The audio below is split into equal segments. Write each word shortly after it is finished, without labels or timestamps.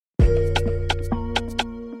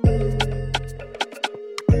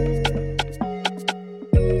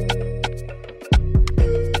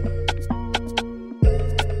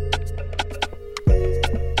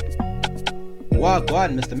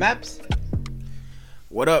on, Mr. Maps.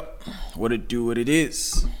 What up? What it do, what it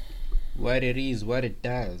is? What it is, what it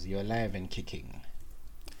does. You're alive and kicking.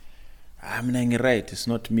 I'm not right. It's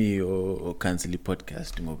not me or cancel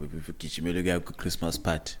podcast. Christmas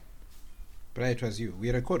party. But it was you.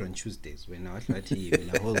 We record on Tuesdays. We're now a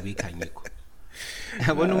whole week.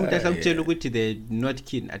 I want to tell you they're not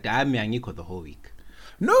keen. I'm the whole week.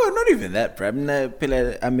 No, not even that, bro. I'm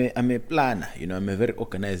a planner. You know, I'm a very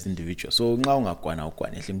organized individual. So,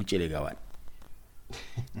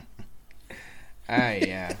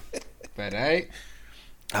 yeah. But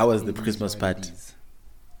how was the Christmas party?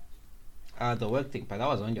 The work thing, but that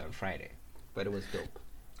was only on Friday. But it was dope.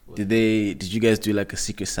 Did you guys do like a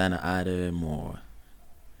Secret Santa item or?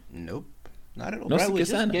 Nope. Not at all. No Bro, Secret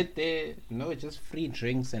Santa? Get there. No, just free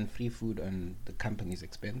drinks and free food on the company's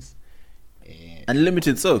expense.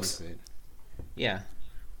 Unlimited soaks. Yeah.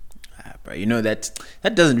 Bro, you know that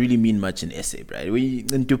doesn't really mean much in SA, bro.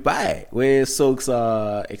 In Dubai, where soaks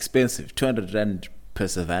are expensive, 200 rand per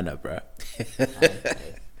savannah, bro.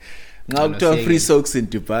 Now, to free soaks in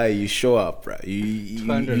Dubai, you show up, bro.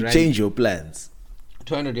 You change your plans.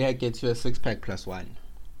 200 yeah, gets you a 6-pack plus one.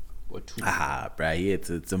 Or two. Bro, yeah,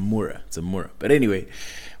 it's a mura. But anyway,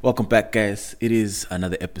 welcome back, guys. It is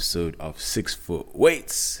another episode of 6 Foot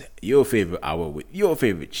Weights, your favorite hour with your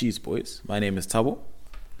favorite cheese boys. My name is Tabo.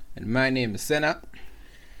 And my name is Senna.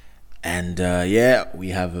 And we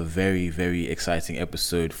have a very, very exciting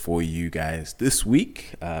episode for you guys this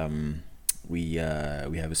week. We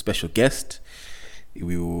have a special guest.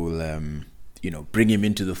 We will bring him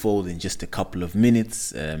into the fold in just a couple of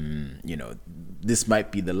minutes. This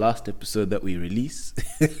might be the last episode that we release.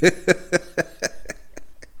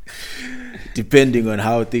 Depending on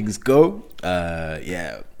how things go.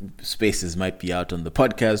 Spaces might be out on the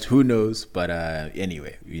podcast. Who knows? But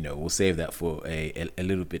anyway, we'll save that for a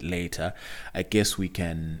little bit later. I guess we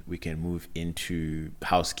can move into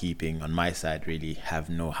housekeeping. On my side, really have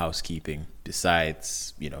no housekeeping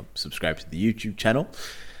besides, subscribe to the YouTube channel.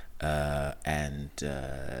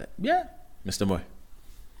 Mr. Moy.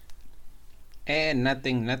 And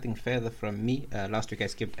nothing further from me. Last week I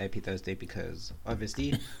skipped IP Thursday because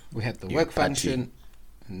obviously we had the work function.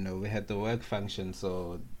 No, we had the work function,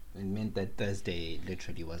 so it meant that Thursday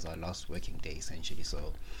literally was our last working day essentially.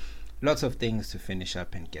 So lots of things to finish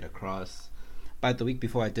up and get across. But the week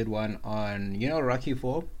before I did one on, Rocky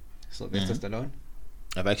 4, Sylvester Stallone.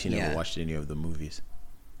 I've actually never watched any of the movies.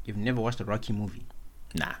 You've never watched a Rocky movie?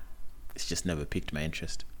 Nah, it's just never piqued my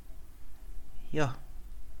interest. Yeah.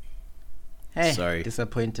 Hey, sorry.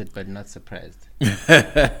 Disappointed but not surprised.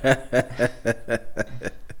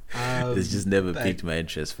 It's just never piqued my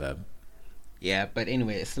interest, fam. Yeah, but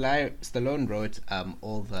anyway, Stallone wrote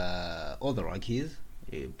all the Rockies.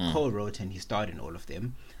 Co-wrote and he starred in all of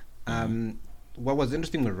them. What was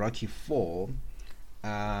interesting with Rocky 4,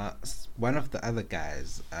 one of the other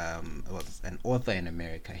guys was an author in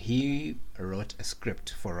America. He wrote a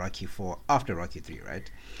script for Rocky 4 after Rocky 3,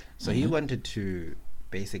 right? So he wanted to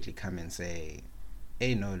basically come and say,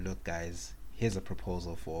 hey, no, look, guys, here's a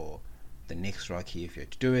proposal for the next Rocky. If you're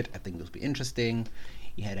to do it, I think this will be interesting.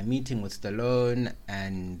 He had a meeting with Stallone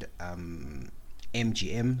and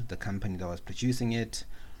MGM, the company that was producing it.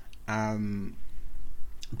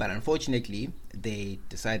 But unfortunately, they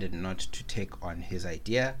decided not to take on his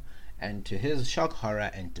idea. And to his shock,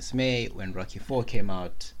 horror, and dismay, when Rocky 4 came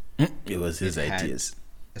out, it was his ideas.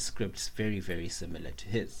 A script very, very similar to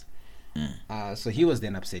his. So he was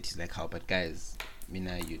then upset. He's like, how, but guys,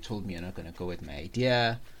 you told me you're not going to go with my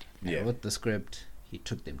idea. I wrote the script. He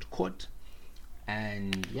took them to court.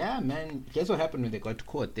 And yeah, man, guess what happened when they got to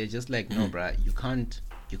court? They're just like, no, bruh,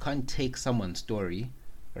 you can't take someone's story,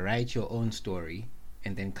 write your own story,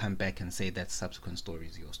 and then come back and say that subsequent story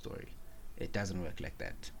is your story. It doesn't work like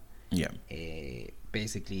that. Yeah.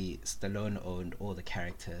 Basically, Stallone owned all the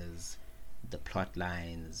characters, the plot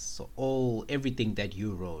lines, so everything that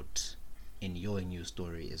you wrote in your new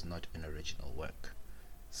story is not an original work.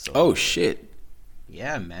 So, oh shit.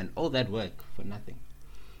 Yeah, man, all that work for nothing.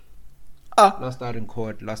 Lost out in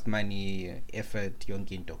court, lost money, effort,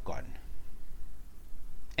 Yonginto gone.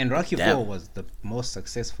 And Rocky 4 was the most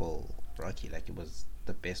successful Rocky, like it was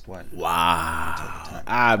the best one. Wow.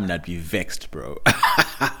 I'm not be vexed, bro.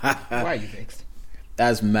 Why are you vexed?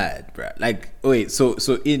 That's mad, bro. Like, wait, so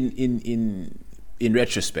in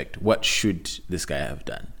retrospect, what should this guy have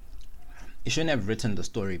done? He shouldn't have written the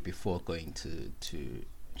story before going to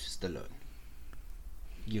Stallone.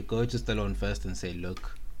 You go to Stallone first and say,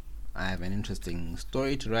 look, I have an interesting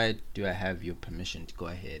story to write. Do I have your permission to go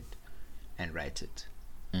ahead and write it?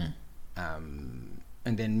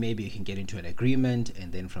 and then maybe you can get into an agreement,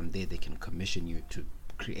 and then from there they can commission you to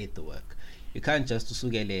create the work. You can't just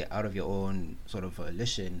usugele out of your own sort of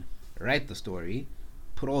volition write the story,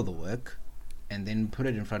 put all the work, and then put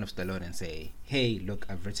it in front of Stallone and say, hey, look,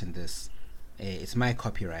 I've written this, it's my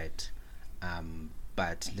copyright,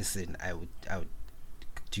 but listen, I would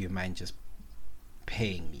do you mind just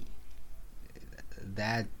paying me?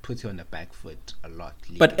 That puts you on the back foot a lot.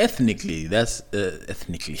 Legally. But ethically,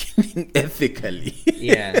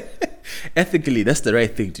 yeah, ethically, that's the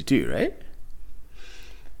right thing to do, right?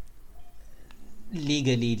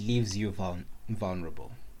 Legally leaves you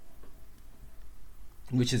vulnerable,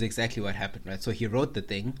 which is exactly what happened, right? So he wrote the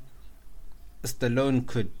thing. Stallone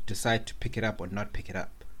could decide to pick it up or not pick it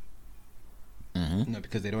up,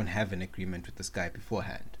 because they don't have an agreement with this guy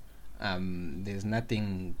beforehand. There's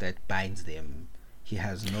nothing that binds them. He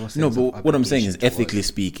has no sense. No, but what I'm saying is, ethically towards...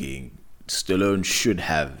 speaking, Stallone should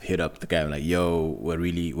have hit up the guy like, "Yo, we're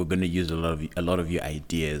gonna use a lot of your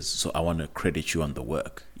ideas, so I want to credit you on the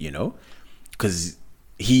work," because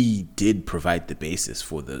he did provide the basis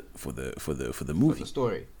for the movie, for the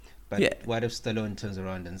story. But what if Stallone turns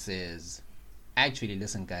around and says, "Actually,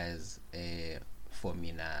 listen, guys, for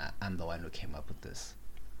me, I'm the one who came up with this."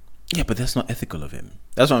 Yeah, but that's not ethical of him.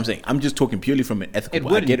 That's what I'm saying. I'm just talking purely from an ethical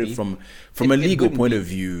point. I get it from a legal point of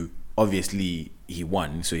view. Obviously, he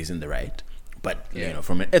won, so he's in the right. But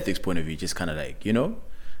from an ethics point of view, just kind of like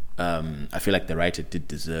I feel like the writer did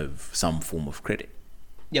deserve some form of credit.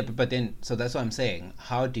 Yeah, but then so that's what I'm saying.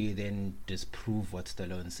 How do you then disprove what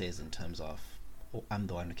Stallone says in terms of, "Oh, I'm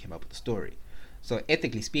the one who came up with the story"? So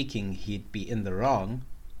ethically speaking, he'd be in the wrong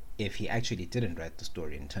if he actually didn't write the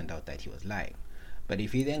story and turned out that he was lying. But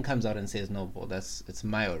if he then comes out and says, "No, well, it's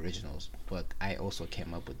my original work. I also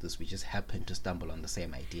came up with this. We just happened to stumble on the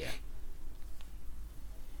same idea."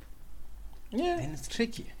 Yeah, then it's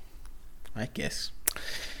tricky. I guess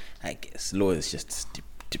law is just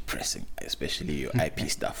depressing, especially your IP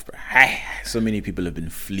stuff, bro. So many people have been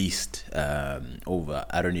fleeced over.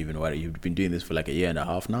 I don't even know what you've been doing this for like a year and a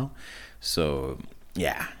half now. So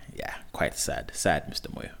yeah, quite sad, Mr.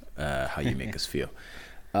 Moyo. How you make us feel.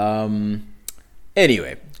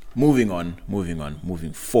 Anyway, moving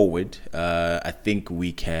forward, I think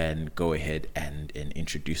we can go ahead and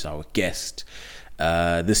introduce our guest.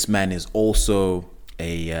 This man is also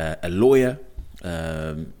a lawyer,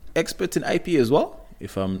 expert in IP as well,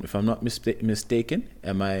 if I'm not mistaken.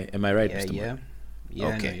 Am I right, Mr. Yeah.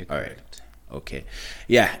 Okay, no, all right. Okay,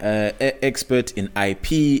 yeah, expert in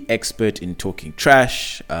IP, expert in talking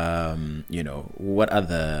trash. What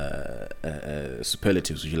other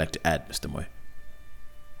superlatives would you like to add, Mr. Moy?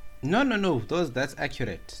 No. That's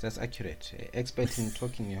accurate. Expert in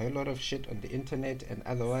talking a whole lot of shit on the internet and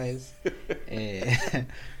otherwise.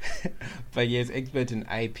 But yes, expert in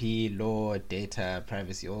IP, law, data,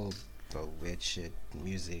 privacy, all the weird shit,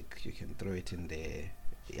 music. You can throw it in there.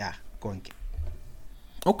 Yeah, go on.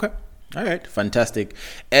 Okay. All right, fantastic.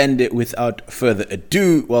 And without further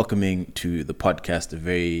ado, welcoming to the podcast,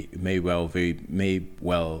 may well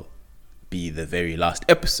be the very last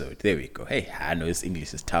episode. There we go. Hey, I know this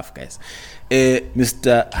English is tough, guys.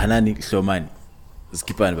 Mr. Hanani Hlomani.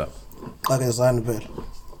 Skipani baba. Okay, Zanbel.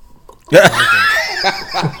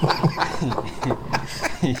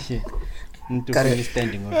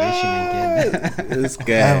 Standing ovation again. This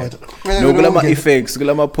guy. No, kulama effects,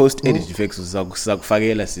 kulama post edit effects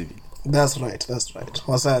uzakufakela sivi. That's right.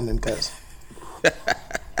 What's happening, guys?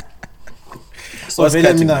 So What's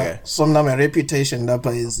catching me? So now my reputation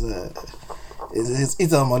is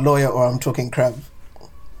either I'm a lawyer or I'm talking crap.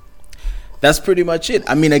 That's pretty much it.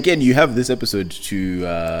 I mean, again, you have this episode to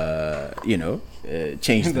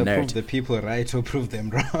change the narrative. Prove the people right or prove them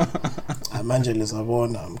wrong. I'm Angelis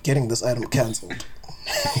Avon. I'm getting this item cancelled.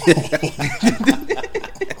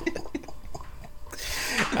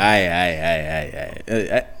 Aye.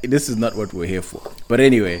 This is not what we're here for. But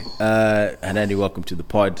anyway, Hanani, welcome to the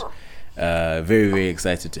pod. Very, very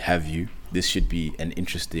excited to have you. This should be an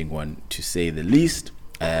interesting one, to say the least.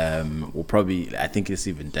 We'll probably, I think, let's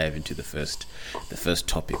even dive into the first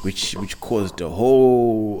topic, which caused a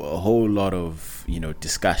whole lot of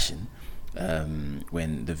discussion.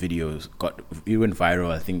 When the videos it went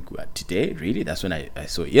viral, I think today. Really, that's when I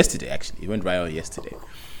saw it yesterday. Actually, it went viral yesterday.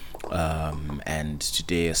 And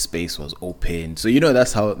today a space was open, so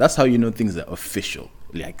that's how things are official,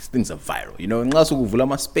 like things are viral. Unless you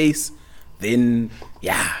vula space, then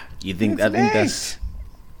you think that's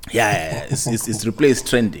it's replaced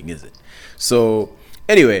trending, is it? So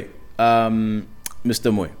anyway,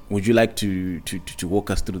 Mr. Moy, would you like to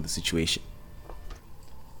walk us through the situation?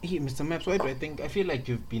 Hey, Mr. Maps, why do I think? I feel like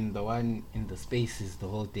you've been the one in the spaces the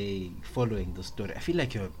whole day following the story. I feel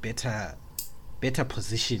like you're better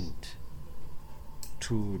positioned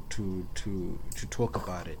to talk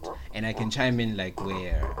about it, and I can chime in like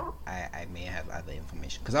where I may have other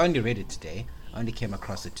information, because I only read it today. I only came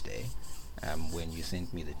across it today, when you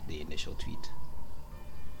sent me the initial tweet.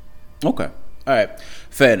 Okay. All right.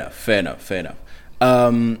 Fair enough.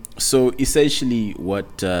 So essentially,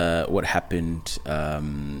 what happened?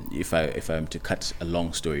 If I'm to cut a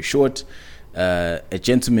long story short, a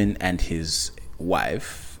gentleman and his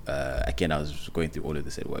wife. Again, I was going through all of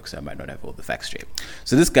this at work, so I might not have all the facts straight.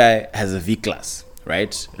 So this guy has a V-Class,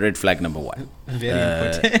 right? Red flag number 1. Very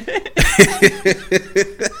important.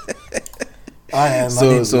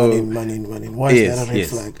 Money. Why is that a red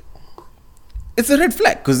flag? It's a red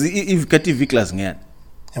flag because if you got a V-Class,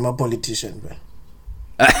 I'm a politician, bro.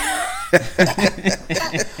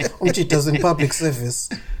 Which does in public service.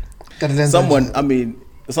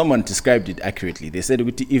 Someone described it accurately. They said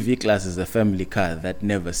the V-Class is a family car that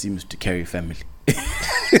never seems to carry family. Which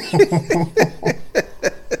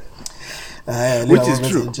is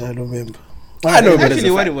true. I know, but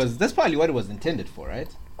that's probably what it was intended for, right?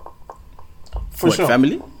 For sure.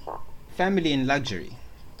 Family in luxury.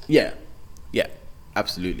 Yeah,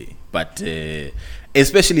 absolutely. But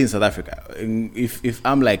especially in South Africa, if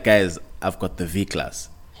I'm like, guys, I've got the V-Class,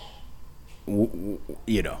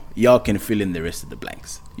 y'all can fill in the rest of the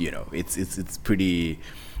blanks. It's pretty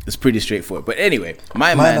straightforward. But anyway,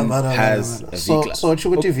 my man has a V-Class. So what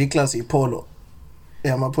you got V-Class Polo?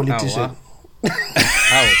 Yeah, I'm a politician.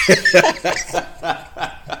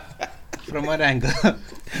 From what angle?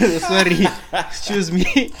 Sorry, excuse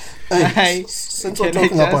me. Since we're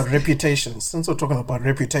talking about reputations,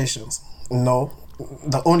 no,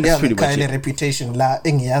 the only other kind of reputation la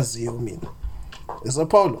engiyazi you mean is a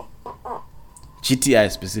Polo. GTI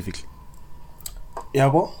specifically.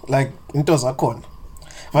 Yabo, like into zakhona.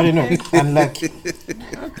 But unlucky.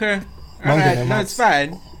 Okay. Alright, no, it's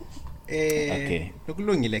fine. Okay.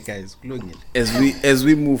 Guys. As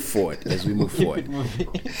we move forward.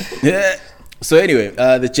 Yeah. So anyway,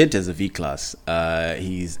 the gent has a V-Class.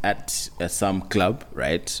 He's at some club,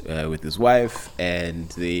 right, with his wife, and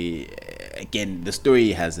the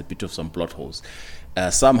story has a bit of some plot holes.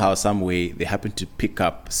 Somehow, some way, they happen to pick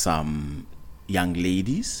up some young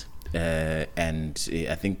ladies, and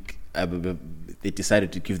I think they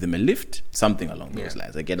decided to give them a lift, something along those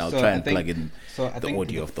lines. Again, I'll try and plug in the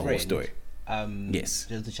audio of the whole story. Yes.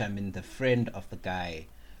 Just to chime in, the friend of the guy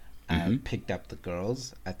picked up the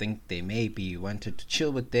girls. I think they maybe wanted to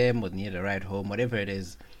chill with them or need a ride home, whatever it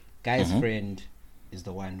is. Guy's friend is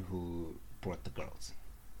the one who brought the girls.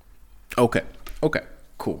 Okay,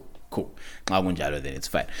 cool. Then it's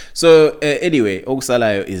fine. So anyway,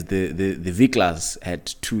 Okusalayo is the V-Class had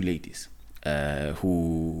 2 ladies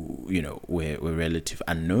who were relative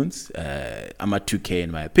unknowns. I'm at 2K in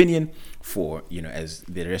my opinion, for as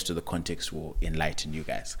the rest of the context will enlighten you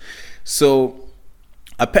guys. So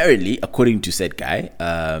apparently, according to said guy,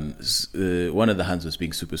 one of the hands was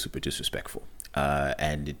being super disrespectful,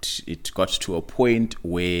 and it got to a point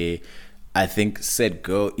where I think said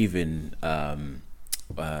girl even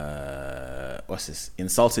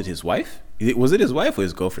insulted his wife. Was it his wife or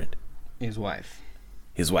his girlfriend? His wife.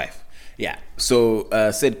 Yeah. So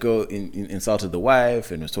said girl insulted the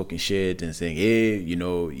wife and was talking shit and saying, hey, you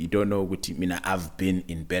don't know what I've been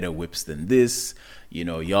in better whips than this.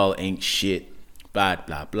 Y'all ain't shit. Blah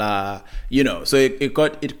blah blah. So it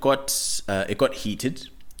got heated.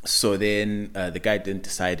 So then the guy then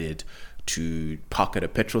decided to park at a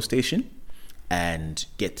petrol station and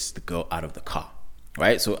get the girl out of the car.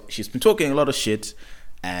 Right? So she's been talking a lot of shit,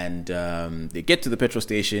 and they get to the petrol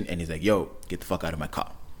station and he's like, yo, get the fuck out of my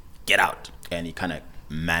car. Get out. And he kind of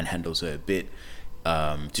manhandles her a bit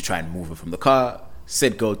to try and move her from the car.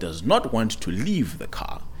 Said girl does not want to leave the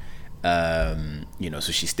car.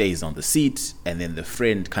 So she stays on the seat, and then the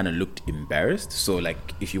friend kind of looked embarrassed. So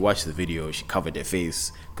like if you watch the video, she covered her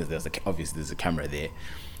face because obviously there's a camera there.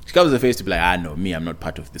 She covers her face to be like, no, I'm not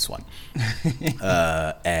part of this one.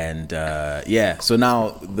 So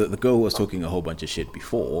now the girl who was talking a whole bunch of shit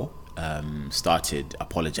before started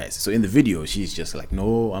apologizing. So in the video, she's just like,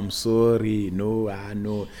 no, I'm sorry, no, I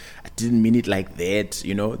didn't mean it like that,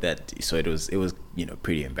 so it was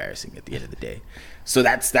pretty embarrassing at the end of the day. So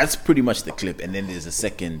that's pretty much the clip. And then there's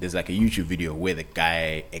like a YouTube video where the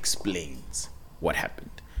guy explains what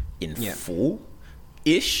happened in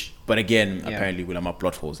full-ish. But again, apparently with my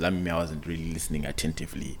plot holes, I wasn't really listening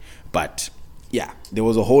attentively. But yeah, there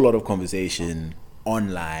was a whole lot of conversation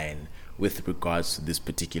online with regards to this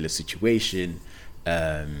particular situation.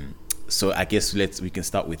 So I guess we can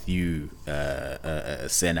start with you,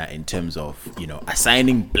 Senna, in terms of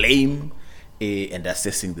assigning blame and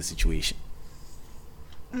assessing the situation.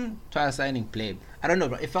 Try assigning blame. I don't know,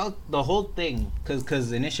 but it felt the whole thing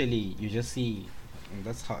because initially you just see, and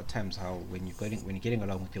that's how at times when you're getting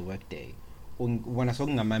along with your work day, when I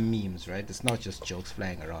talking about memes, right? It's not just jokes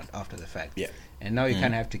flying around after the fact. Yeah. And now you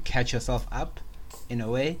kind of have to catch yourself up in a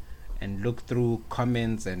way and look through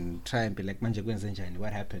comments and try and be like, manje kwenzenjani,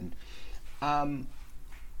 what happened?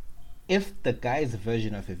 If the guy's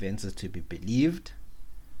version of events is to be believed,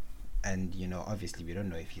 and obviously we don't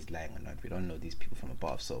know if he's lying or not, we don't know these people from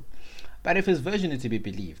above, so but if his version is to be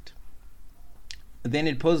believed, then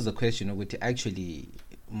it poses a question of which actually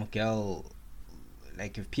Miguel,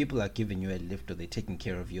 like if people are giving you a lift or they're taking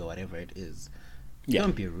care of you or whatever it is,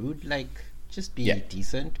 don't be rude, like just be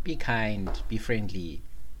decent, be kind, be friendly,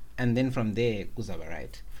 and then from there goes all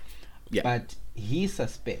right. But he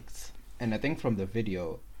suspects, and I think from the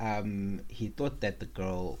video, he thought that the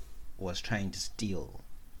girl was trying to steal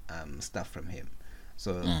stuff from him.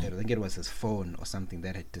 So I think it was his phone or something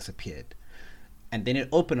that had disappeared. And then it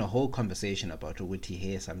opened a whole conversation about Uguti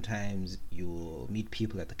here. Sometimes you meet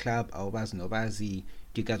people at the club, Awabazi, Nobazi,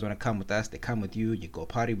 do you guys want to come with us? They come with you, you go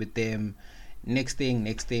party with them. Next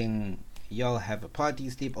thing, y'all have a party,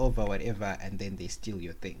 sleep over, whatever, and then they steal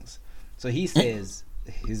your things. So he says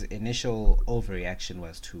his initial overreaction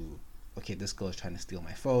was to, okay, this girl is trying to steal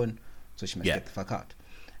my phone, so she must get the fuck out.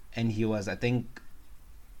 And he was, I think,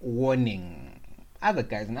 warning other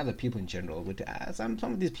guys and other people in general with some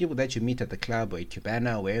of these people that you meet at the club or at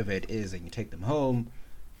Cubana or wherever it is, and you take them home,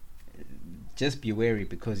 just be wary,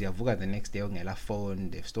 because Yavuga the next day on a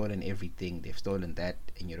phone, they've stolen everything, they've stolen that,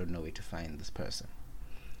 and you don't know where to find this person.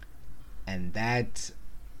 And that,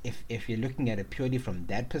 if you're looking at it purely from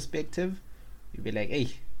that perspective, you'd be like, hey,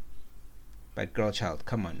 but girl child,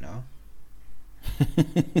 come on now.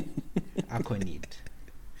 I can't need.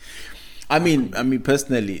 I mean,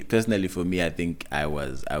 personally, for me, I think I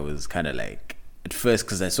was kind of like at first,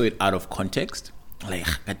 because I saw it out of context, like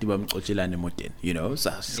so I was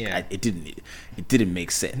just, it didn't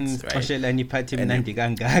make sense, right?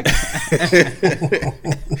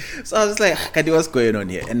 So I was like, what's going on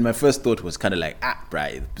here? And my first thought was kind of like,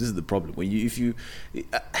 Brian, this is the problem.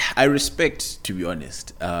 I respect, to be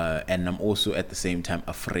honest, and I'm also at the same time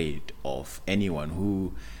afraid of anyone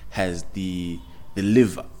who has the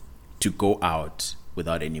liver to go out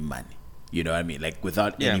without any money. You know what I mean? Like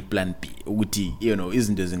without any plan B.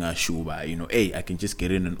 Isn't there a shuba? Hey, I can just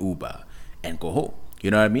get in an Uber and go home. You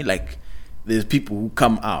know what I mean? Like there's people who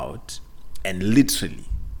come out and literally,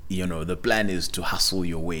 the plan is to hustle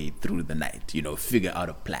your way through the night, figure out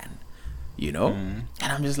a plan, And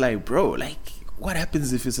I'm just like, bro, like what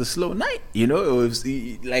happens if it's a slow night, or if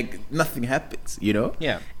like nothing happens,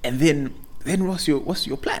 Yeah. And then what's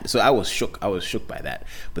your plan? So I was shook by that.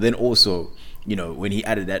 But then also, when he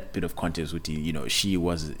added that bit of context with she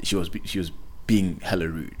was being hella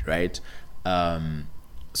rude, right?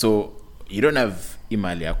 So you don't have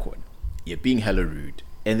Imali Accord. You're being hella rude.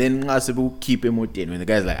 And then keep him when the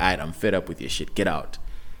guy's like, alright, I'm fed up with your shit, get out.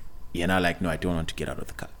 You're not like, no, I don't want to get out of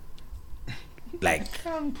the car. Like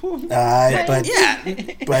but one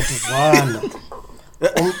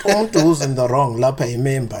umuntu who's in the wrong lapha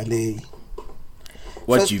imemba le.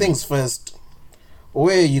 First things first,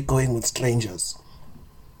 where are you going with strangers?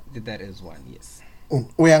 That is one, yes.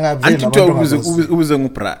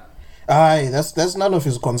 That's none of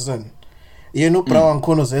his concern.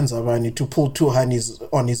 To pull two honeys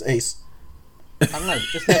on his ace. I'm like,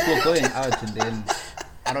 it's like we're going out and then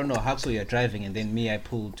I don't know, Haxo, you're driving and then me, I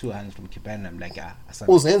pull two hands from Kibana. I'm like,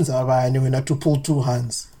 to pull two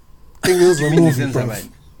hands. I think this is a movie, bro.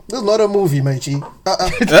 This is not a movie, my G.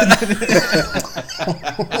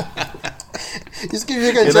 Just give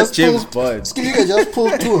you just pull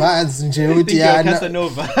two hands and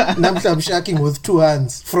Casanova. I'm shaking with two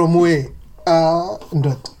hands. From where?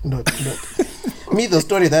 Not. Me, the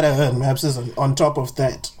story that I heard, perhaps, is on top of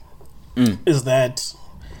that, is that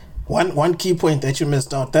one key point that you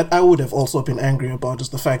missed out that I would have also been angry about is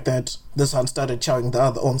the fact that this one started chowing the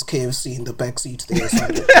other one's KFC in the back seat there.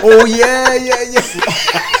 Oh yeah.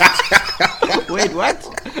 Wait, what?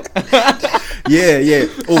 Yeah.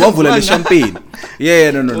 Oh, what the champagne?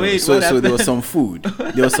 Yeah, no. Wait, so there was some food.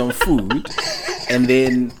 And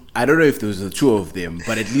then I don't know if there was the two of them,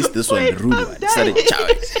 but at least this one, the rude one,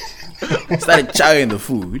 started chowing the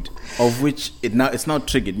food, of which it's now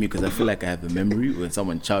triggered me because I feel like I have a memory when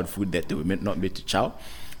someone chowed food that they were not meant to chow.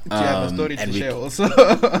 Do you have a story to share also?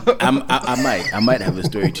 I might have a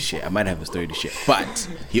story to share. But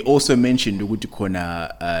he also mentioned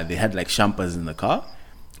they had like champas in the car,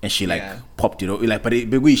 and she like Yeah. popped it over, like, but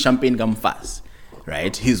we champagne come fast,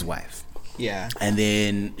 right? His wife. Yeah. And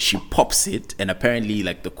then she pops it, and apparently,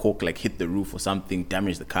 like, the cork like hit the roof or something,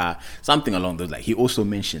 damaged the car, something along those. Like, he also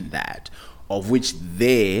mentioned that, of which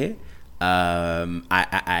there,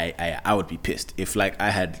 I would be pissed if, like, I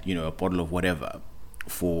had, you know, a bottle of whatever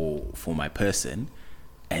for my person,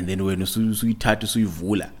 and then when we try to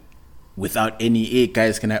vula without any, hey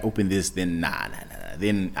guys, can I open this? Then nah.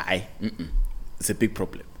 Then it's a big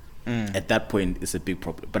problem. At that point, it's a big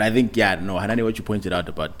problem. But I think, Hanani, what you pointed out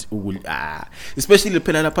about, especially the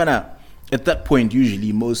Penalapana, at that point,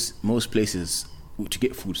 usually most places to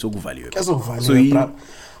get food so valuable. So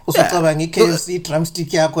usocabanga i-KFC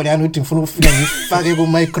drumstick yakho leyani uthi ngifuna ukufika ngifake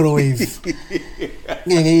ku-microwave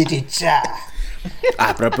ngeke yithi cha.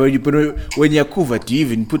 But when you're covered, do you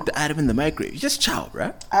even put the item in the microwave? You just chow,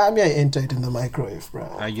 bro. I enter it in the microwave,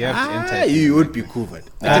 bro. You have to enter it. You would be covered.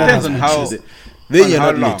 It depends on how. Then you're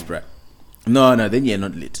not long. lit, bro. No, then you're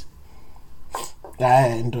not lit.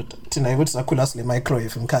 Hayi ndoda thina ukuthi sakhula sile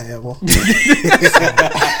microwave ngikhaya yabo.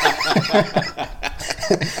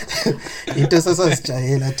 Into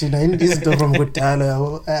sasijayela thina izinto from kudala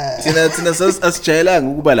yabo. Thina sasijayelanga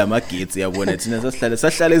ukuba lamagetsi yabona thina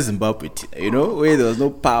sahlala eZimbabwe thina, you know, where there was no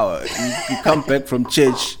power. You come back from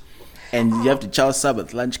church and you have to chow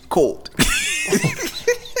Sabbath lunch cold.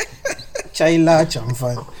 Chai large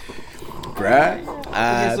mfana. Bruh.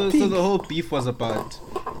 So the whole beef was about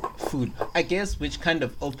food, I guess, which kind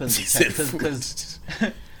of opens the chat because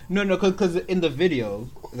because in the video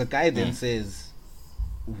the guy then says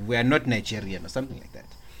we are not Nigerian or something like that,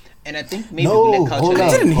 and I think maybe black culture. I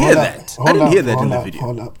didn't hear that. I didn't hear that in the video.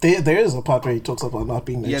 Hold up. There is a part where he talks about not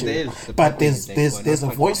being Nigerian. Yeah, there is. But there's a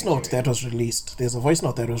voice note that was released. There's a voice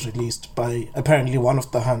note that was released by apparently one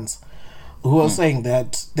of the Huns, who was saying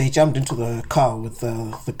that they jumped into the car with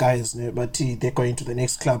the guys, but they're going to the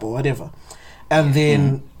next club or whatever. And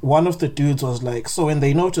then one of the dudes was like, so when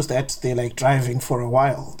they noticed that they're like driving for a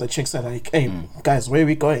while, the chicks are like, hey, guys, where are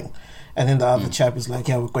we going? And then the other chap is like,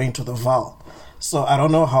 yeah, we're going to the Val. So I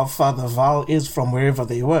don't know how far the Val is from wherever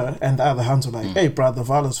they were. And the other hands were like, hey, bro, the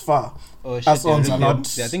Val is far. Oh, shit, Us ones are not.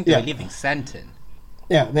 I think they're leaving Santon.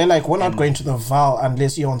 Yeah, they're like, we're not going to the Val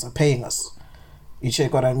unless you ones are paying us. You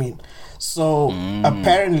check what I mean? So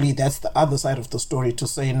apparently that's the other side of the story to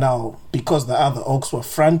say now, because the other Oaks were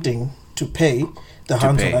fronting to pay, the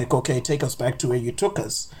Huns were like, okay, take us back to where you took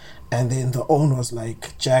us. And then the owner was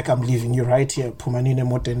like, Jack, I'm leaving you right here. Pumanine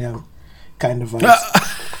Motenyam kind of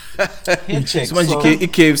vibes. You check. So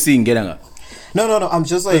KFC in Geranga. No, I'm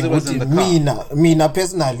just saying, me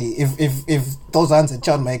personally, if those hands had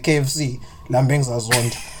chown my KFC, Lambengs are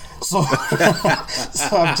zoned. So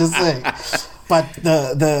I'm just saying. But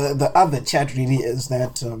the other chat really is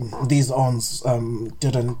that these ons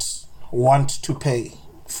didn't want to pay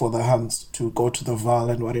for the Huns to go to the Val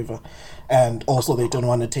and whatever, and also they don't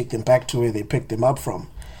want to take them back to where they picked them up from.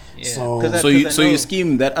 Yeah. So you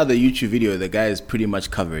scheme that other YouTube video, the guy is pretty much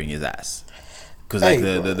covering his ass, because like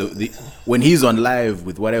the when he's on live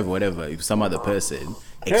with whatever, if some other person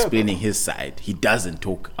explaining his side, he doesn't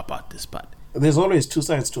talk about this part. There's always two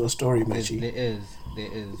sides to a story, Machi. There is.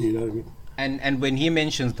 You know what I mean? And when he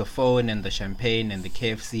mentions the phone and the champagne and the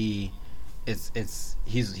KFC,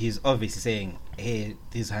 he's obviously saying, hey,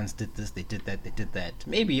 these hands did this, they did that.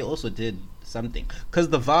 Maybe he also did something, because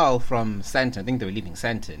the Val from Santon, I think they were leaving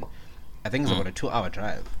Santon, I think it's about a 2-hour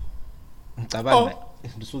drive.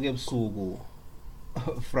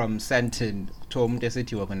 From Santon to Omde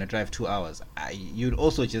City, we're gonna drive 2 hours. You'd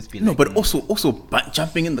also just be like, but also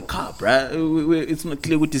jumping in the car, bruh. It's not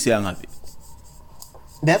clear what this young.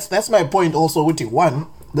 That's my point also with it. One,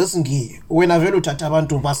 listen, when I velu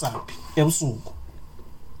tatabantu basapi ebusuku.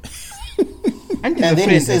 And then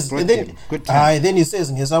he says, then he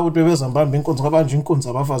says, yes, I would be with Zimbabwe inkonzo kabanje inkonzo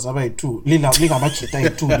abafazi abayi2 lingamajita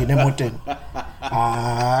ayi2 linemoteni.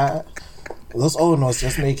 This own was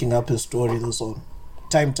just making up his story. This own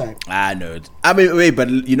time. No, I mean, wait, but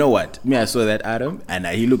you know what? Me, I saw that Adam, and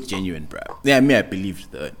he looked genuine, bro. Yeah, me, I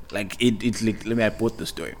believed that. Like it's like, let me, I bought the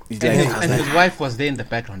story. And his wife was there in the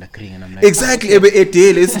background agreeing, and I'm like, exactly.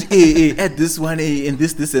 Let's add this one, and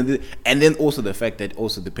this, and then also the fact that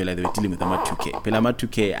also the Pela, they were dealing with Ama 2K. Pela Ama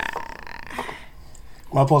 2K.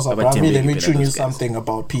 Maposa, let me tell you something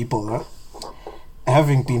about people, huh?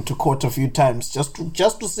 Having been to court a few times, just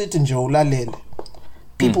to sit in Jolalele,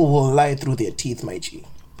 people will lie through their teeth, my G.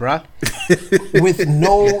 Bruh. With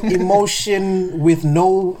no emotion, with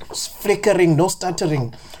no flickering, no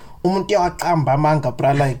stuttering. Like,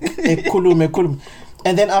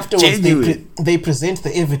 and then afterwards, they present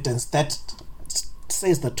the evidence that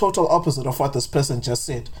says the total opposite of what this person just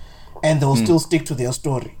said. and they'll still stick to their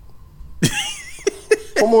story.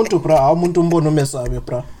 Umuntu bra, umuntu mbono mesabe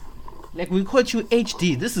bra. Like, we caught you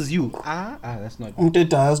HD. This is you. That's not me.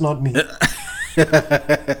 That's not me.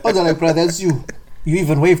 Oh, they're like, bro, that's you. You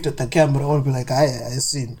even waved at the camera. I'll be like, I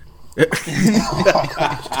seen.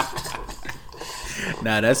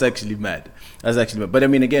 Nah, that's actually mad. But I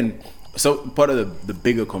mean, again, so part of the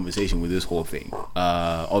bigger conversation with this whole thing,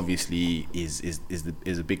 obviously, is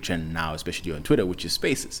a big trend now, especially on Twitter, which is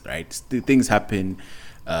spaces, right? Things happen,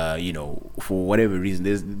 for whatever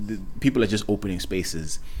reason. People are just opening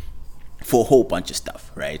spaces for a whole bunch of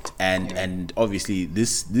stuff, right? And obviously,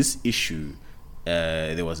 this issue.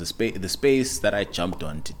 There was the space that I jumped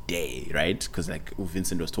on today, right? Because like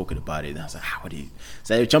Vincent was talking about it, and I was like, what do you?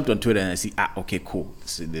 So I jumped on Twitter and I see, okay, cool.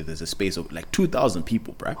 So there's a space of like 2,000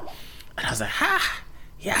 people, bro. And I was like,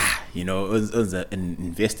 yeah, it was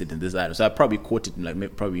invested in this item. So I probably caught it in like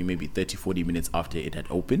maybe 30, 40 minutes after it had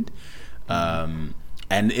opened. And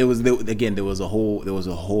it was there was a whole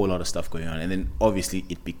lot of stuff going on, and then obviously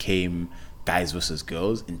it became guys versus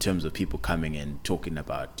girls in terms of people coming and talking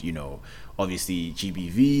about, obviously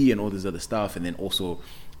GBV and all this other stuff. And then also,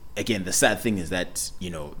 again, the sad thing is that,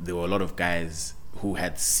 there were a lot of guys who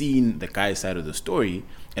had seen the guy's side of the story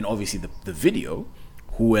and obviously the video,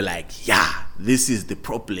 who were like, yeah, this is the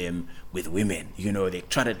problem with women. They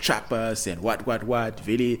try to trap us and what,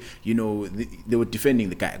 really, they were defending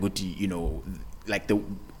the guy. Like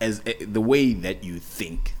the way that you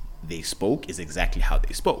think they spoke is exactly how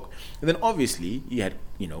they spoke. And then obviously you had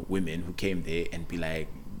women who came there and be like,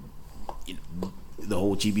 the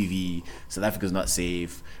whole GBV, South Africa's not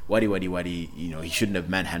safe, wadi, he shouldn't have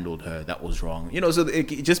manhandled her, that was wrong, so it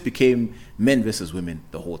just became men versus women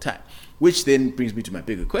the whole time, which then brings me to my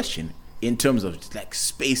bigger question in terms of like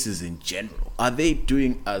spaces in general. Are they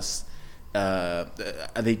doing us a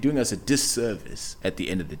disservice at the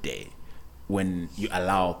end of the day when you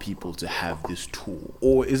allow people to have this tool,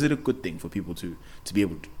 or is it a good thing for people to be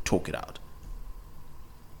able to talk it out?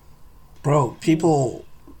 Bro, people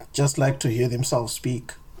just like to hear themselves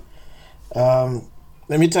speak. Let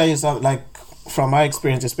me tell you something, like from my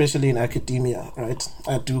experience, especially in academia, right?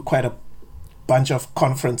 I do quite a bunch of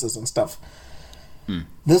conferences and stuff.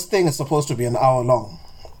 This thing is supposed to be an hour long,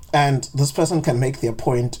 and this person can make their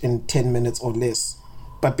point in 10 minutes or less.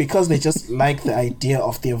 But because they just like the idea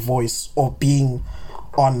of their voice or being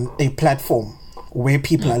on a platform where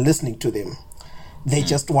people are listening to them, they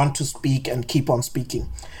just want to speak and keep on speaking,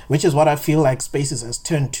 which is what I feel like Spaces has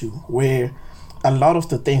turned to, where a lot of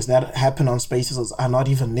the things that happen on Spaces are not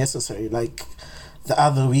even necessary. Like the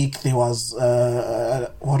other week, there was,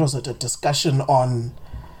 a discussion on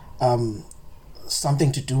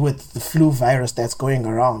something to do with the flu virus that's going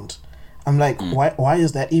around. I'm like, why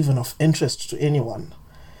is that even of interest to anyone?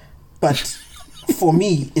 But for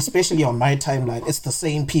me, especially on my timeline, it's the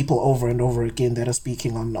same people over and over again that are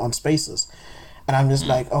speaking on Spaces. And I'm just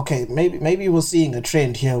like, okay, maybe we're seeing a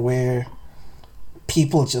trend here where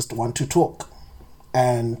people just want to talk.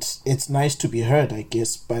 And it's nice to be heard, I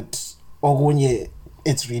guess, but ogunye,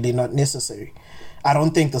 it's really not necessary. I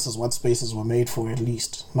don't think this is what Spaces were made for, at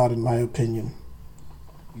least, not in my opinion.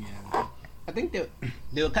 Yeah. I think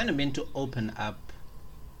they were kind of meant to open up.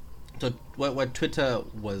 So what Twitter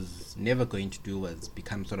was never going to do was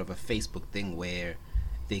become sort of a Facebook thing where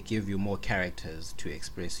they give you more characters to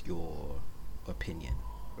express your opinion,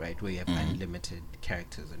 right? Where you have unlimited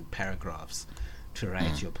characters and paragraphs to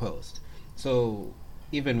write your post. So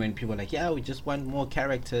even when people are like, yeah, we just want more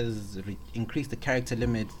characters, increase the character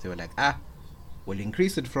limit, they were like, we'll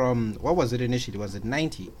increase it from, what was it initially? Was it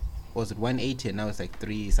 90? Or was it 180? And now it's like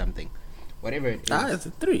 3 something. Whatever it is. It's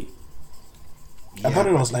a 3. Yeah, I thought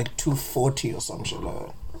it was like 240 or something like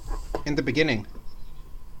that. In the beginning.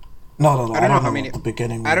 No. I don't know how many. The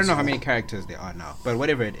beginning. I don't know how many characters there are now, but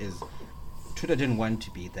whatever it is, Twitter didn't want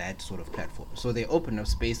to be that sort of platform, so they opened up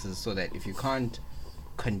Spaces so that if you can't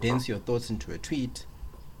condense your thoughts into a tweet,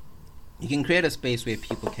 you can create a space where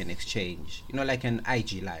people can exchange, like an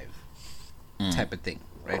IG Live type of thing,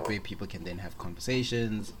 right? Where people can then have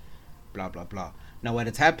conversations, blah blah blah. Now, what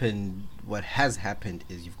has happened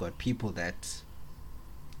is you've got people that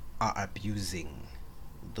are abusing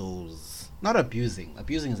those. Not abusing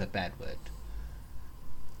is a bad word.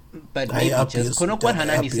 But maybe just what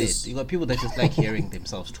Hanani said. You got people that just like hearing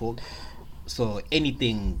themselves talk. So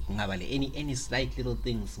anything, any slight little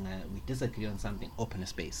things, we disagree on something, open a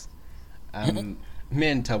space. Me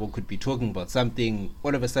and Tabo could be talking about something,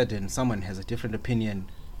 all of a sudden someone has a different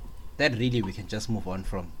opinion. That really we can just move on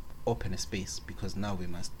from. Open a space, because now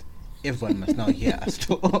everyone must now hear us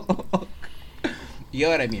talk. You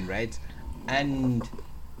know what I mean, right? And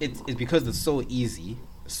it's because it's so easy.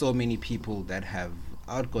 so many people that have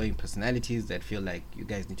outgoing personalities that feel like you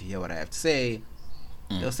guys need to hear what I have to say,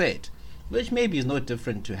 they'll say it, which maybe is no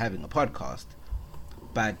different to having a podcast,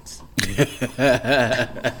 but the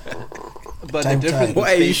difference.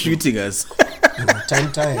 Why are you shooting us?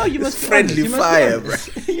 Time. No, you must be Friendly honest. fire, bro.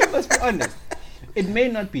 You must be honest. It may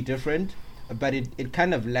not be different, but it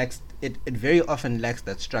kind of lacks. It very often lacks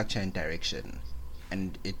that structure and direction,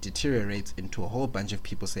 and it deteriorates into a whole bunch of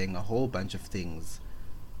people saying a whole bunch of things,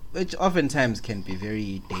 which oftentimes can be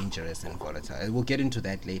very dangerous and volatile. We'll get into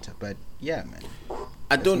that later, but yeah, man.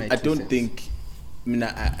 I don't think. I mean,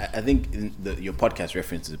 I think your podcast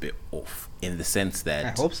reference is a bit off in the sense that I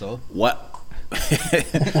hope so. What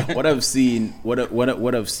I've seen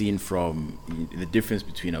from the difference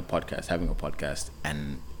between having a podcast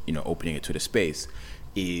and opening a Twitter space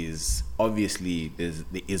is obviously there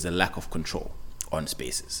is a lack of control on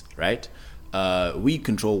spaces, right? We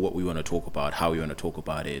control what we want to talk about, how we want to talk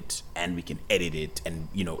about it, and we can edit it. And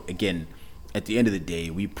again, at the end of the day,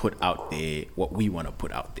 we put out there what we want to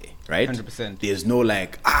put out there, right? 100%. There's no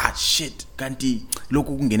like, shit, kanti,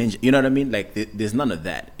 loku kungenenja. You know what I mean? Like, there's none of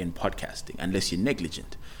that in podcasting unless you're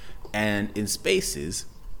negligent. And in spaces,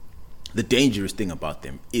 the dangerous thing about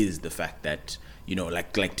them is the fact that,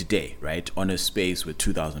 like today, right? On a space with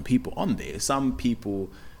 2,000 people on there, some people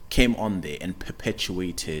came on there and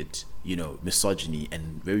perpetuated, misogyny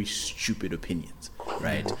and very stupid opinions,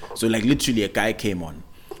 right? So like literally a guy came on,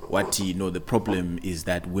 the problem is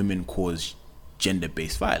that women cause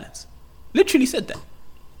gender-based violence. Literally said that.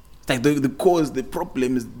 Like the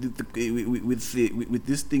problem is with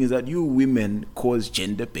this thing is that you women cause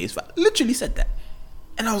gender-based violence. Literally said that.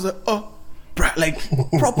 And I was like, oh, bruh, like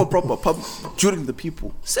proper during the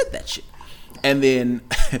people said that shit. And then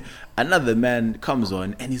another man comes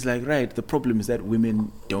on and he's like, right, the problem is that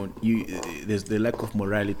women there's the lack of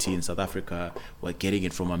morality in South Africa. We're getting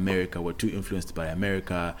it from America. We're too influenced by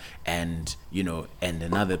America. And, and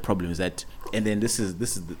another problem is that, and then this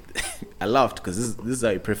is I laughed because this is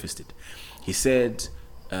how he prefaced it. He said,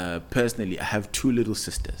 personally, I have 2 little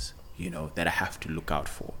sisters, that I have to look out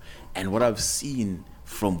for. And what I've seen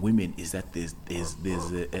from women is that there's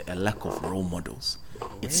a lack of role models.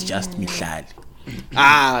 It's just Mihlali.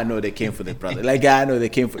 No, they came for the brother. Like, no, they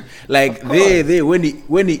came for they when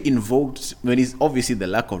he invoked, when he's obviously the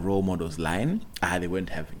lack of role models line, they weren't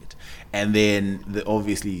having it. And then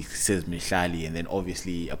obviously says Mihlali, and then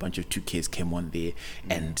obviously a bunch of 2Ks came on there,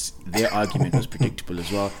 and their argument was predictable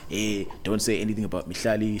as well. Hey, don't say anything about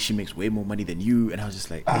Mihlali. She makes way more money than you. And I was just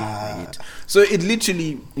like, so it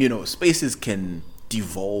literally, spaces can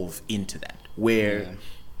devolve into that where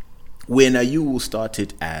when you start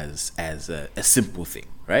it as a simple thing,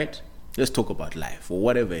 right? Let's talk about life or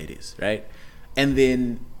whatever it is, right? And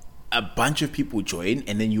then a bunch of people join,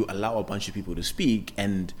 and then you allow a bunch of people to speak,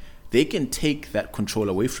 and they can take that control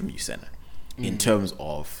away from you, Senna, in terms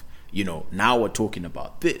of, now we're talking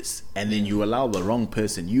about this, and then you allow the wrong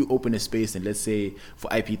person. You open a space, and let's say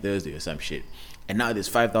for IP Thursday or some shit, and now there's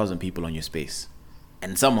 5,000 people on your space,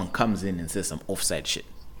 and someone comes in and says some offside shit.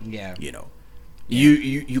 Yeah.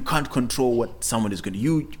 You can't control what someone is going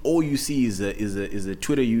to. All you see is a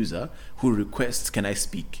Twitter user who requests, "Can I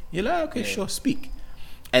speak?" You're like, okay, sure, speak.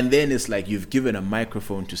 And then it's like you've given a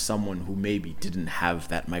microphone to someone who maybe didn't have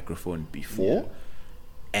that microphone before,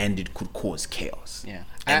 and it could cause chaos. Yeah,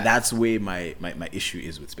 and that's where my issue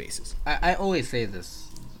is with spaces. I always say this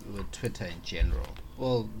with Twitter in general.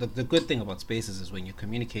 Well, the good thing about spaces is when you're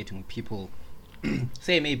communicating with people.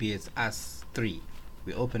 Say maybe it's us 3.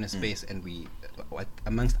 We open a space and we,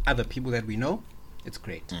 amongst other people that we know, it's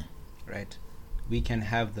great, right? We can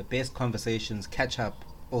have the best conversations, catch up,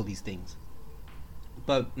 all these things.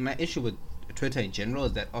 But my issue with Twitter in general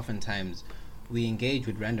is that oftentimes we engage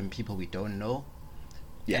with random people we don't know.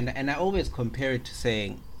 Yeah. And I always compare it to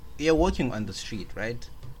saying, you're walking on the street, right?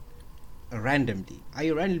 Randomly. Are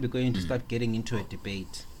you randomly going to start getting into a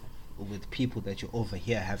debate with people that you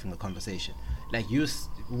overhear having a conversation? Like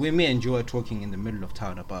me and Joe are talking in the middle of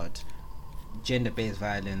town about gender-based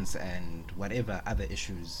violence and whatever other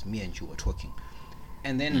issues me and Joe are talking.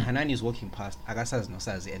 And then Hanani is walking past, Agasaz no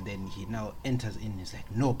sazi, and then he now enters in and he's like,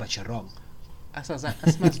 no, but you're wrong. Like,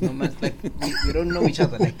 we don't know each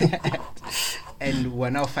other like that. And we're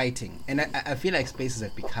now fighting. And I feel like spaces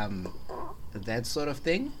have become that sort of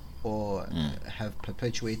thing, or have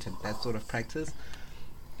perpetuated that sort of practice.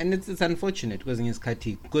 And it's unfortunate because in his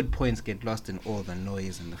Kati, good points get lost in all the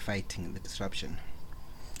noise and the fighting and the disruption.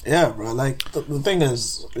 Yeah, bro. Like the thing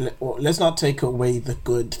is, let's not take away the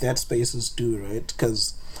good that spaces do, right?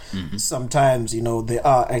 Because sometimes, you know, there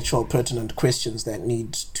are actual pertinent questions that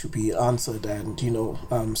need to be answered, and, you know,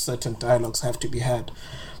 certain dialogues have to be had.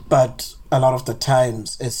 But a lot of the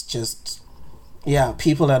times, it's just, yeah,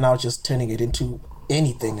 people are now just turning it into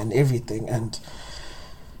anything and everything, and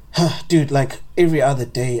dude, like every other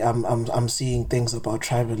day I'm seeing things about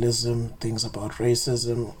tribalism, things about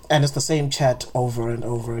racism, and it's the same chat over and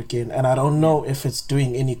over again, and I don't know if it's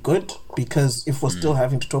doing any good, because if we're still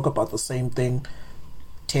having to talk about the same thing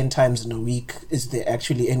 10 times in a week, is there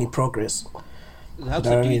actually any progress?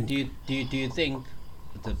 Do you think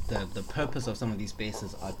the purpose of some of these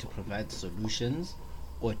spaces are to provide solutions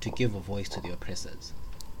or to give a voice to the oppressors?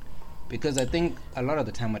 Because I think a lot of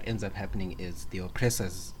the time what ends up happening is the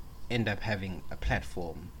oppressors end up having a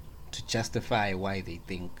platform to justify why they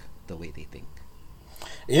think the way they think.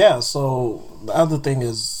 Yeah, so the other thing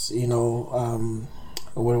is, you know,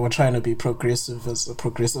 we're trying to be progressive as a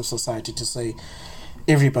progressive society, to say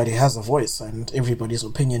everybody has a voice and everybody's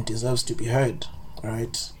opinion deserves to be heard,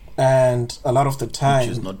 right? And a lot of the time...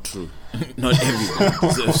 Which is not true. Not everybody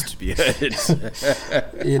deserves to be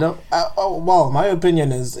heard. You know, well, my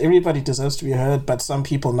opinion is everybody deserves to be heard, but some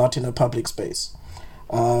people not in a public space.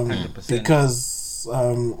 100%. Because,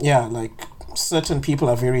 yeah, like certain people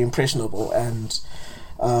are very impressionable, and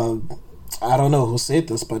I don't know who said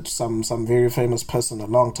this, but some very famous person a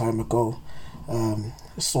long time ago,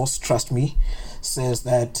 source, trust me, says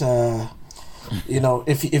that, you know,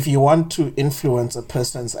 if you want to influence a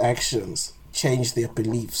person's actions, change their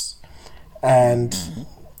beliefs. And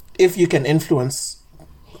if you can influence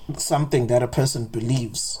something that a person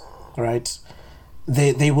believes, right,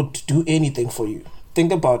 they would do anything for you.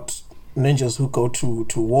 Think about ninjas who go to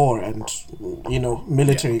war, and, you know,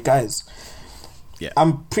 military guys. Yeah.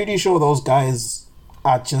 I'm pretty sure those guys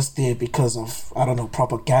are just there because of, I don't know,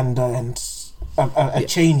 propaganda and a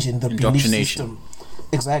change in the belief system.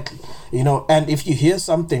 Exactly. You know, and if you hear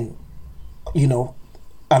something, you know,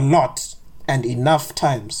 a lot and enough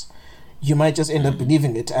times, you might just end up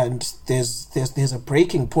believing it, and there's a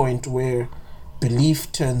breaking point where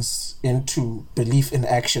belief turns into belief in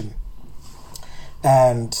action.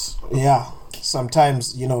 And yeah,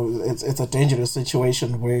 sometimes, you know, it's a dangerous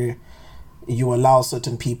situation where you allow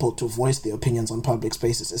certain people to voice their opinions on public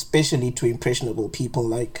spaces, especially to impressionable people,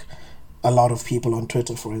 like a lot of people on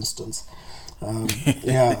Twitter, for instance.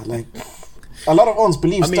 Yeah, like a lot of ons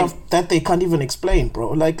believe stuff that they can't even explain, bro.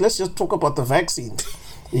 Like, let's just talk about the vaccine.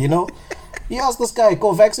 You know, you ask this guy,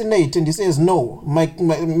 go vaccinate, and he says no. My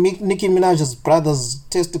Nicki Minaj's brother's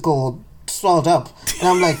testicle swelled up, and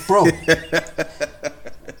I'm like, bro,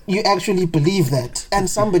 you actually believe that, and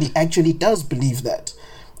somebody actually does believe that,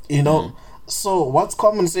 you know. So what's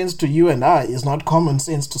common sense to you and I is not common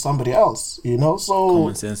sense to somebody else, you know. So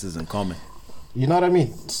common sense isn't common. You know what I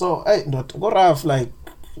mean? So, hey, go Raf, like,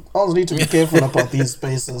 I also need to be careful about these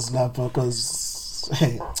spaces now, because,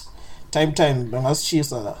 hey, time, I must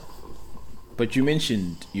choose. But you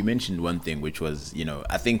mentioned one thing, which was, you know,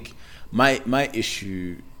 I think my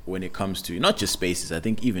issue when it comes to not just spaces, I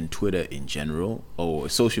think even Twitter in general, or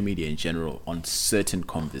social media in general, on certain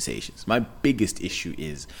conversations, my biggest issue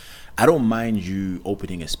is, I don't mind you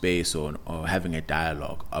opening a space or having a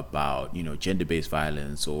dialogue about, you know, gender-based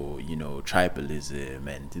violence, or, you know, tribalism,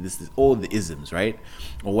 and this is all the isms, right?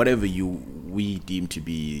 Or whatever we deem to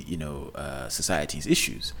be, you know, society's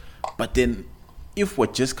issues. But then if we're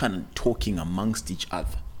just kind of talking amongst each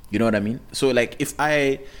other, you know what I mean? So like if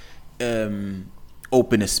I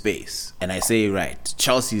open a space and I say, right,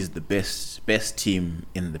 Chelsea is the best team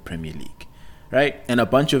in the Premier League, right? And a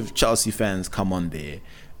bunch of Chelsea fans come on there,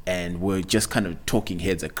 and we're just kind of talking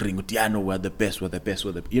heads, agreeing, yeah, no, we're the best,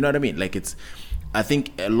 you know what I mean? Like, I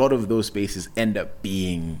think a lot of those spaces end up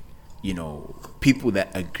being, you know, people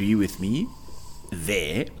that agree with me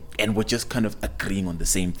there, and we're just kind of agreeing on the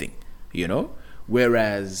same thing, you know?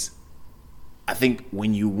 Whereas I think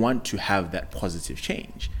when you want to have that positive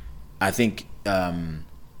change, I think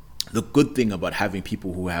the good thing about having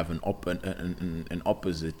people who have an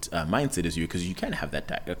opposite mindset is you, because you can have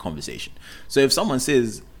that conversation. So if someone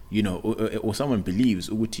says, you know, or someone believes,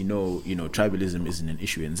 you know, tribalism isn't an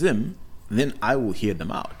issue in Zim, then I will hear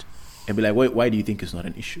them out and be like, why do you think it's not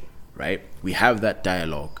an issue, right? We have that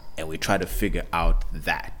dialogue and we try to figure out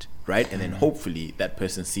that, right? And then hopefully that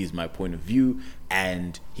person sees my point of view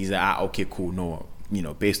and he's like, okay, cool, no, you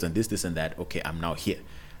know, based on this and that, okay, I'm now here,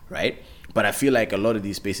 right? But I feel like a lot of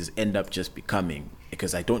these spaces end up just becoming,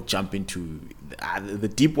 because I don't jump into the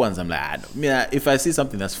deep ones. I'm like, if I see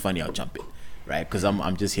something that's funny, I'll jump in, right? Because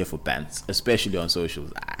I'm just here for bands, especially on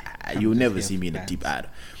socials. you'll never see me in a deep ad.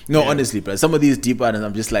 No, honestly, bro. Some of these deep ads,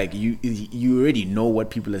 I'm just like, you already know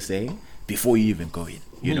what people are saying before you even go in.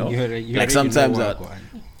 You know, you like sometimes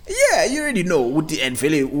yeah, you already know. And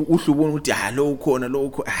you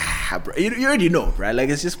already know, right? Like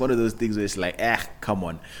it's just one of those things where it's like, come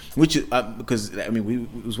on. Which because I mean,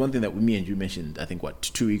 it was one thing that me and you mentioned. I think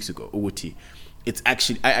 2 weeks ago. Uti, I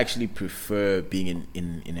actually prefer being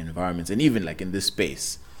in environments, and even like in this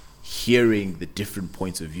space, hearing the different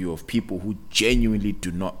points of view of people who genuinely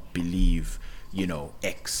do not believe,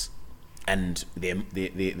 X. And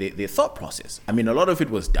their thought process. I mean, a lot of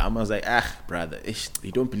it was dumb. I was like, brother,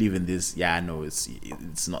 you don't believe in this. Yeah, I know it's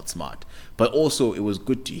not smart. But also, it was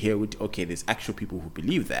good to hear, okay, there's actual people who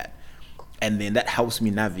believe that. And then that helps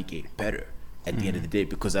me navigate better at the end of the day.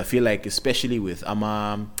 Because I feel like, especially with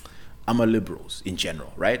I'm liberals in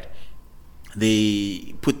general, right?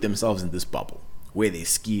 They put themselves in this bubble where they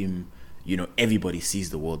scheme, everybody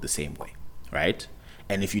sees the world the same way, right?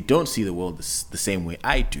 And if you don't see the world the same way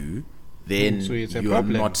I do, then you're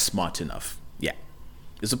not smart enough. Yeah,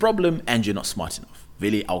 it's a problem, and you're not smart enough.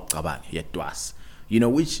 Really,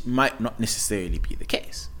 which might not necessarily be the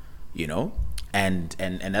case. And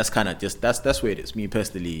that's kind of just that's where it is. Me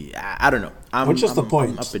personally, I don't know. Which is the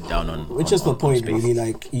point? I'm up and down on. Which is the point, really?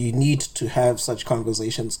 Like you need to have such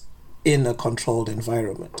conversations in a controlled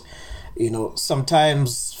environment.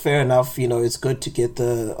 Sometimes, fair enough. It's good to get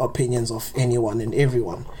the opinions of anyone and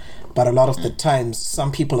everyone. But a lot of the times,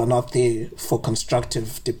 some people are not there for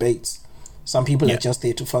constructive debates. Some people are just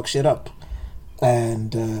there to fuck shit up.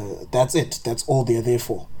 And that's it. That's all they're there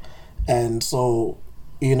for. And so,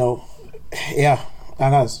 Angas,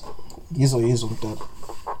 yizo dad.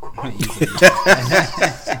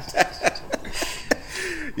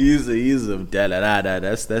 Yizo dad.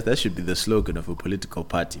 That should be the slogan of a political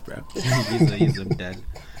party, bro. Yizo dad.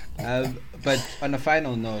 But on a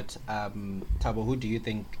final note, Thabo, who do you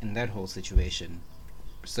think in that whole situation,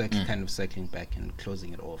 kind of circling back and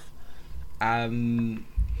closing it off,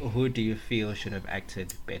 who do you feel should have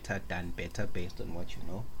acted better, done better based on what you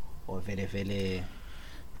know? Or vele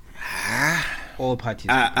all parties?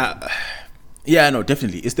 Yeah, no,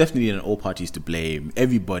 definitely. It's definitely an all parties to blame.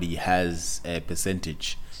 Everybody has a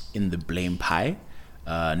percentage in the blame pie.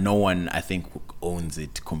 No one, I think, owns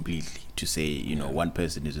it completely to say, one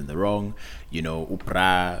person is in the wrong.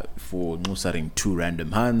 Upra for nusaring 2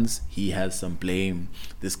 random hands, he has some blame.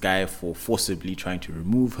 This guy for forcibly trying to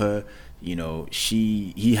remove her,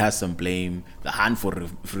 he has some blame. The hand for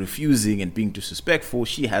refusing and being disrespectful,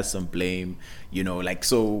 she has some blame.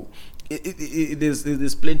 So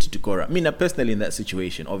there's plenty to go around. I mean, personally in that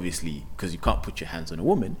situation, obviously, because you can't put your hands on a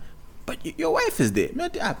woman, but your wife is there.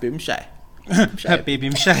 I'm shy. Baby,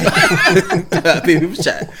 I'm shy. Baby, I'm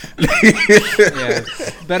shy. Yeah,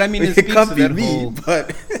 but I mean, it speaks can't to be that me, whole.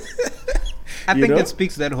 but I think it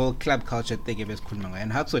speaks to that whole club culture thing.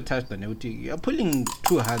 And how to touch on it? You're pulling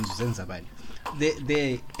 2 hands, and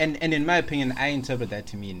in my opinion, I interpret that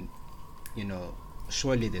to mean,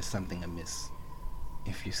 surely there's something amiss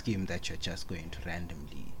if you scheme that you're just going to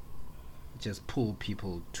randomly just pull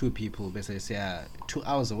 2 people, basically say 2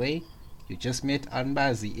 hours away. You just met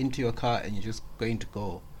Anbazi into your car and you're just going to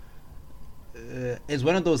go. It's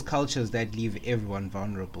one of those cultures that leave everyone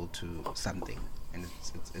vulnerable to something, and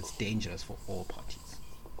it's dangerous for all parties.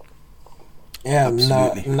 Yeah,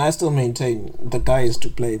 I still maintain the guy is to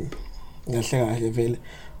blame.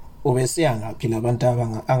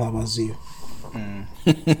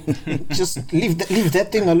 Just leave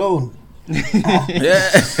that thing alone.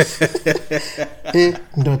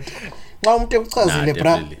 Xa umuntu ekuchazile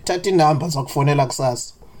bra thatha inamba zokufonela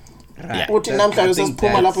kusasa uthi namhlanje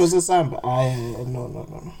sesiphuma lapho sesihamba no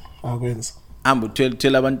akwenza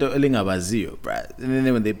tell abantu elingabaziyo, bro. And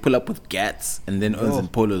then when they pull up with gats and then Ons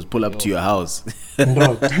and Polos pull up to your house.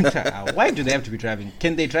 Why do they have to be driving?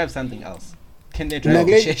 Can they drive something else? Can they drive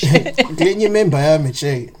Glenye member yami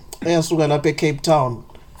che eyasuka lapha eCape Town,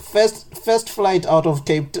 first flight out of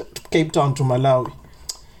Cape Town to Malawi,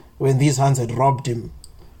 when these hands had robbed him.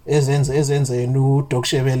 Ezenze nu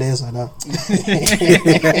Dokshebeleza la.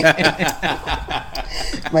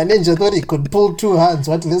 My ninja thought he could pull 2 hands.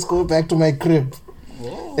 Let's go back to my crib.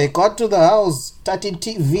 Whoa. They got to the house, started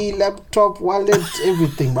TV, laptop, wallet,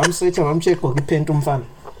 everything. Then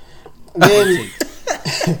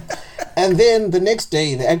and then the next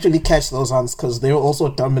day they actually catch those hands because they were also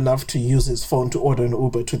dumb enough to use his phone to order an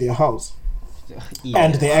Uber to their house. Yeah.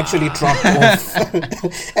 And they actually dropped off.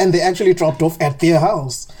 And they actually dropped off at their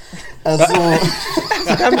house. So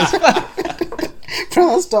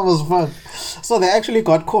that was fun. So they actually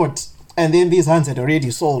got caught. And then these hands had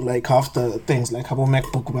already sold like half the things, like Habo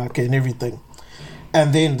MacBook back and everything.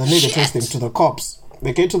 And then the nigga takes them to the cops.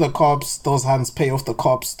 They get to the cops, those hands pay off the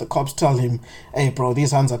cops. The cops tell him, hey bro,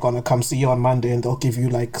 these hands are gonna come see you on Monday and they'll give you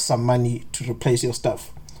like some money to replace your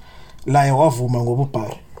stuff.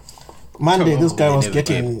 Monday, this guy was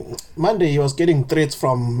getting... Monday, he was getting threats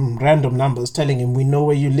from random numbers telling him, we know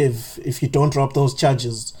where you live. If you don't drop those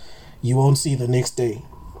charges, you won't see the next day.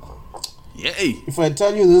 Yay! If I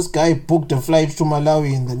tell you this guy booked a flight to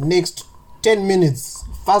Malawi in the next 10 minutes,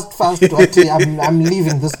 fast, I'm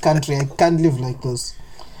leaving this country. I can't live like this.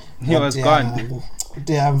 He was gone.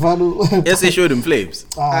 SA showed him flames.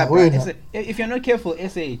 If you're not careful,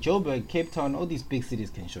 SA, Joburg, Cape Town, all these big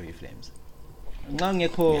cities can show you flames.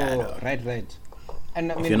 Right.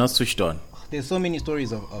 And I mean, if you're not switched on, there's so many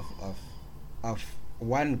stories of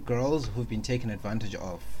girls who've been taken advantage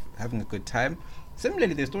of having a good time.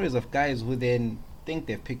 Similarly, there's stories of guys who then think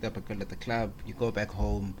they've picked up a girl at the club. You go back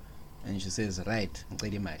home, and she says, "Right, and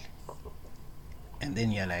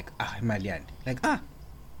then you're like, Malian, I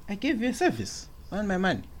gave you a service, on my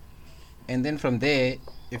money." And then from there,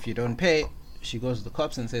 if you don't pay, she goes to the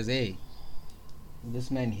cops and says, "Hey,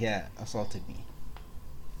 this man here assaulted me."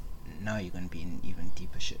 Now you're going to be in even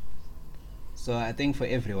deeper shit. So I think for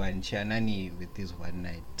everyone, Chianani with this one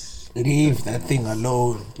night... Leave that thing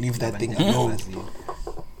alone.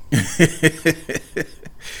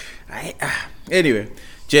 Anyway,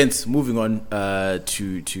 gents, moving on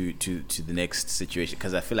to the next situation,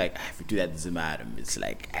 because I feel like if we do that Zimadam, it's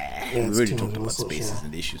like we already talked about spaces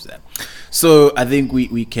and the issues there. So I think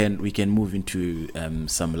we can move into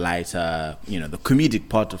some lighter, the comedic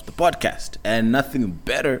part of the podcast, and nothing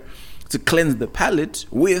better to cleanse the palate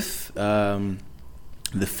with the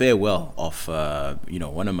farewell of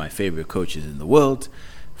one of my favorite coaches in the world,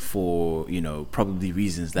 for probably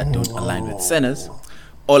reasons that don't align with Senna's,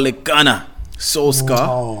 Ole Gunnar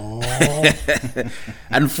Solskjaer.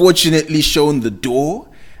 Unfortunately shown the door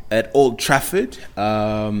at Old Trafford.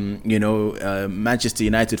 Manchester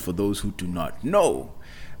United, for those who do not know,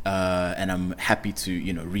 and I'm happy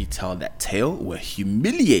to retell that tale, were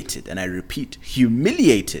humiliated, and I repeat,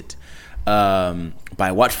 humiliated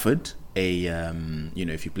by Watford.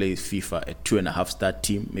 If you play FIFA, a 2.5-star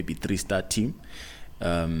team, maybe 3-star team,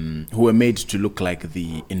 who were made to look like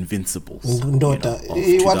the Invincibles.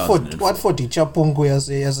 Watford Chapungu as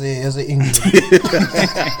a English.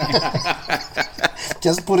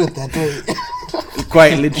 Just put it that way.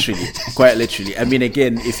 Quite literally. I mean,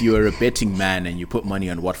 again, if you are a betting man and you put money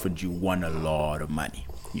on Watford, you won a lot of money.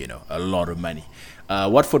 A lot of money.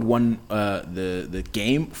 Watford won the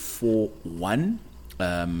game 4-1.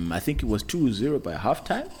 I think it was 2-0 by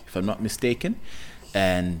halftime, if I'm not mistaken.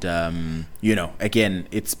 And again,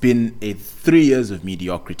 it's been 3 years of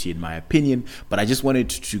mediocrity in my opinion, but I just wanted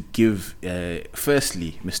to give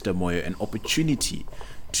firstly Mr. Moyo an opportunity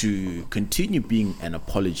to continue being an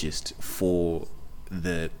apologist for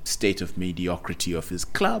the state of mediocrity of his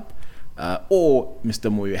club. Or Mr.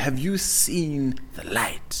 Moyo, have you seen the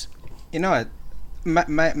light? You know what,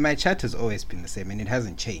 my chat has always been the same, and it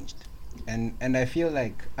hasn't changed. And I feel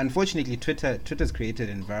like, unfortunately, Twitter's created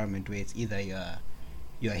an environment where it's either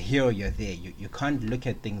you're here or you're there. You can't look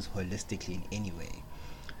at things holistically in any way.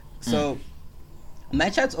 So my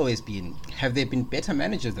chat's always been, have there been better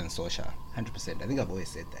managers than Solskjaer? 100%. I think I've always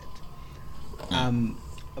said that.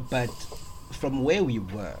 But from where we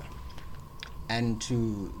were and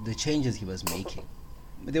to the changes he was making,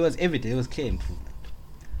 there was clear improvement.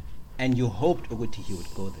 And you hoped Oguti he would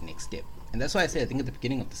go the next step. And that's why I said, I think at the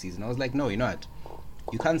beginning of the season, I was like, no, you know what?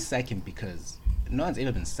 You can't sack him because no one's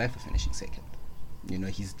ever been sacked for finishing second.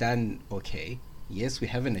 He's done okay. Yes, we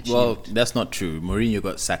haven't achieved. Well, that's not true. Mourinho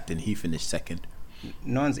got sacked and he finished second.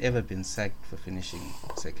 No one's ever been sacked for finishing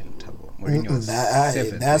second. Mourinho was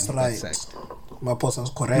seventh. That's right. Mapos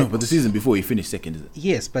was correct. No, but the season before he finished second, is it?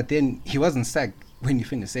 Yes, but then he wasn't sacked when he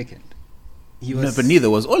finished second. No, but neither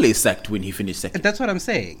was Ole sacked when he finished second. That's what I'm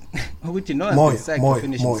saying. Would you know has been sacked for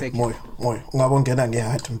finishing second? Moy. Ungabongena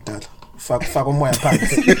ngeheart mdala. Faka umoya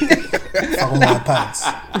pants.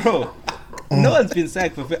 Bro, no one's been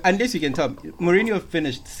sacked for unless you can tell me. Mourinho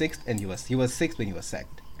finished 6th and he was 6th when he was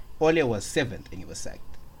sacked. Ole was 7th and he was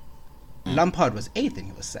sacked. Lampard was 8th and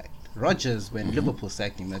he was sacked. Rodgers, when Liverpool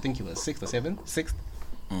sacked him, I think he was 6th or 7th, 6th,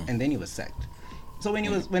 and then he was sacked. So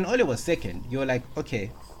when Ole was 2nd, you were like,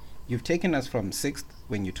 okay, you've taken us from 6th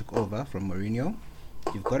when you took over from Mourinho.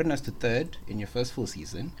 You've gotten us to 3rd in your first full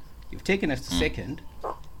season. You've taken us to 2nd,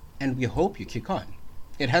 and we hope you kick on.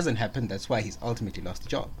 It hasn't happened. That's why he's ultimately lost the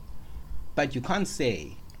job. But you can't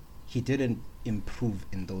say he didn't improve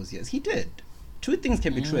in those years. He did. Two things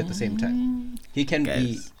can be true at the same time. He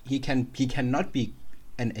cannot be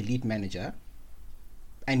an elite manager,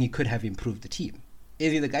 and he could have improved the team.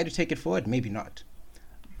 Is he the guy to take it forward? Maybe not.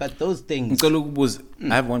 But those things.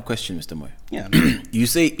 I have one question, Mr. Moy. Yeah. You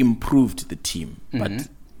say improved the team, but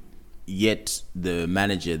yet the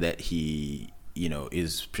manager that he,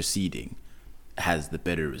 is preceding has the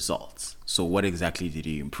better results. So what exactly did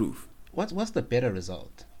he improve? What's the better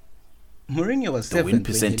result? Mourinho was The seventh win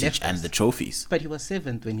percentage when he left and us. the trophies. But he was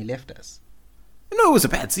seventh when he left us. No, it was a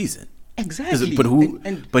bad season. Exactly. But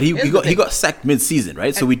he here's the thing. got sacked mid-season,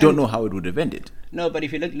 right? So we don't know how it would have ended. No, but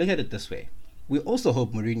if you look at it this way, we also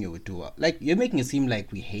hope Mourinho would do well. Like, you're making it seem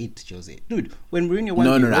like we hate Jose. Dude, when Mourinho won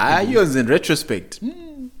No. Europa League, Yours in retrospect.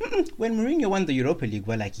 when Mourinho won the Europa League,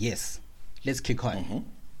 we're like, yes, let's kick on. Mm-hmm.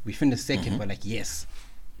 We finished 2nd, we're like, yes,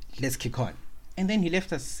 let's kick on. And then he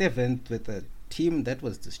left us 7th with a team that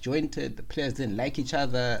was disjointed. The players didn't like each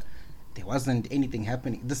other. There wasn't anything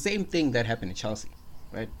happening. The same thing that happened in Chelsea,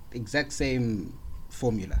 right? Exact same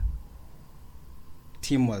formula.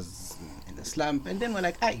 Team was in the slump, and then we're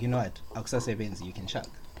like, you know what? Akusase Benzi, you can chuck.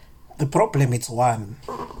 The problem is one.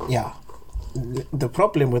 Yeah. The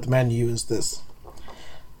problem with Man U is this.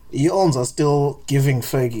 You are still giving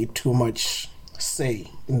Fergie too much say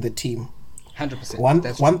in the team.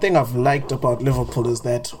 100%. One thing I've liked about Liverpool is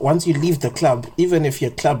that once you leave the club, even if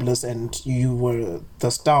you're clubless and you were the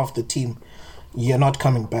star of the team, you're not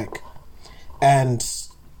coming back. And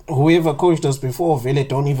whoever coached us before, really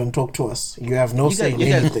don't even talk to us. You have no say in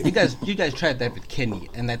anything. You guys tried that with Kenny,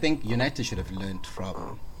 and I think United should have learned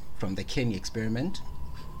from the Kenny experiment.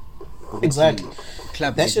 Exactly.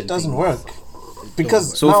 That shit doesn't work.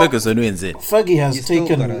 Because so Ferguson wins it. Fergie has He's still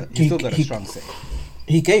taken... got a strong say.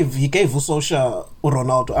 He gave Solskjaer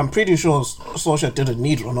Ronaldo. I'm pretty sure Solskjaer didn't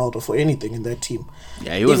need Ronaldo for anything in that team.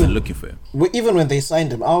 Yeah, he wasn't looking for him. Even when they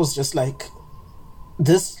signed him, I was just like,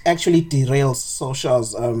 this actually derails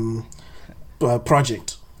Solskjaer's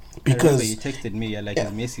project. Because you texted me, you're like,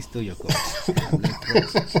 Messi still your goal. I'm like, bro,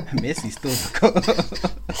 Messi still your goal.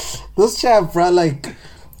 This chap, bro, like,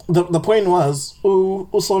 the point was,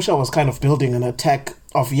 Solskjaer was kind of building an attack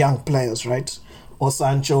of young players, right? Or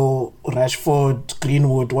Sancho, Rashford,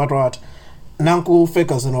 Greenwood, what. Nanku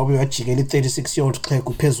Ferguson will be a 36-year-old player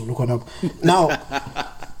who pays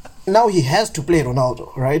Now he has to play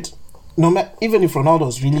Ronaldo, right? Even if Ronaldo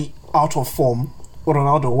is really out of form,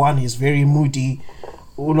 Ronaldo, one, he's very moody,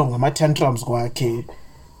 tantrums,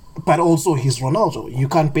 but also he's Ronaldo. You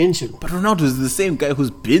can't bench him. But Ronaldo is the same guy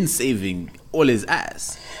who's been saving all his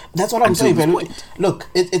ass. That's what I'm saying. Look,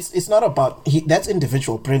 it's not about... that's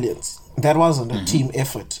individual brilliance. That wasn't a team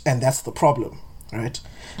effort, and that's the problem, right?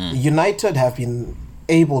 United have been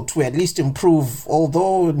able to at least improve,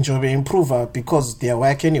 although Njobe improve because they're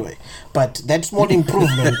whack anyway. But that small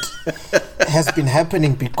improvement has been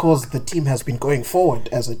happening because the team has been going forward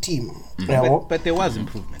as a team. But there was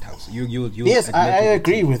improvement, House. Yes, I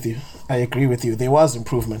agree with you. I agree with you. There was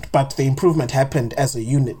improvement, but the improvement happened as a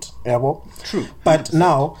unit. True. But 100%.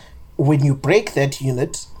 Now, when you break that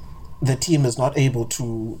unit, the team is not able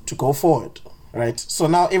to go forward, right? So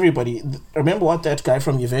now everybody... Remember what that guy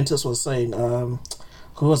from Juventus was saying?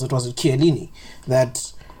 Who was it? Was it Chiellini?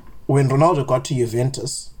 That when Ronaldo got to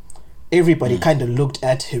Juventus, everybody kind of looked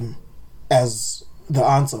at him as the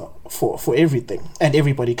answer for everything. And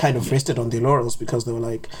everybody kind of rested on their laurels because they were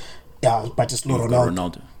like, yeah, but it's not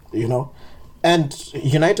Ronaldo. You know? And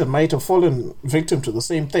United might have fallen victim to the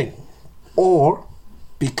same thing. Or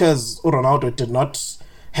because Ronaldo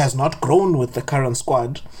has not grown with the current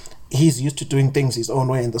squad, he's used to doing things his own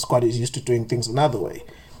way and the squad is used to doing things another way.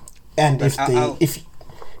 And but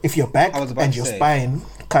if your back and your spine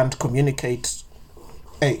can't communicate,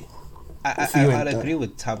 I'll agree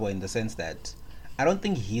with Thabo in the sense that I don't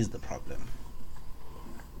think he's the problem.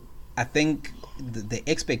 I think the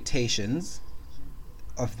expectations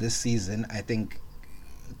of this season, I think,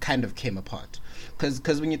 kind of came apart.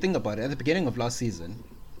 Because when you think about it, at the beginning of last season,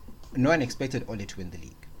 no one expected Ole to win the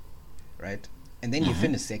league, right? And then you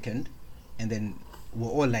finish second, and then we're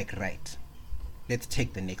all like, right, let's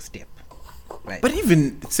take the next step, right? But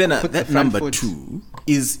even Senna, that number 2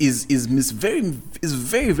 is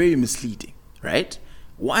very very misleading, right?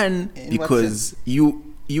 One, because you're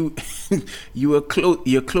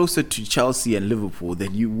closer to Chelsea and Liverpool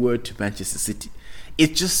than you were to Manchester City.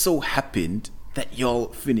 It just so happened that y'all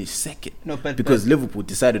finished second. Because Liverpool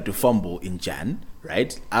decided to fumble in Jan,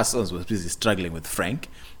 right? Arsenal was busy struggling with Frank,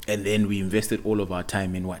 and then we invested all of our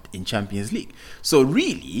time in Champions League. So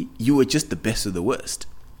really, you were just the best of the worst.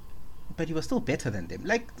 But you were still better than them.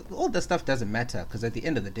 Like, all the stuff doesn't matter, because at the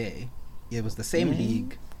end of the day, it was the same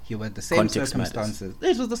league. You were the same Context circumstances.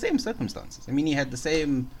 matters. It was the same circumstances. I mean, he had the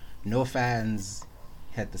same no fans,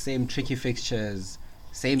 had the same tricky fixtures,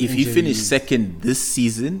 same If injuries. you finish second this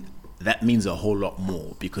season, that means a whole lot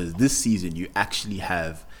more, because this season you actually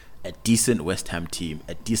have a decent West Ham team,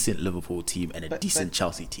 a decent Liverpool team, and a decent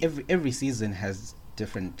Chelsea team. Every season has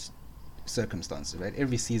different circumstances, right?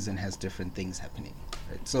 Every season has different things happening.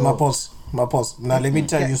 Right? So Mapos. Now let me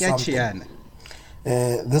tell you something.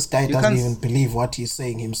 This guy doesn't even believe what he's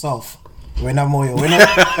saying himself. When was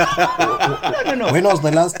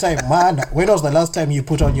the last time, man? When was the last time you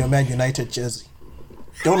put on your Man United jersey?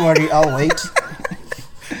 Don't worry, I'll wait.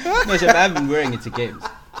 No, Shab, I haven't been wearing it to games.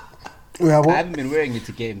 I haven't been wearing it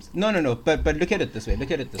to games. No. But look at it this way.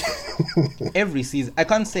 Every season, I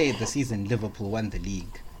can't say the season Liverpool won the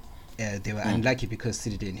league, they were unlucky because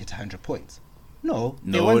City didn't hit 100 points. No,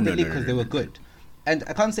 they won the league because they were good. And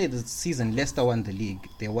I can't say the season Leicester won the league,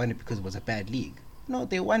 they won it because it was a bad league. No,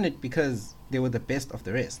 they won it because they were the best of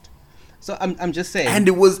the rest. So I'm just saying. And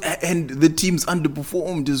the teams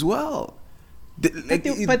underperformed as well. But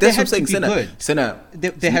they had to be good.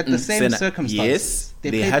 They had the same circumstances. Yes,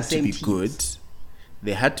 they had to be good.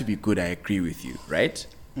 They had to be good. I agree with you, right?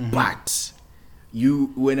 Mm-hmm. But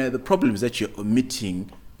the problem is that you're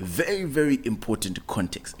omitting very, very important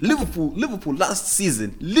context. Liverpool last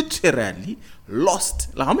season literally lost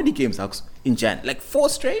how many games in Jan? Like 4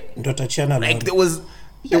 straight. Like there was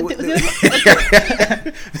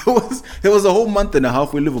a whole month and a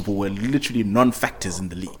half where Liverpool were literally non-factors in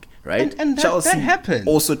the league. Right, and Chelsea that happened.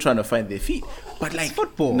 Also trying to find their feet, but like it's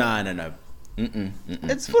football. No.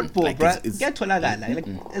 It's football, like, bro. It's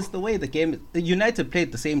the way the game. United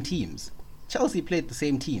played the same teams. Chelsea played the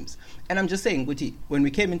same teams, and I'm just saying, Guti, when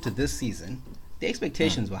we came into this season, the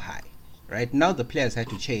expectations were high. Right now, the players had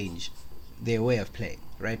to change their way of playing.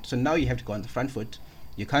 Right, so now you have to go on the front foot.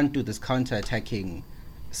 You can't do this counter-attacking,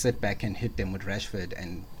 sit back and hit them with Rashford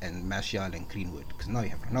and Martial and Greenwood, because now you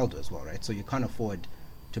have Ronaldo as well, right? So you can't afford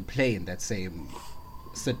to play in that same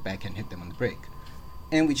sit back and hit them on the break.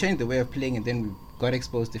 And we changed the way of playing, and then we got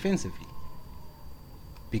exposed defensively,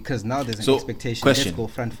 because now there's an expectation. Question: let's go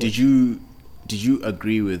front foot. Did you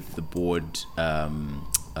agree with the board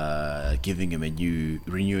giving him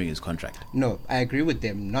renewing his contract? No, I agree with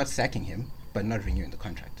them not sacking him, but not renewing the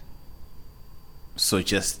contract. So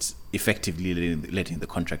just effectively letting the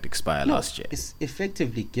contract expire last year. It's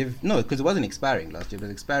effectively because it wasn't expiring last year; it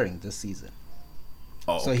was expiring this season.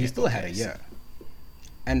 So he still had a year.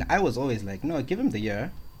 And I was always like, no, give him the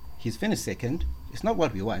year. He's finished second. It's not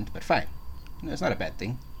what we want, but fine. No, it's not a bad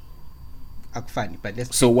thing. Fine, but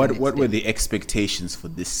let's. So what were the expectations for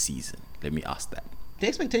this season? Let me ask that. The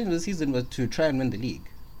expectation of the season was to try and win the league.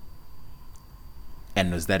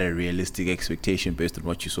 And was that a realistic expectation based on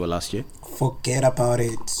what you saw last year? Forget about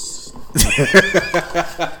it.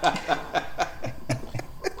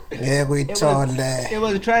 It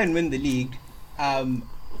was try and win the league.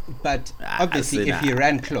 But obviously, if he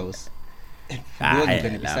ran close, he wasn't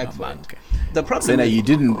going to be sacked for it. The problem is, you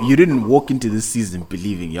didn't walk into this season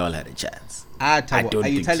believing y'all had a chance. Are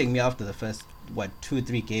you telling me after the first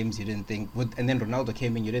 2-3 games you didn't think, and then Ronaldo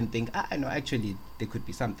came in, you didn't think, no, actually there could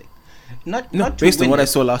be something. Not based on what I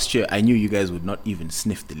saw last year, I knew you guys would not even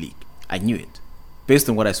sniff the league. I knew it. Based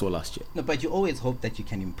on what I saw last year. No, but you always hope that you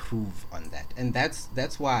can improve on that, and that's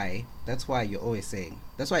why you're always saying.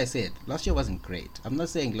 That's why I said last year wasn't great. I'm not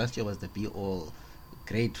saying last year was the be-all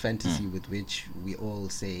great fantasy with which we all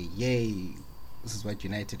say, "Yay, this is what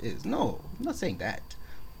United is." No, I'm not saying that.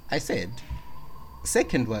 I said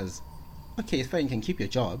second was okay. It's fine. You can keep your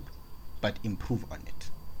job, but improve on it.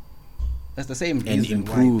 That's the same reason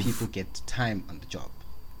why people get time on the job.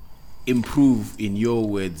 Improve, in your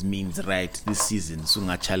words, means right this season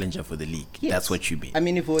Sunga challenger for the league. Yes. That's what you mean. I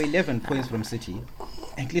mean, if we're 11 points from City,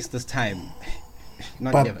 at least this time,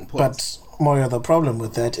 not 11 points. But Moyo, the problem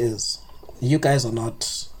with that is you guys are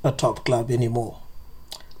not a top club anymore.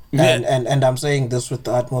 Yeah. And I'm saying this with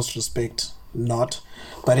the utmost respect, not.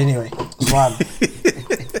 But anyway, Zwan,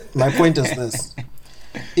 my point is this.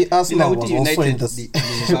 Arsenal was also in this.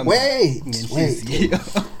 Wait.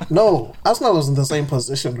 No, Arsenal was in the same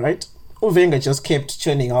position, right? Wenger just kept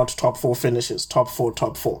churning out top 4 finishes, top 4.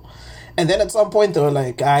 And then at some point they were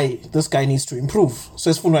like, this guy needs to improve. So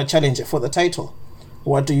it's for a challenger for the title.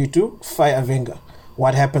 What do? Fire Wenger.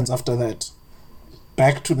 What happens after that?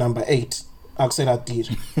 Back to number 8. Axel Adir.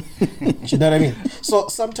 You know what I mean? So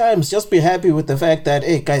sometimes just be happy with the fact that,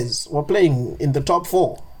 hey guys, we're playing in the top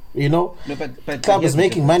 4. You know, no, but club is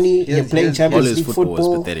making money. You're playing Champions League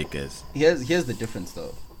football. Here's the difference,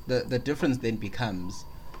 though. The difference then becomes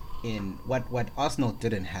in what Arsenal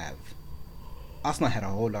didn't have. Arsenal had a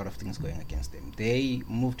whole lot of things going against them. They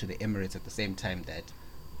moved to the Emirates at the same time that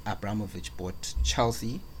Abramovich bought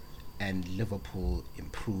Chelsea, and Liverpool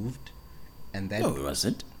improved, and then no, it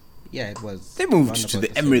wasn't. Yeah, it was. They moved around to about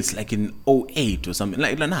the same Emirates thing. like in 08 or something.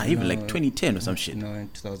 Like, nah, even like 2010 or some shit. No, in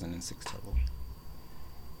 2006.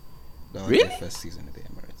 That was Really? the first season of the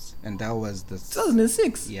Emirates, and that was the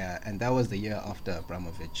 2006. Yeah, and that was the year after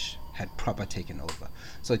Abramovich had proper taken over.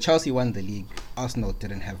 So Chelsea won the league. Arsenal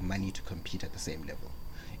didn't have money to compete at the same level.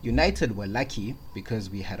 United were lucky because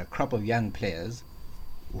we had a crop of young players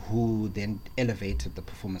who then elevated the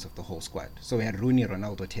performance of the whole squad. So we had Rooney,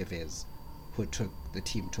 Ronaldo, Tevez, who took the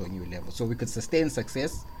team to a new level. So we could sustain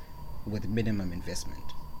success with minimum investment.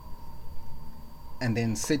 And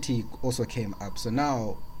then City also came up. So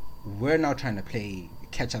now we're now trying to play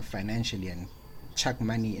catch up financially and chuck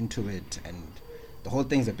money into it, and the whole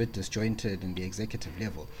thing's a bit disjointed in the executive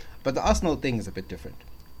level. But the Arsenal thing is a bit different.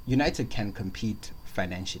 United can compete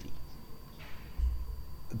financially.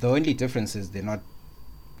 The only difference is they're not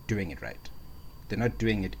doing it right. They're not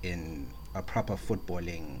doing it in a proper football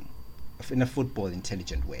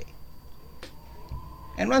intelligent way.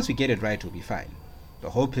 And once we get it right, we'll be fine.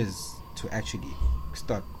 The hope is to actually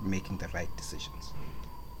start making the right decisions.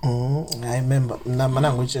 I remember mana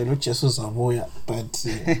ngitshela uJesu zabuya, but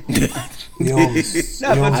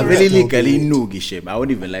I really legally noogie shame. I won't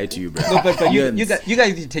even lie to you, bro. No, but you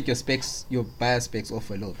guys need to take your bias specs off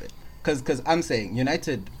a little bit, because I'm saying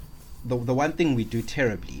United, the one thing we do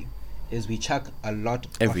terribly is we chuck a lot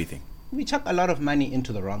of money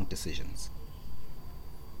into the wrong decisions.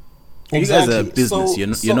 Exactly. You guys are a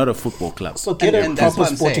business. You're not a football club. So get a proper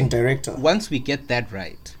sporting director. Once we get that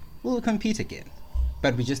right, we'll compete again.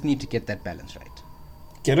 But we just need to get that balance right.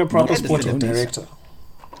 Get a proper sporting director.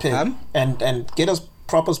 And get a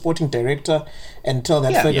proper sporting director and tell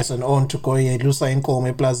that Ferguson on to go here, Lusa in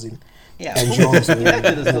Kome Plazin. Yeah, and Jones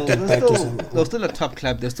they'll still a top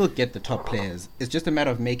club. They'll still get the top players. It's just a matter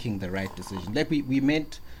of making the right decision. Like we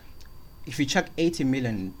meant, if you chuck 80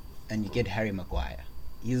 million and you get Harry Maguire,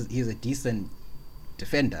 he's a decent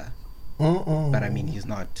defender. But I mean, he's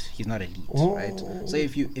not elite, right? So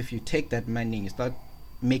if you take that money and you start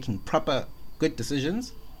making proper good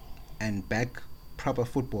decisions and back proper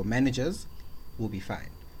football managers, we'll be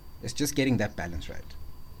fine. It's just getting that balance right,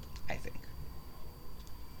 I think.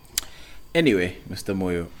 Anyway, Mr.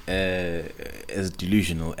 Moyo, as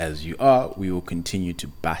delusional as you are, we will continue to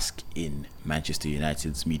bask in Manchester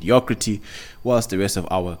United's mediocrity whilst the rest of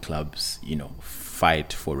our clubs,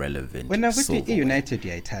 fight for relevant. When I was silverware. United,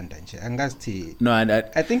 I No, and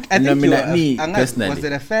I think me personally. Was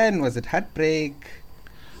it a fan? Was it heartbreak?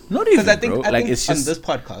 Not even, I think, bro. I think it's just on this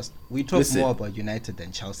podcast we talk more about United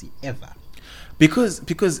than Chelsea ever. Because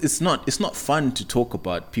it's not fun to talk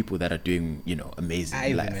about people that are doing amazing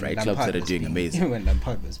in life, right? Clubs that are doing amazing. Even when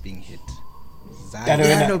Lampard was being hit.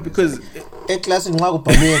 No, because class in nxa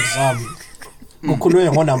kubhalwe exam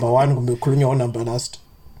kukhulunywa ngo-number 1 kumbe kukhulunywa ngo-number last.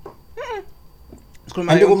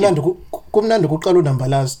 Ande kumnandi kuqala unumber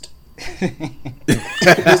last.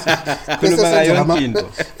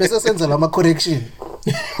 Bese senza lama correction.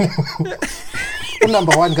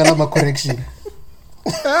 Unumber 1 kalama correction.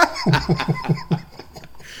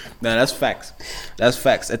 No, that's facts. That's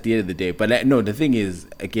facts at the end of the day. But no, the thing is,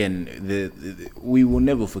 again, we will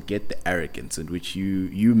never forget the arrogance in which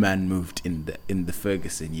you man moved in the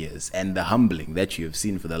Ferguson years and the humbling that you have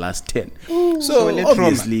seen for the last 10. So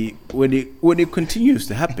obviously, when it continues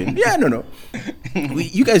to happen,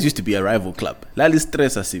 you guys used to be a rival club. Lali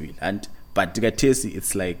stressa civil but Gatesi,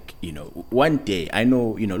 it's like, one day, I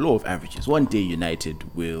know, law of averages, one day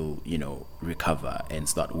United will, recover and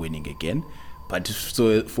start winning again. But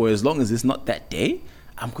so for as long as it's not that day,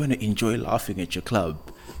 I'm going to enjoy laughing at your club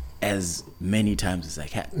as many times as I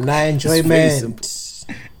can. Na enjoyment.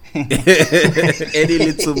 Any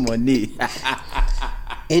little money.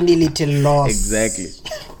 Any little loss. Exactly.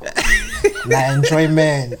 Na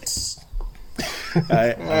enjoyment.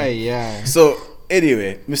 Yeah. So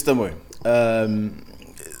anyway, Mr. Moy,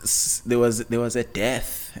 there was a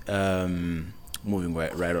death. Moving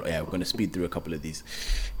right on. Yeah, we're going to speed through a couple of these.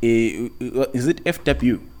 Is it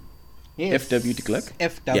FW? Yes. FW de Klerk?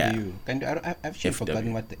 FW. Yeah. I've actually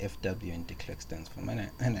forgotten what the FW in de Klerk stands for. And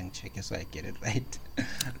I check it so I get it right.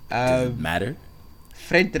 Does it matter?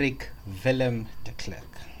 Frederick Willem de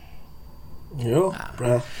Klerk. Yo,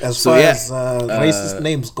 bro. As far as racist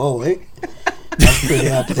names go, that's pretty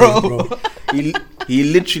up there, bro. He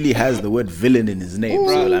literally has the word villain in his name.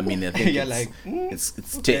 Bro. So I mean, I think it's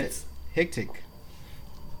tense. Hectic.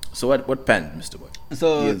 So what panned, Mr. Boy?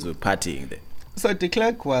 So he was partying there. So de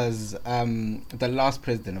Klerk was the last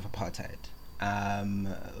president of apartheid.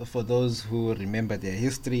 For those who remember their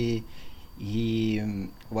history, he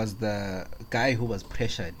was the guy who was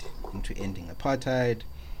pressured into ending apartheid.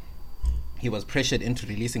 He was pressured into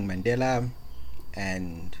releasing Mandela,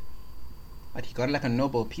 and but he got like a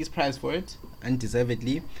Nobel Peace Prize for it,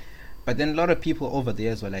 undeservedly. But then a lot of people over the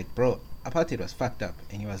years were like, bro, apartheid was fucked up.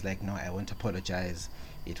 And he was like, no, I won't apologize.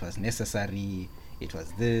 It was necessary. It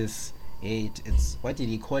was this. It's what did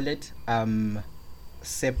he call it?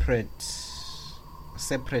 Separate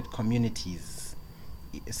communities,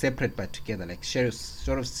 separate but together, like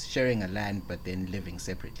sort of sharing a land but then living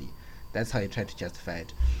separately. That's how he tried to justify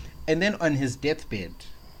it. And then on his deathbed,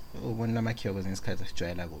 when Namakio was in his case of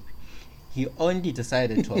Joelagobi, he only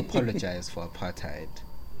decided to apologize for apartheid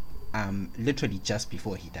literally just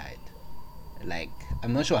before he died. Like,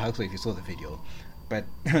 I'm not sure how if you saw the video, but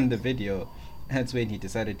on the video, that's when he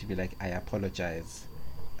decided to be like, I apologize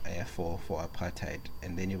for apartheid.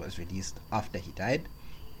 And then it was released after he died.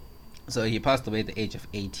 So he passed away at the age of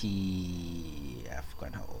 80. I've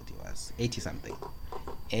forgotten how old he was. 80 something.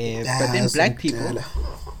 But then black people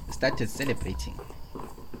started celebrating.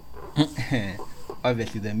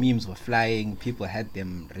 Obviously the memes were flying, people had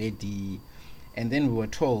them ready, and then we were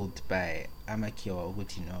told by Amakio,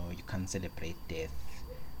 you know, you can't celebrate the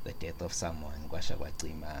death of someone. And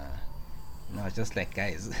I was just like,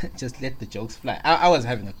 guys, just let the jokes fly. I was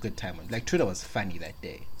having a good time. Like, Twitter was funny that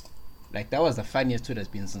day. Like, that was the funniest Twitter's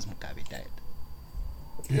been since Mugabe died.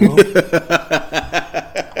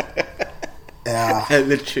 Yeah. I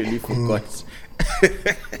literally forgot.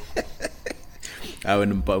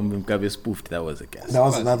 When Mugabe spoofed, that was a guess. That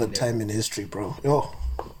was another time in history, bro. Yo.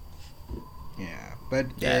 Yeah, but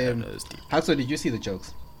Yeah, Haxo, did you see the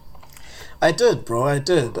jokes? I did, bro. I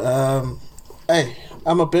did. Hey,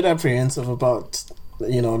 I'm a bit apprehensive about,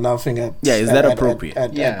 you know, laughing at. Yeah, is that appropriate?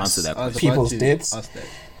 Answer that question. People's deaths.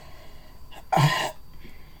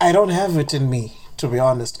 I don't have it in me, to be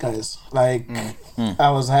honest, guys. Like,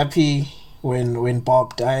 I was happy when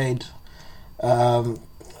Bob died.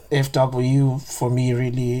 FW for me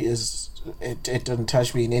really is it didn't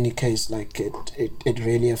touch me in any case. Like it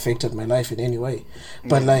really affected my life in any way.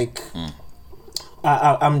 But like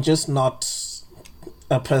I'm just not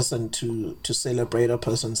a person to celebrate a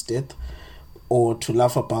person's death or to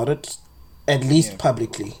laugh about it, at least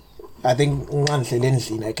publicly. I think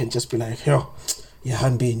I can just be like, yo,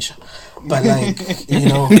 but like, you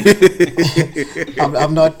know,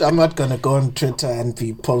 I'm not gonna go on Twitter and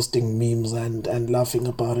be posting memes and laughing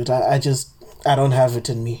about it. I don't have it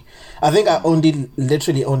in me. I think I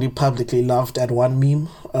literally only publicly laughed at one meme,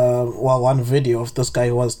 one video of this guy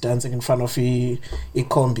who was dancing in front of a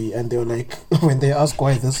combi, and they were like, when they ask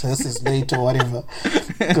why this is late or whatever,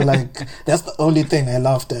 like, that's the only thing I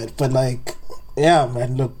laughed at. But like, yeah,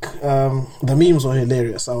 man, look, the memes were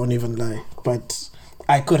hilarious, I won't even lie, but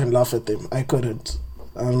I couldn't laugh at them. I couldn't.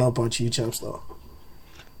 I don't know about you, chaps, though.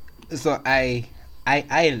 So I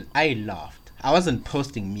laughed. I wasn't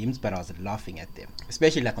posting memes, but I was laughing at them,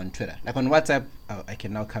 especially like on Twitter. Like on WhatsApp, I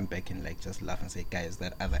can now come back and like just laugh and say, guys,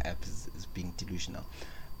 that other app is being delusional.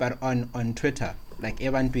 But on Twitter, like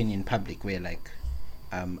everyone being in public where like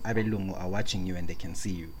Abelungu are watching you and they can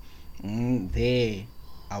see you, there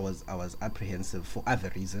I was apprehensive for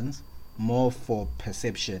other reasons, more for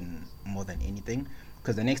perception more than anything.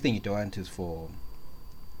 Because the next thing you don't want is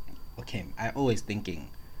okay, I always thinking,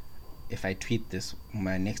 if I tweet this,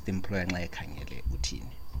 my next employer like Kangele Utini.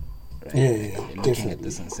 Right? Yeah, They're looking definitely. at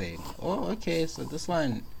this and saying, oh, okay, so this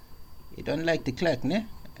one, you don't like the clerk, ne?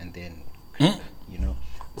 And then, you know.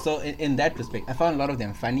 So in that respect, I found a lot of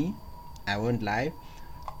them funny. I won't lie.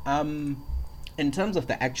 In terms of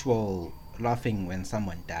the actual laughing when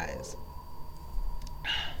someone dies,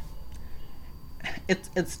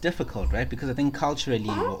 it's difficult, right? Because I think culturally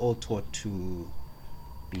we're all taught to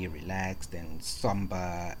be relaxed and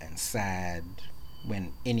somber and sad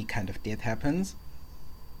when any kind of death happens.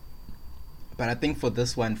 But I think for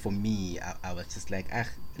this one, for me, I was just like,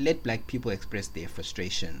 let black people express their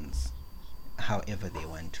frustrations however they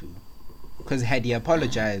want to. Because had he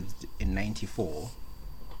apologized in 94,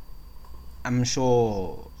 I'm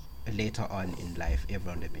sure later on in life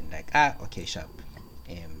everyone would have been like, okay, sharp.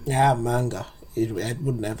 Yeah, manga. It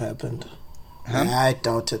wouldn't have happened. Huh? I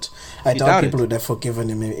doubt it. I doubt people would have forgiven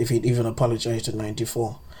him if he'd even apologized in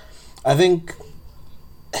 94. I think,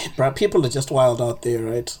 bro, people are just wild out there,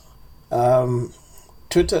 right?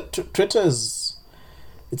 Twitter is,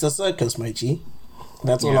 it's a circus, my G.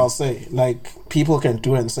 That's all I'll say. Like, people can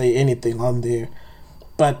do and say anything on there,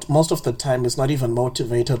 but most of the time it's not even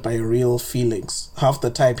motivated by real feelings. Half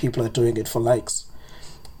the time people are doing it for likes.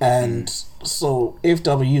 And so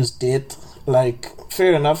FW's death, like,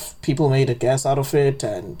 fair enough, people made a gas out of it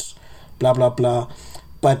and blah blah blah,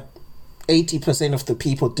 but 80% of the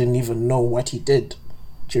people didn't even know what he did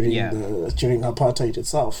during apartheid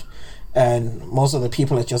itself. And most of the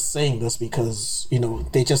people are just saying this because, you know,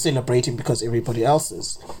 they're just celebrating because everybody else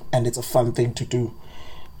is, and it's a fun thing to do.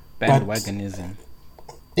 Bandwagonism.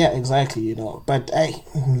 Yeah, exactly, you know. But I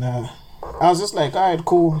was just like, all right,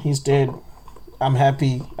 cool, he's dead. I'm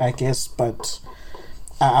happy, I guess, but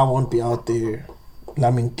I won't be out there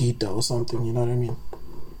lambing Gita or something, you know what I mean?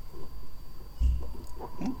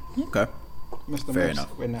 Okay. Mr. Fair Mops,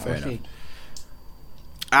 enough. when I Fair was enough. fake.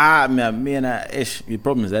 Me and the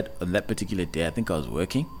problem is that on that particular day, I think I was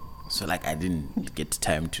working, so like I didn't get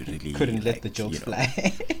time to really Couldn't let like, the jokes you know.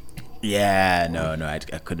 fly. Yeah, no, I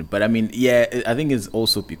couldn't. But I mean, yeah, I think it's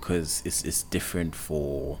also because it's different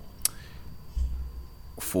for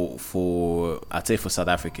I'd say for South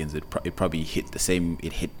Africans, it probably hit the same.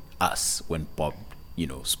 It hit us when Bob, you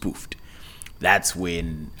know, spoofed. That's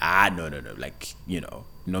when no, like, you know,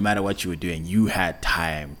 no matter what you were doing, you had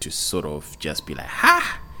time to sort of just be like,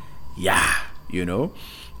 yeah, you know.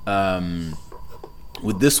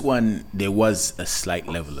 With this one, there was a slight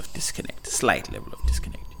level of disconnect.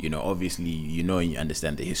 You know, obviously, you know, you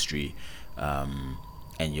understand the history, and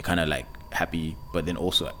you're kind of like happy, but then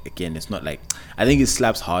also, again, it's not like, I think it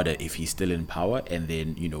slaps harder if he's still in power and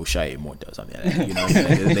then, you know, Shai Immortal or something like that, you know what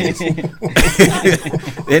I mean?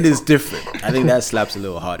 Then it's different. I think that slaps a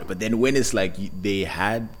little harder. But then when it's like they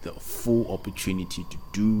had the full opportunity to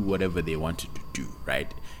do whatever they wanted to do, right?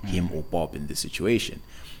 Him or Bob in this situation,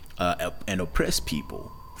 and oppress people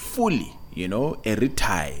fully, you know, and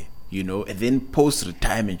retire, you know, and then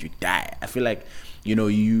post-retirement you die. I feel like, you know,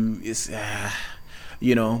 you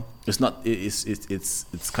know, it's not,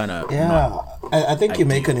 it's kind of, yeah. I think you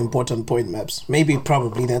make an important point, Maps.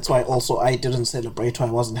 Probably that's why also I didn't celebrate, why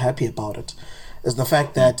I wasn't happy about it, is the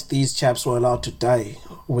fact that these chaps were allowed to die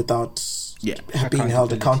without being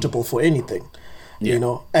held accountable for anything, you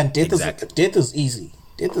know. And death is easy.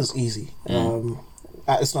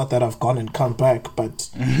 It's not that I've gone and come back, but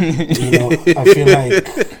you know, I feel like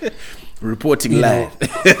reporting live.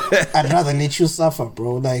 I'd rather let you suffer,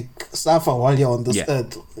 bro. Like, suffer while you're on this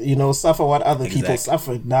earth. You know, suffer what other people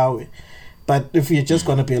suffered now. But if you're just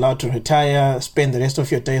gonna be allowed to retire, spend the rest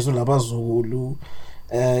of your days with Labazulu,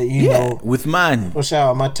 you know, with man,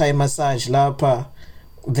 ushawa ma-Thai massage lapha,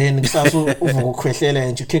 then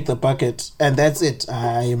and you kick the bucket, and that's it.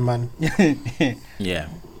 Aye, man. Yeah.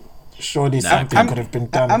 Surely something could have been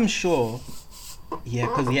done. I'm sure. Yeah,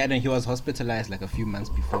 because he was hospitalized like a few months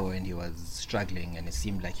before, and he was struggling, and it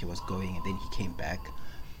seemed like he was going, and then he came back.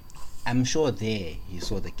 I'm sure there he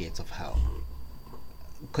saw the gates of hell,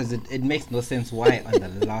 because it makes no sense why on the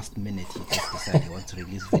last minute he just decided he wants to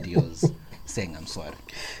release videos saying I'm sorry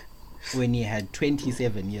when he had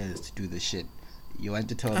 27 years to do the shit. You want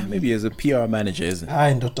to tell me? Maybe as a PR manager, isn't it?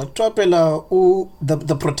 And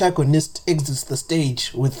the protagonist exits the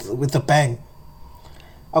stage with a bang.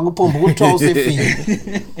 Akupomba ukuthi usefile.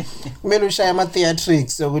 Kumele ushaya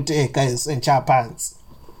ama-theatrics ukuthi hey guys entsha phansi.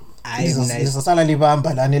 Lisasala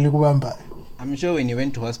libamba lana elikubambayo. I'm sure when he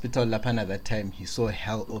went to hospital lapana that time, he saw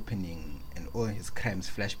hell opening and all his crimes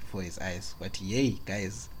flash before his eyes. But yay,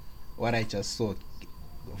 guys, what I just saw,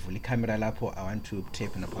 vuli camera lapo, I want to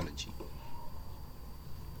tape an apology.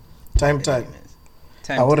 Time.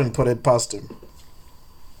 I wouldn't put it past him.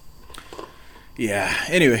 Yeah.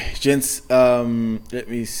 Anyway, gents, let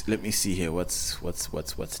me see here. What's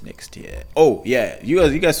next here? Oh yeah,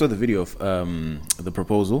 you guys saw the video of the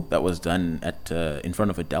proposal that was done at in front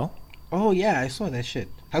of Adele. Oh yeah, I saw that shit.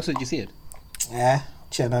 How did you see it? Yeah,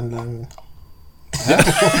 Chenan.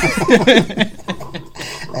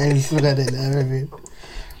 I look at it.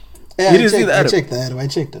 Yeah, I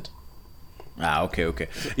checked it. Okay.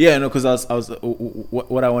 Yeah, no, because I was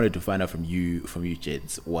what I wanted to find out from you,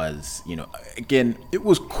 gents, was, you know, again, it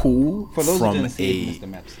was cool for those from who didn't see it, Mr.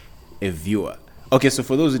 Maps. A viewer. Okay, so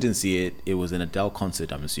for those who didn't see it, it was an Adele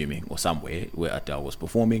concert, I'm assuming, or somewhere where Adele was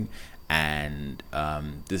performing, and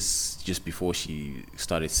this just before she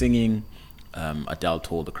started singing, Adele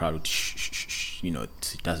told the crowd, shh, you know,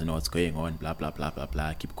 doesn't know what's going on, blah blah blah blah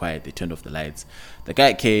blah, keep quiet. They turned off the lights. The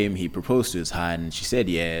guy came, he proposed to his hand, she said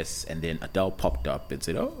yes, and then Adele popped up and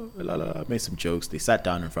said, oh la la, made some jokes. They sat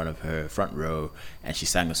down in front of her, front row, and she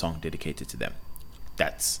sang a song dedicated to them.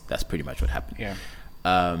 That's pretty much what happened. Yeah.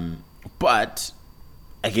 But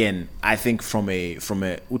again, I think from a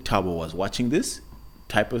Utabo was watching this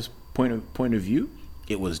type of point of view,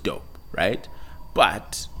 it was dope, right?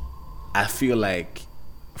 But I feel like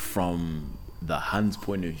from the Hans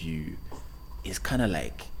point of view, it's kind of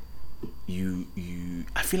like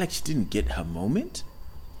I feel like she didn't get her moment,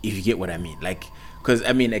 If you get what I mean, like, because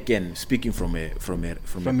I mean, again, speaking from a point an of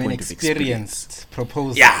experience. experienced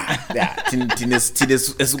proposal. Yeah. Tines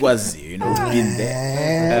eswazi, you know, been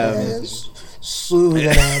there.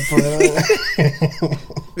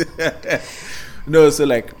 No, so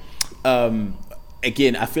like,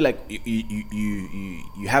 again, I feel like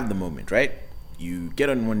you have the moment, right? You get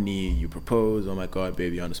on one knee, you propose. Oh my God,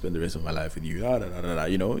 baby, I want to spend the rest of my life with you.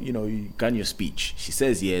 You know, you gun your speech. She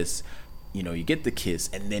says yes. You know, you get the kiss,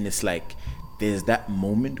 and then it's like there's that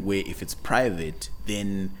moment where if it's private,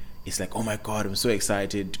 then it's like, oh my God, I'm so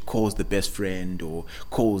excited. Calls the best friend or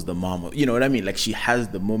calls the mom. You know what I mean? Like she has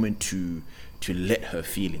the moment to let her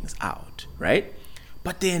feelings out, right?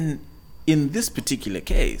 But then in this particular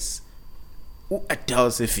case,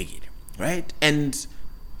 Adele's a figure, right? And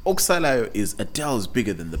Oksalayo is Adele's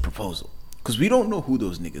bigger than the proposal. Because we don't know who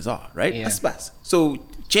those niggas are, right? Yeah. Aspas. So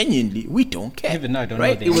genuinely, we don't care. Even now, I don't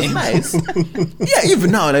right? know their It was names. nice. Yeah, even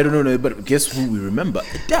now, I don't know. But guess who we remember?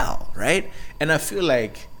 Adele, right? And I feel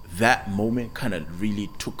like that moment kind of really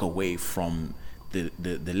took away from the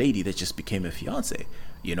lady that just became a fiance.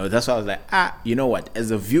 You know, that's why I was like, you know what? As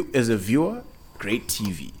a viewer, great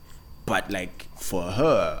TV. But like for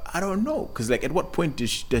her, I don't know, because like at what point does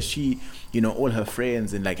she, you know, all her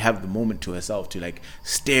friends and like have the moment to herself to like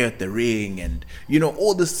stare at the ring and, you know,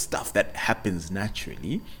 all this stuff that happens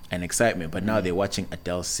naturally and excitement. But now they're watching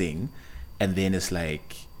Adele sing, and then it's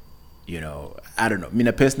like, you know, I don't know. I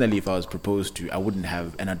mean, personally, if I was proposed to, I wouldn't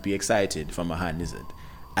have, and I'd be excited for my hand, is it?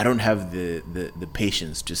 I don't have the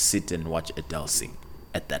patience to sit and watch Adele sing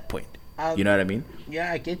at that point. You know what I mean?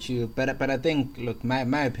 Yeah, I get you, but I think, look,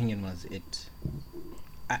 my opinion was it.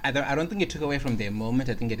 I don't think it took away from their moment.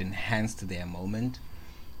 I think it enhanced their moment.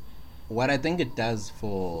 What I think it does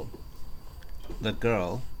for the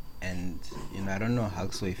girl, and you know, I don't know how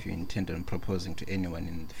so if you intend on proposing to anyone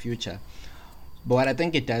in the future, but what I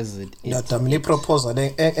think it does is it proposal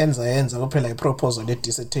enza kuphela iproposal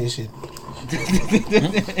dissertation.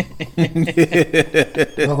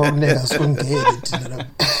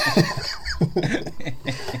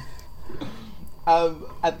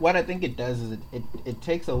 What I think it does is it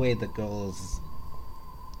takes away the girl's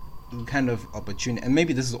kind of opportunity, and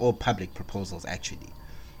maybe this is all public proposals actually.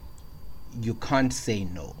 You can't say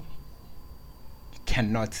no. You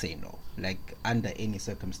cannot say no. Like under any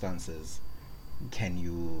circumstances can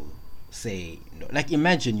you say no. Like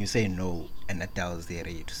imagine you say no and Adele's there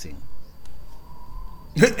ready to sing.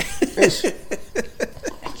 Like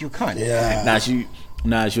you can't. Yeah. She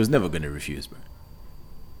was never gonna refuse, bro.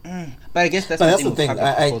 But I guess that's the thing.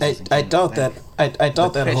 I doubt that. I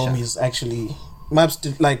doubt that homies actually. Maps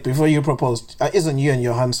like before you proposed. Isn't you and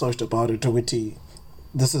Johan searched about it?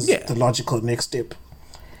 This is the logical next step.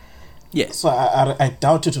 Yeah. So I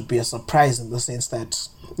doubt it would be a surprise in the sense that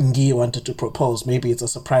Ngi wanted to propose. Maybe it's a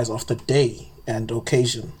surprise of the day and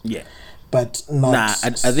occasion. Yeah. But not.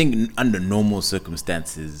 I think under normal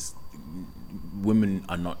circumstances, women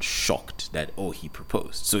are not shocked that he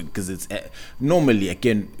proposed. So because it's normally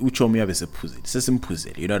again uchomi is a pussy. It's a simple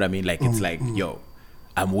pussy. You know what I mean? Like it's like yo,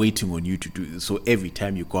 I'm waiting on you to do this. So every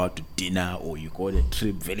time you go out to dinner or you go on a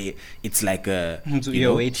trip, it's like so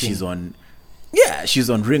you're waiting. She's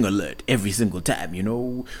on ring alert every single time. You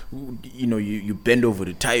know, you bend over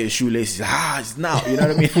to tie your shoelaces. It's now. You know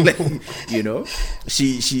what I mean? Like, you know,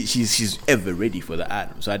 she's ever ready for the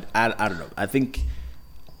item. So I don't know. I think.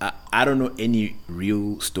 I don't know any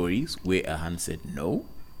real stories where a hand said no,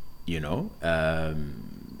 you know,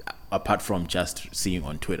 apart from just seeing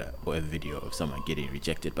on Twitter or a video of someone getting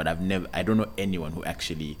rejected. But I don't know anyone who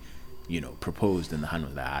actually, you know, proposed and the hand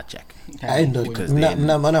was like, check. I know. Like, I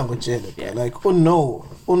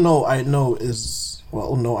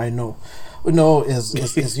know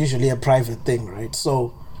is usually a private thing, right?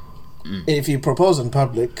 So if you propose in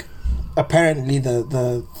public, apparently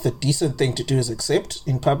the decent thing to do is accept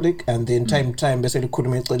in public and then time basically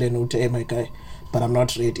hey my guy, but I'm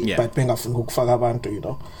not ready. But you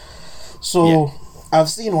know. So I've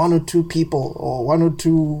seen one or two people or one or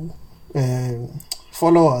two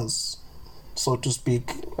followers, so to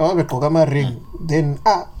speak, ring. Then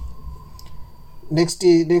next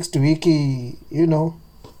week, you know,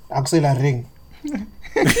 Axel ring. But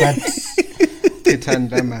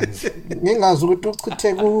ngingazi ukuthi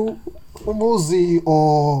uchithe umuzi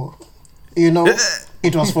or you know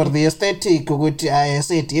it was for the aesthetic ukuthi I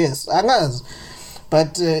said yes angazi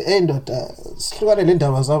but ndoda sihlukane le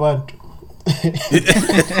ndaba zabantu.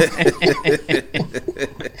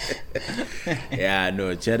 Yeah,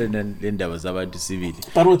 no, Chaden and Linda was about to civil.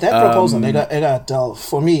 But with that proposal, Adele,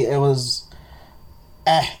 for me, it was,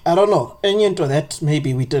 I don't know, any into that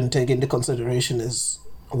maybe we didn't take into consideration is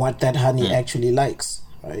what that honey actually likes.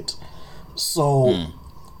 right? So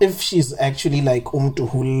if she's actually like Umtu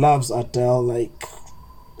who loves Adele, like,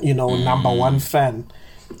 you know, number one fan,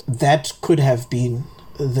 that could have been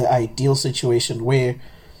the ideal situation where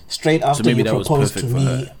straight after maybe you that was propose to perfect for me,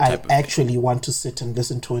 her I type of actually want to sit and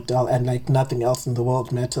listen to Adele, and like nothing else in the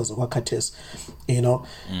world matters. Wakates, you know,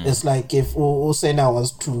 it's like if Usena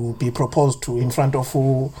was to be proposed to in front of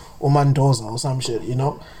Umandoza or some shit, you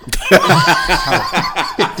know,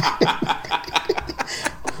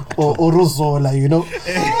 or Rozola, you know,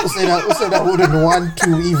 Usena wouldn't want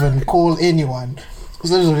to even call anyone.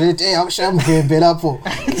 So you know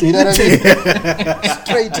what I mean?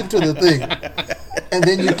 Straight into the thing, and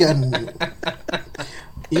then you can,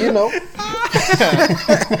 you know.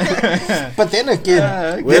 But then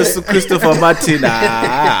again, where's Christopher Martin?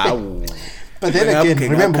 but then again,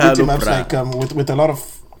 remember with him, like with a lot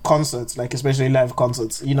of concerts, like especially live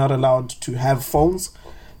concerts, you're not allowed to have phones,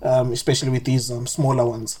 especially with these smaller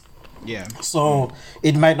ones. Yeah. So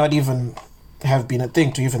it might not even have been a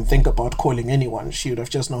thing to even think about calling anyone. She would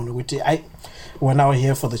have just known we're now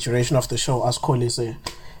here for the duration of the show, as Cole say,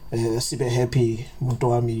 sibe happy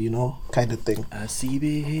Mutoami, you know, kind of thing.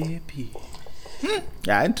 Sibe happy.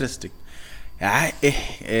 Yeah, interesting.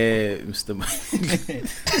 Mr.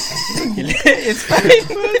 It's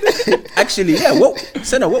fine. Actually, yeah.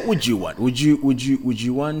 Senna, what would you want? Would you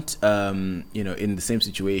want, you know, in the same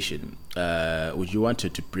situation, would you want her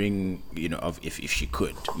to bring, you know, if she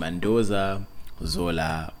could, Mendoza,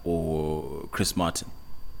 Zola, or Chris Martin?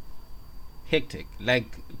 Hectic,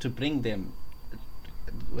 like to bring them.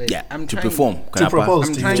 Wait, Yeah, to perform. To propose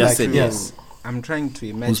I'm to trying you, just like, said yes. I'm trying to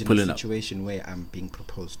imagine a pulling up? situation where I'm being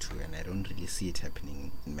proposed to and I don't really see it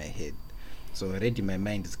happening in my head. So already my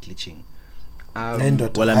mind is glitching.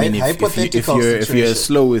 Well, I mean, if you're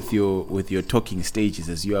slow with your talking stages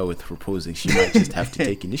as you are with proposing, she might just have to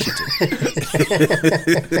take initiative.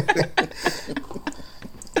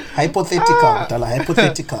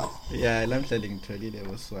 Hypothetical. Yeah, I'm telling Tolile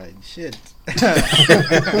was swine. Shit.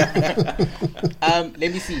 Let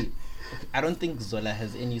me see. I don't think Zola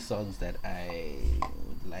has any songs that I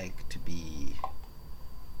would like to be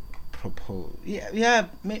proposed. Yeah.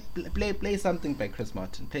 Play something by Chris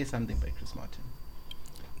Martin.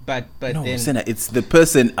 But No, then Senna, it's the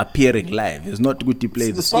person appearing live. It's not good to play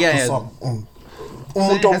It's the not Yeah, the yeah. song. So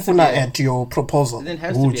it has to be a- At your proposal, then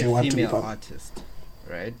has who to would be you a want to be female part? artist,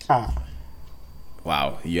 right?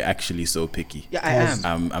 Wow, you're actually so picky. Yeah, I Yes.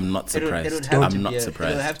 am. I'm not surprised. It'll I'm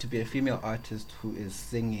It'll have to be a female artist who is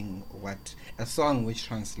singing a song which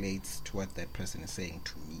translates to what that person is saying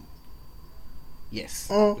to me.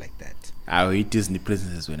 Yes, like that. I hate Disney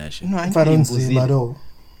princesses when I should. No, I'm difficult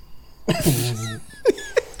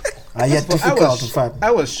to find.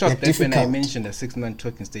 I was shocked They're that when I difficult. mentioned a 6-month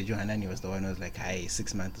talking stage, Johanani was the one who was like, "Hey,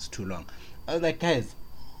 6 months is too long." I was like, guys,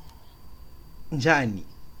 Njani.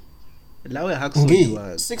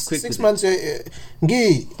 Six months.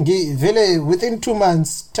 Vele within 2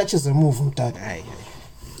 months touches a move. Aye.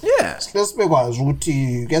 Yeah. Let's make us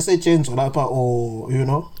routine. Guess a change or you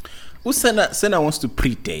know. Senna wants to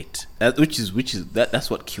predate, which is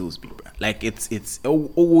that's what kills me, bro. Like it's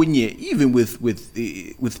even with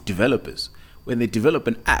developers, when they develop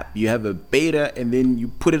an app, you have a beta and then you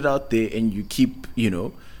put it out there and you keep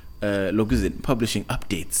publishing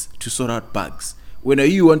updates to sort out bugs. When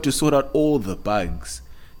you want to sort out all the bugs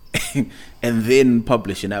and then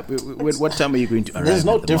publish an app, what time are you going to arrive? There's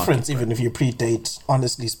no at the difference market, even if you predate,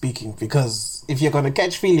 honestly speaking, because if you're going to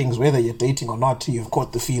catch feelings, whether you're dating or not, you've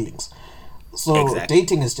caught the feelings. So Exactly.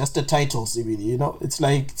 dating is just a title, CBD, you know. It's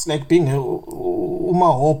like being a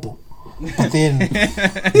umahopo. But then,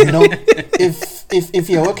 you know, if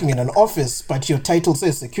you're working in an office but your title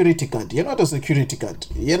says security guard, you're not a security guard.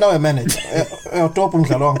 You're not a manager.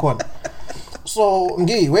 So,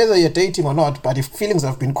 whether you're dating or not, but if feelings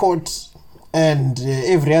have been caught and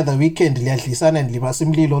every other weekend liyadlisana and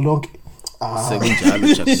libasimlilo lonke,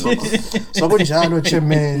 Sekunjalo, Chuck Norris. sokunjalo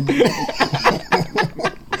chairman.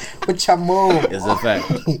 Uchamo. It's a fact.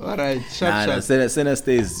 All right, Nah, sharp. Senna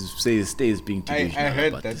stays being I delusional heard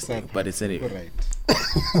about that this thing, sound. but it's anyway. All right.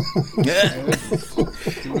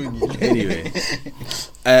 Anyway,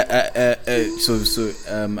 so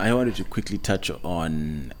I wanted to quickly touch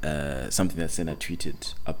on something that Senna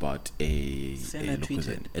tweeted about a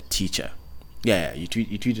teacher. Yeah, you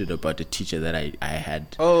tweeted about a teacher that I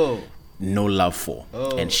had no love for,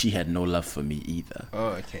 and she had no love for me either. Oh,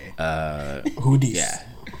 okay. Hoodies. Yeah.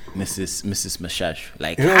 Mrs. Mashash.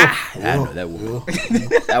 Like, Yeah. I know that woman.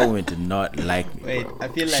 That woman did not like me. Wait, bro. I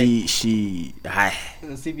feel like she the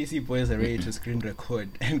CBC boys are ready to screen record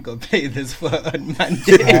and go play this for on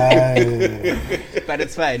Monday. But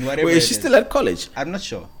it's fine. Whatever. Wait, is she still at college? I'm not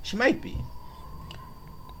sure. She might be.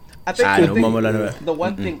 I think, I know, Mama Lana. the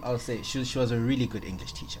one thing I'll say, she was a really good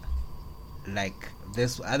English teacher. Like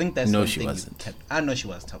this, I think that's No, one she thing wasn't. I know she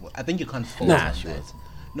was terrible. I think you can't fault Nah, her on she that. was.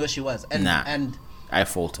 No, she was. And Nah. and I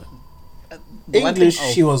falter. the one thing English,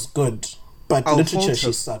 I'll- she was good, but I'll literature, fault she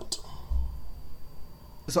her. sucked.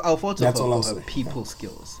 So I'll fault her That's all I'll for her say. people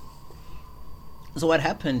skills. So what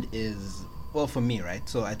happened is, well, for me, right?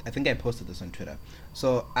 So I think I posted this on Twitter.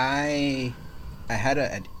 So I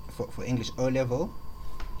had for English O level,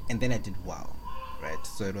 and then I did WOW, right?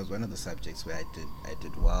 So it was one of the subjects where I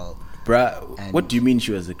did WOW. Bruh, And- what do you mean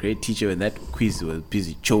she was a great teacher when that quiz was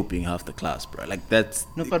busy chopping half the class, bruh? Like, that's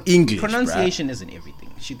No, but English, pronunciation isn't everything.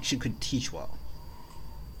 She could teach WOW.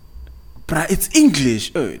 Bruh, it's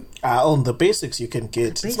English. Oh, On the basics you can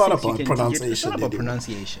get. It's not Basics you about can pronunciation. It's not about anymore.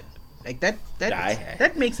 pronunciation. Like that Aye.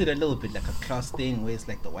 that makes it a little bit like a class thing where it's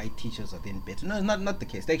like the white teachers are then better. No, not the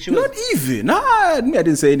case. Like she was not even. Nah, me, I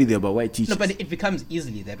didn't say anything about white teachers. no, but it becomes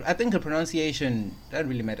easily that. I think her pronunciation doesn't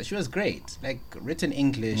really matter. She was great. Like written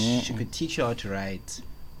English, she could teach you how to write.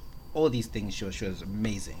 All these things, she was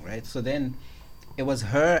amazing, right? So then, it was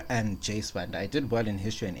her and Jace Wanda. I did well in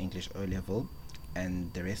history and English O level,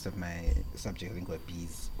 and the rest of my subjects I think were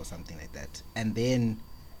B's or something like that. And then,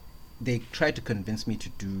 they tried to convince me to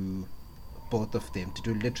do both of them, to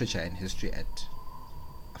do literature and history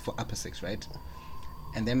for upper six, right?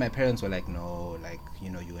 And then my parents were like, no, like,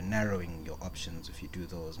 you are narrowing your options if you do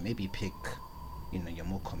those. Maybe pick, your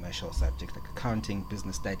more commercial subjects like accounting,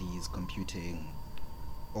 business studies, computing,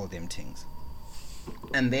 all them things.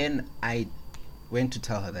 And then I went to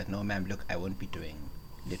tell her that, no, ma'am, look, I won't be doing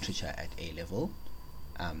literature at A level.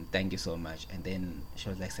 Thank you so much. And then she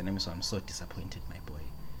was like, Senemiso, I'm so disappointed, my boy.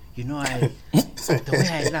 The way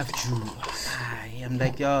I loved you. I'm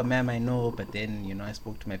like, yeah, ma'am, I know. But then, I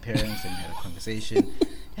spoke to my parents and had a conversation.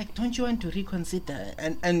 Like, don't you want to reconsider?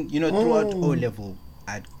 And throughout O level,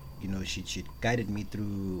 she guided me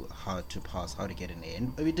through how to pass, how to get an A.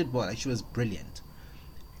 And we did well. Like, she was brilliant.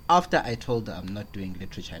 After I told her I'm not doing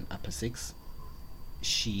literature in upper six,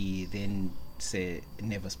 she then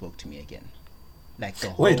never spoke to me again. Like the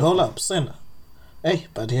whole. Wait, hold up, Senna. Hey,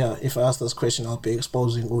 but yeah, if I ask this question, I'll be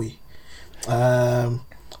exposing Uy. Hold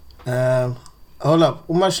up,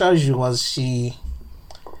 Umashaju, was she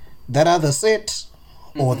that other set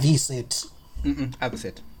or the set? Other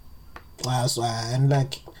set. So I'm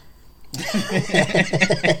like,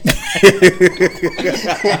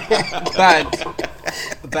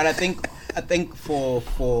 but I think for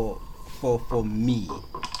me,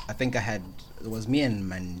 I think it was me and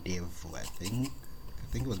Mandevu. I think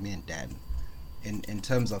it was me and Dan. In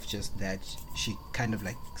terms of just that, she kind of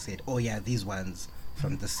like said, oh yeah, these ones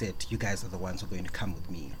from the set, you guys are the ones who are going to come with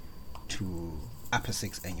me to upper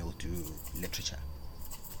six and you'll do literature.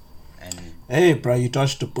 And hey, bro, you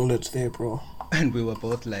dodged a bullet there, bro. And we were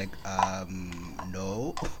both like,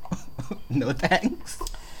 no, no thanks.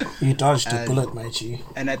 You dodged a bullet, my G.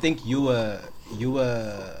 And I think you were one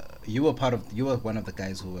of the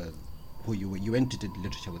guys you went to do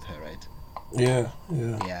literature with her, right?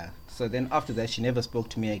 Yeah. So then after that, she never spoke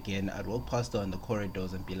to me again. I'd walk past her on the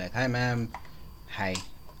corridors and be like, hi ma'am, hi,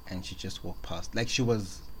 and she just walked past like she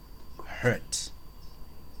was hurt,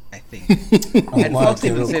 I think. And Fox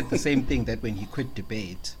even said the same thing, that when he quit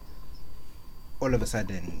debate, all of a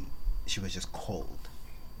sudden she was just cold.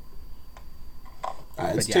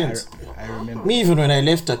 It's But yeah, tense. I remember. Me, even when I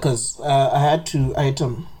left her, because I had to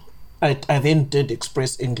I then did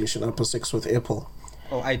Express English in upper six with Apple.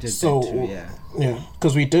 Oh, I did So, that too, yeah. Yeah,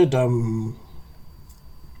 because we did,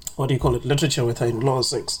 what do you call it, literature with her in lower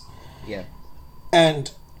six. Yeah.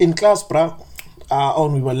 And in class, bruh,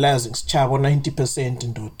 we were lazing, chabo 90%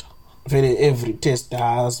 in dot. Very every test,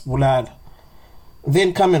 bulala.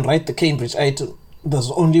 Then come and write the Cambridge item.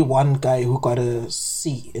 There's only one guy who got a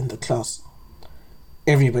C in the class.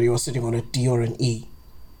 Everybody was sitting on a D or an E.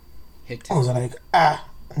 Hectic. I was like,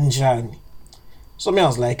 njani. So me, I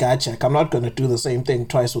was like, check, I'm not going to do the same thing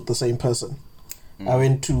twice with the same person. I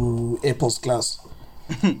went to Apple's class.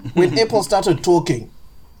 When Apple started talking,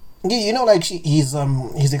 like he's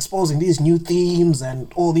exposing these new themes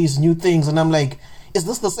and all these new things, and I'm like, is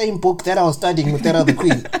this the same book that I was studying with that other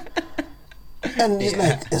queen? And he's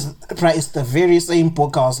like, it's the very same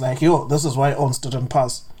book. I was like, yo, this is why Ons didn't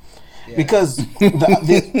pass. because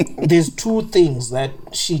there's two things that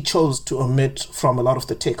she chose to omit from a lot of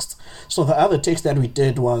the text. So the other text that we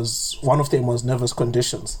did was, one of them was nervous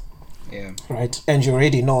conditions. Yeah. Right, and you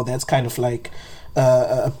already know that's kind of like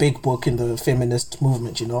a big book in the feminist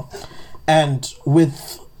movement, you know. And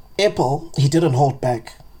with Apple, he didn't hold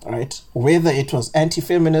back, right? Whether it was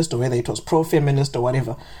anti-feminist or whether it was pro-feminist or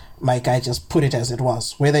whatever, my guy just put it as it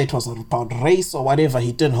was. Whether it was about race or whatever,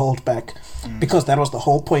 he didn't hold back, because that was the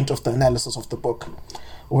whole point of the analysis of the book.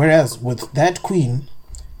 Whereas with that queen,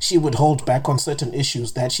 she would hold back on certain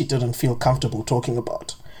issues that she didn't feel comfortable talking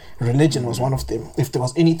about. Religion was one of them. If there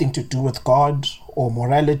was anything to do with God or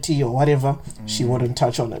morality or whatever, she wouldn't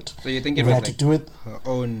touch on it. So you think it We was had like to do it. her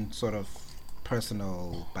own sort of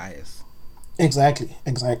personal bias? Exactly.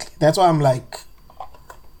 That's why I'm like,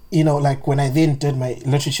 you know, like when I then did my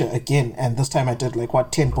literature again, and this time I did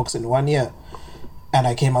like 10 books in 1 year, and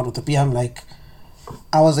I came out with a B, I'm like,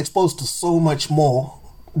 I was exposed to so much more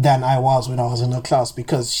than I was when I was in her class,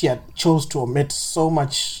 because she had chose to omit so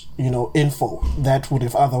much, you know, info that would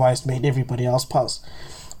have otherwise made everybody else pass,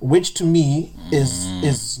 which to me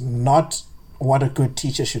is not what a good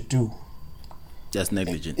teacher should do. Just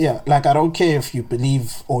negligent. Yeah, like I don't care if you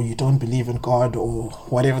believe or you don't believe in God or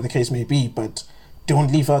whatever the case may be, but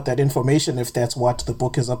don't leave out that information if that's what the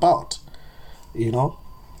book is about. You know,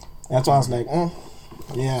 that's why I was like,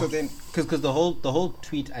 yeah. So then, because the whole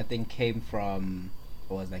tweet I think came from,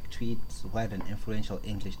 or was like tweets who had an influential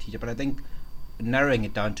English teacher, but I think narrowing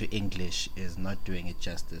it down to English is not doing it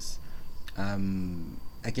justice.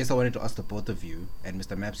 I guess I wanted to ask the both of you, and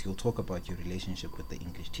Mr. Maps, you'll talk about your relationship with the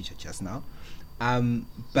English teacher just now.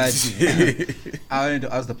 But I wanted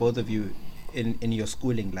to ask the both of you, in your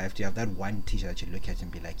schooling life, do you have that one teacher that you look at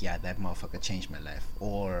and be like, yeah, that motherfucker changed my life?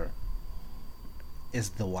 Or is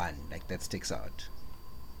the one like that sticks out?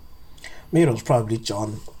 Me, it was probably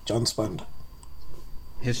John Spund.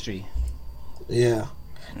 History. Yeah.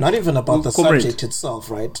 Not even about the Comrade. subject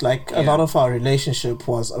itself, right? Like a Yeah. lot of our relationship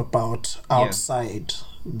was about outside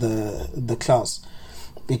the class,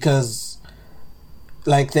 because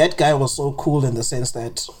like that guy was so cool in the sense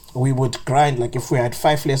that we would grind, like if we had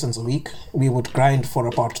 5 lessons a week, we would grind for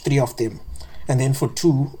about 3 of them, and then for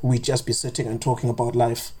 2 we'd just be sitting and talking about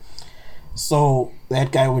life. So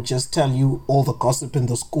that guy would just tell you all the gossip in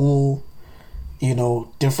the school, you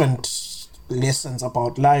know, different lessons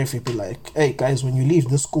about life. He'd be like, hey guys, when you leave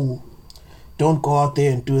the school, don't go out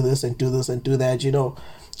there and do this and do this and do that, you know,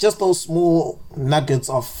 just those small nuggets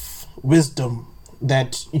of wisdom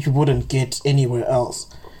that you wouldn't get anywhere else.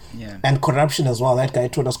 Yeah. And corruption as well. That guy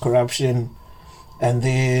taught us corruption, and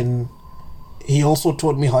then he also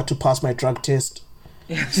taught me how to pass my drug test.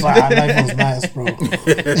 So our life was nice, bro.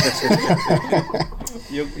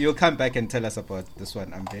 You'll come back and tell us about this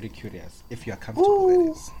one. I'm very curious if you are comfortable with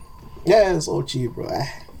this. Yeah, it's all cheap, bro.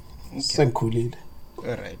 Okay. All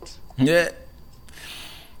right. Yeah.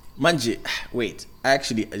 Manji, wait.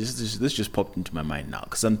 Actually, this just popped into my mind now,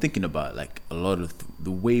 because I'm thinking about like a lot of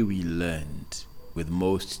the way we learned with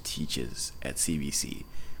most teachers at CBC.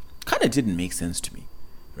 Kind of didn't make sense to me,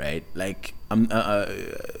 right? Like,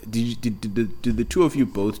 did the two of you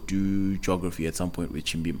both do geography at some point with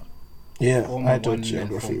Chimbima? Yeah, Form I 1 did and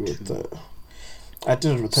geography Form with 2. I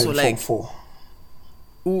did it with So, Form like, 4.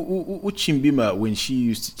 Chimbima, when she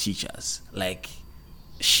used to teach us, like,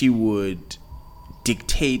 she would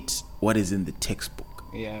dictate what is in the textbook,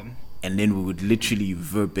 Yeah. and then we would literally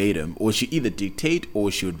verbatim, or she either dictate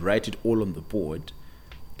or she would write it all on the board,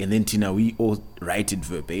 and then Tina, we all write it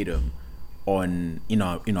verbatim on in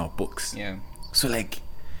our books. Yeah. So like,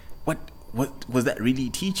 what was that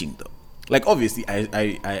really teaching though? Like, obviously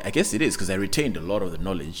I guess it is, because I retained a lot of the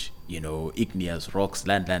knowledge, igneous rocks,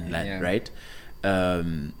 land, Yeah. right?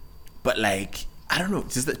 But like, I don't know,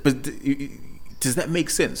 does that make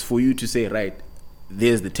sense for you to say, right,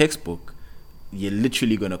 there's the textbook, you're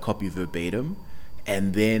literally gonna copy verbatim,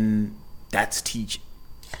 and then that's teaching,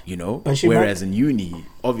 whereas in uni,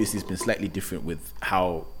 obviously it's been slightly different with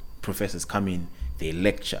how professors come in, they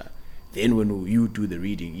lecture, then when you do the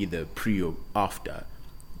reading, either pre or after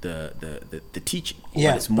the teaching,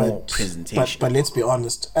 Yeah, but it's more presentation. But let's be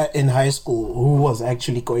honest. In high school, who was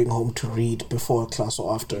actually going home to read before a class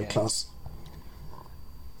or after a class?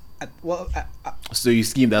 So you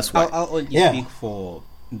scheme, that's why. I'll only Yeah. speak for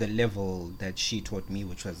the level that she taught me,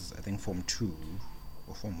 which was I think Form 2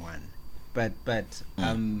 or Form 1. But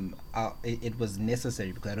it was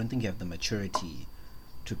necessary because I don't think you have the maturity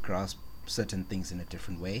to grasp certain things in a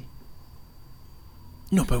different way.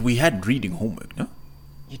 No, but we had reading homework, no?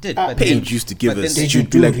 You did, Ah, but Paige then, used to give but us. then She'd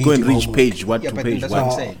do be like, go and reading reach homework. page 1 yeah, to but then page that's what I'm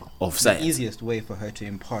 1 saying. of The science. easiest way for her to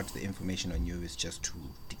impart the information on you is just to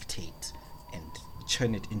dictate and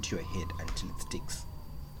churn it into your head until it sticks.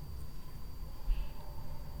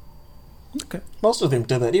 Okay. Most of them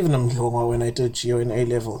did that. Even Mhlongo, when I did Geo in A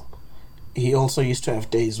level, he also used to have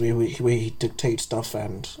days where he dictate stuff,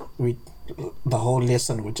 and the whole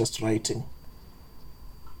lesson was just writing.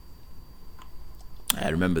 I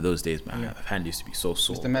remember those days. My hand used to be so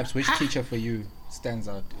sore. Mr. Maps, which teacher for you stands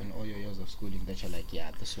out in all your years of schooling that you're like,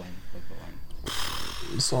 yeah, this one was the one?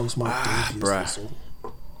 This one's my Davies. bruh. this one.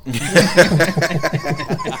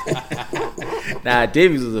 Nah,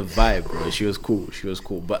 Davies was a vibe, bro. She was cool.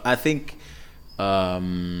 But I think, to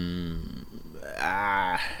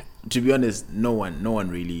be honest, no one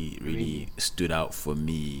really stood out for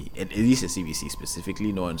me. At least at CBC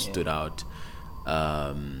specifically, no one stood out.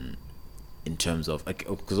 In terms of,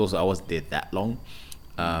 because also I wasn't there that long.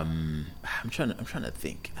 I'm trying to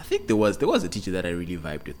think. I think there was a teacher that I really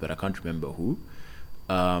vibed with, but I can't remember who.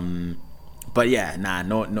 But yeah,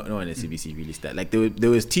 no one at CBC really started. Like there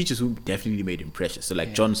was teachers who definitely made impressions. So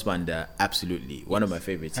like John Spander, absolutely one of my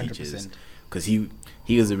favorite teachers, 100%. because he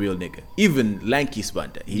was a real nigga. Even Lanky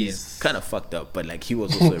Spander, he's kind of fucked up, but like he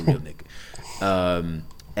was also a real nigga.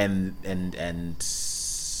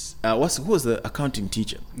 Who was the accounting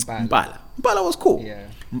teacher? Mbala was cool. Yeah.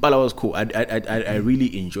 Mbala was cool. I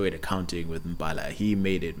really enjoyed accounting with Mbala. He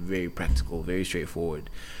made it very practical, very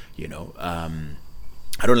straightforward. You know,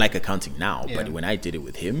 I don't like accounting now, but when I did it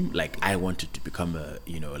with him, like I wanted to become a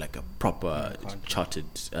proper chartered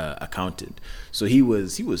accountant. So he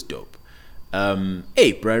was dope.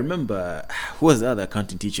 Hey, bro, I remember who was the other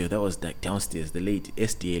accounting teacher that was like downstairs, the lady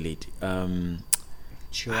SDA lady.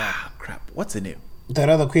 Crap, what's her name? That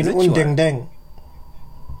other queen, Is it Chiwara? Undeng Deng.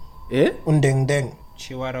 Eh? Undeng Deng.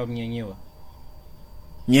 Chiwara Mnyenyewa.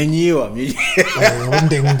 Nyanyiwa.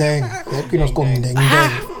 Undeng Deng. That queen was called Undeng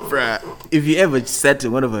Deng. Bruh, if you ever sat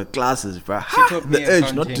in one of her classes, bruh, She taught me the urge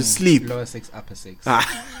not accounting, to sleep. Lower 6, upper 6.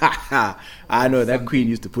 I know that queen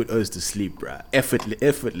used to put us to sleep, bruh,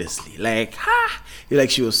 effortlessly. Like,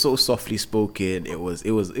 she was so softly spoken. It was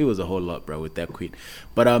a whole lot, bruh, with that queen.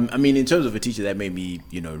 But I mean, in terms of a teacher that made me,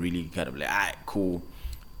 really kind of like, alright, cool.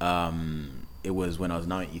 It was when I was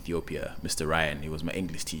now in Ethiopia, Mr. Ryan. He was my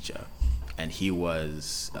English teacher, and he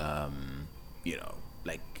was,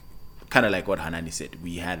 like, kind of like what Hanani said.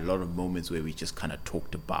 We had a lot of moments where we just kind of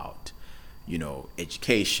talked about,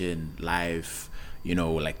 education, life,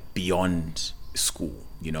 like beyond school,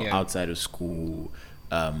 outside of school.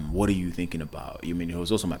 What are you thinking about? I mean, he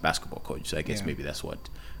was also my basketball coach, so I guess maybe that's what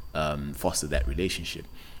fostered that relationship.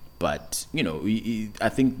 But, I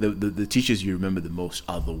think the teachers you remember the most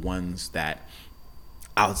are the ones that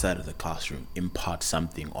outside of the classroom impart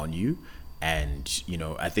something on you. And,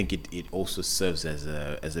 I think it also serves as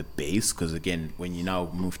a base, because again, when you now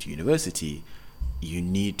move to university, you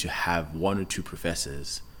need to have one or two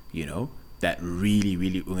professors, that really,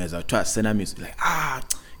 really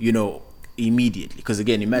immediately. Because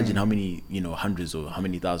again, imagine how many, hundreds or how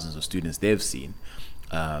many thousands of students they've seen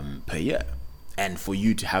per year. And for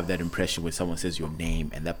you to have that impression when someone says your name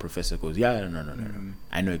and that professor goes, no.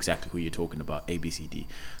 I know exactly who you're talking about, A, B, C, D.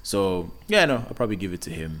 So, I'll probably give it to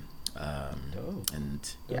him. I'm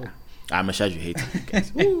a Shaju hater,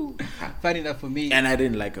 guys. Funny enough for me, And I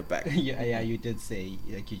didn't like her back. yeah, you did say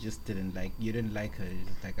like you didn't like her.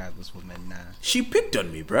 Like, this woman, nah. She picked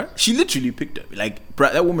on me, bruh. She literally picked on me. Like,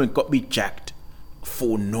 bruh, that woman got me jacked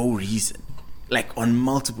for no reason, like on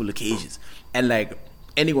multiple occasions. And like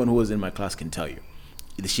anyone who was in my class can tell you,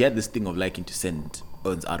 she had this thing of liking to send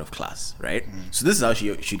uns out of class, right? So this is how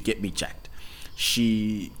she'd get me jacked.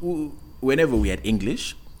 Whenever we had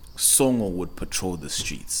English, Songo would patrol the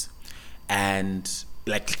streets, and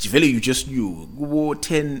like you go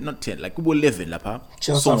 10, not 10, like go 11 lapa.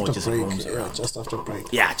 Just Songo after just break. roams around. Just after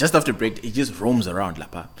break. Yeah, just after break, it just roams around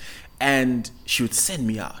lapa, and she would send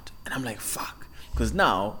me out, and I'm like, fuck, because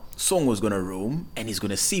now Song was gonna roam and he's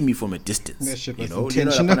gonna see me from a distance. That shit was like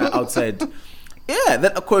intentional. outside. Yeah,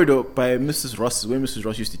 that corridor by Mrs. Ross, where Mrs.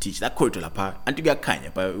 Ross used to teach, that corridor lapa, and to be a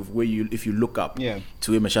Kanya, but if you look up to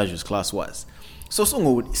where Mashaju's class was. So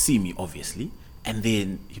Songo would see me, obviously, and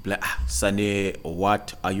then he'd be like, Sane,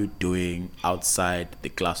 what are you doing outside the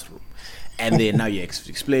classroom? And then now you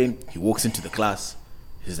explain, he walks into the class,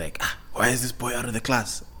 he's like, why is this boy out of the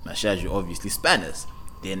class? Mashaju, obviously, Spanish.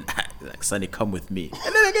 Then, like, Sane, come with me.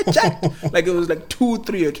 And then I get jacked. Like, it was like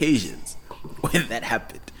 2-3 occasions when that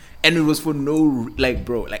happened. And it was for no, like,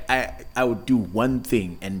 bro, like, I would do one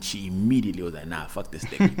thing, and she immediately was like, nah, fuck this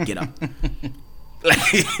thing, get up.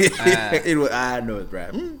 It was, no,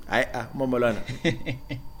 bro. Momolana.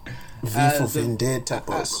 V for Vendetta,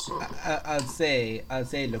 boss. I'll say,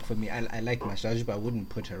 look, for me, I like Mashaj, but I wouldn't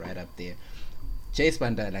put her right up there. Chase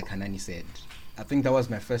Banda, like Hanani said, I think that was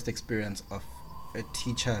my first experience of a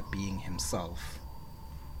teacher being himself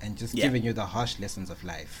and just giving you the harsh lessons of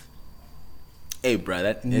life. Hey, bro,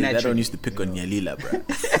 that one used to pick on Nyalila, bro.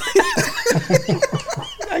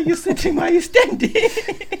 Are you sitting? Are you standing?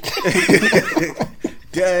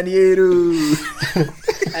 Danielu.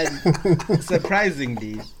 And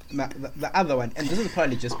surprisingly, the other one, and this is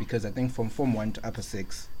probably just because I think from Form 1 to Upper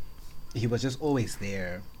 6, he was just always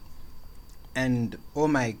there. And all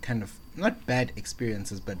my kind of, not bad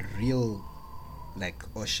experiences, but real, like,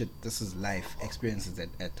 oh shit, this is life experiences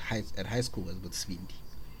at high school was with Svindi.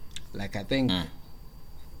 Like, I think,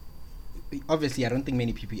 obviously, I don't think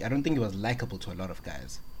he was likable to a lot of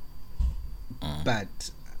guys.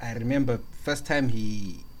 But I remember first time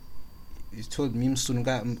he told me,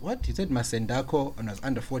 what? He said Masendako when I was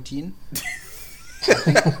under 14. I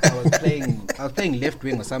think I was playing left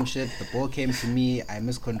wing or some shit. The ball came to me. I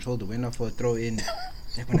miscontrolled the winner for a throw in.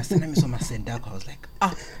 Like when I saw Masendako, I was like,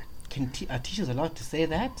 are teachers allowed to say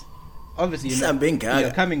that? Obviously,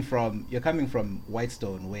 you're coming from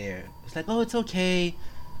Whitestone, where it's like, oh, it's okay,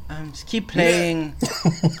 just keep playing.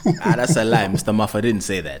 That's a lie. Mr. Maffa didn't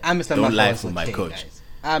say that. Don't lie for my coach.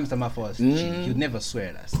 Mr. Maffa was he'd never swear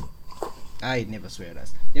at us. He'd never swear at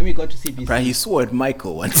us. Then we got to CBC. Right, he swore at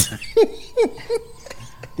Michael once.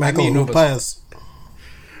 Michael, Pius.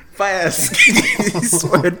 He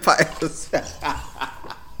swore at Pius.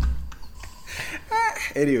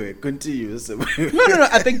 Anyway, continue. No.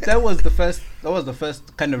 I think that was the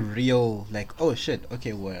first kind of real, like, oh shit,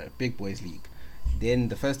 okay, we're big boys league. Then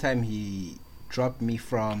the first time he dropped me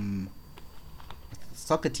from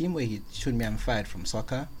soccer team, where he showed me I'm fired from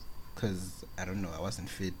soccer because I don't know, I wasn't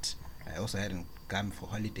fit. I also hadn't gone for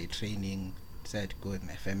holiday training. Decided to go with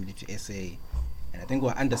my family to SA, and I think we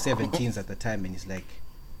were under 17s at the time. And he's like,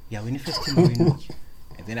 "Yeah, when you first team, we know you."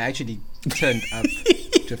 And then I actually turned up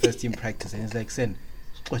to first team practice, and he's like, "Sen,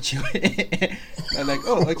 what you?" I'm like,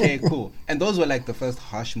 "Oh, okay, cool." And those were like the first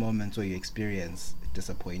harsh moments where you experience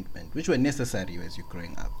disappointment, which were necessary as you're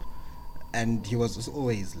growing up. And he was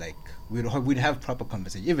always like, we'd have proper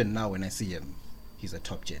conversation. Even now, when I see him, he's a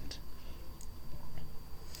top gent.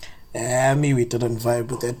 We didn't vibe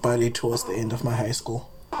with that body towards the end of my high school.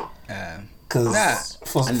 Because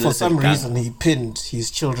for some reason he pinned his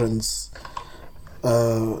children's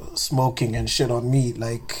smoking and shit on me.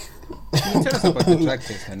 Like, can you tell us about the drug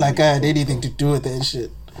test? Like I had anything to do with that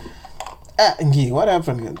shit. What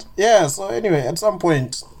happened? Yeah, so anyway, at some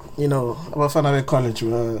point, Abafana College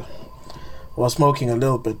was smoking a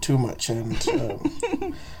little bit too much, and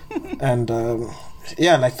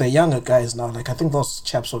like the younger guys now, like I think those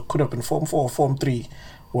chaps could have been Form 4 or Form 3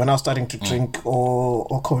 were now starting to drink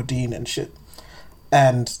or codeine and shit.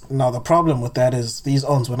 And now the problem with that is these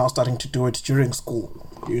owns were now starting to do it during school,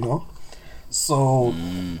 So,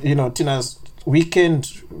 Tina's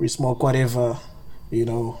weekend, we smoke whatever,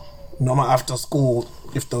 normal after school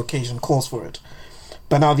if the occasion calls for it.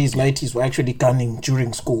 But now these ladies were actually gunning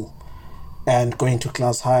during school and going to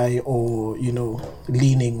class high or,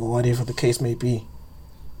 leaning or whatever the case may be.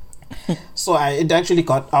 So it actually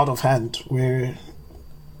got out of hand where,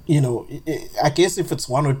 I guess if it's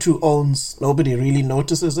one or two owns, nobody really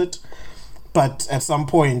notices it. But at some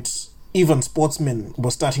point, even sportsmen were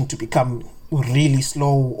starting to become really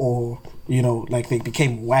slow or, like they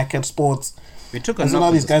became whack at sports. We took a knock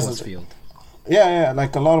on the sports field. Yeah,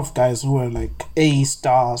 like a lot of guys who were like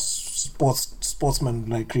A-star sportsmen,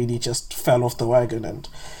 like really just fell off the wagon. And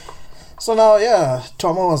so now,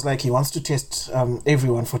 Tomo was like, he wants to test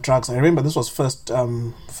everyone for drugs. I remember this was first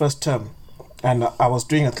term, and I was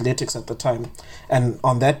doing athletics at the time. And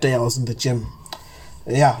on that day, I was in the gym.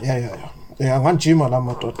 Yeah, I'm gym on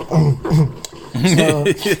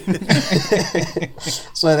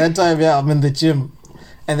So at that time, I'm in the gym.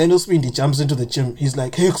 And then Uswindi jumps into the gym. He's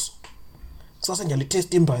like, "Hey, so you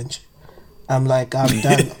test him bunch." I'm like, "I'm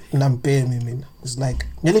done." And I'm paying him. He's like,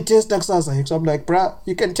 "Nearly test Daxasa." So I'm like, "Bruh,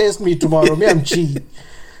 you can test me tomorrow. Me, I'm cheap."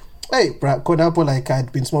 Hey, bruh, Kodapo, like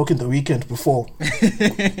I'd been smoking the weekend before.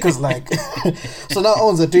 Because like, so now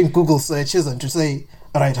owns are doing Google searches and to say,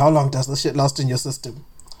 all right, how long does this shit last in your system?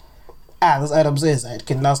 This item says it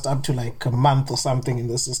can last up to like a month or something in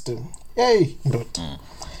the system. Hey,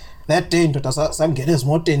 that day, some guys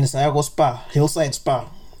more tennis. I go spa, Hillside Spa,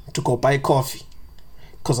 to go buy coffee,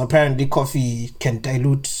 because apparently coffee can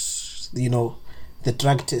dilute, the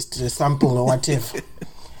drug test, the sample or whatever.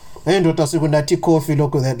 Hey, ndoda sikunathi coffee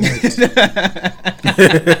lokho that night.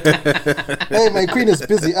 Hey, my queen is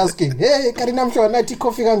busy asking, hey, kari namhla nathi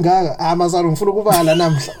coffee kangaka? Ah, mazaru ngifuna ukubala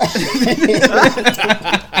namhla.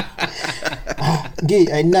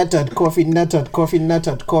 I nutted coffee.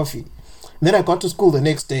 Then I got to school the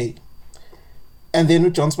next day. And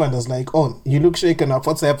then John Spander's like, oh, you look shaken up.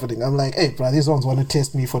 What's happening? I'm like, hey, bro, these ones want to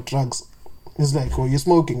test me for drugs. He's like, oh, you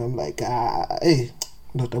smoking? I'm like, hey,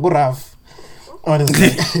 not a good rough. I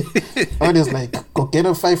was like, go get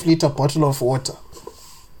a 5-liter bottle of water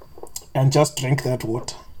and just drink that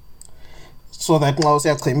water. So that now say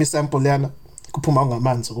I sample yana kuphuma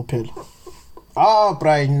ngamanzi kuphela.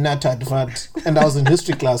 Brian not advert. And I was in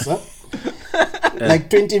history class, huh? Like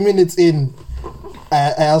 20 minutes in,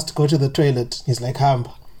 I asked to go to the toilet. He's like,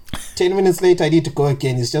 Hamba. 10 minutes later, I need to go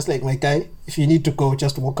again. He's just like, my guy, if you need to go,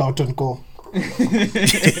 just walk out and go. Bra,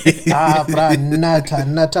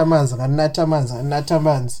 nata manza.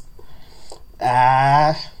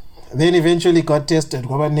 Then eventually got tested,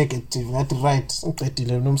 got negative, got right.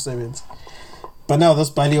 But now this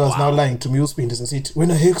Bali was now lying to me.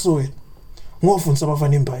 When I hear so it, I'm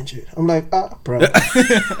like, bro.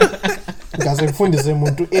 Because I found this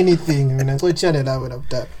to anything. I mean, so channel I would have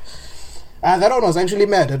done. That one was actually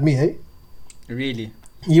mad at me, eh? Really?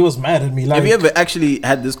 He was mad at me. Like, have you ever actually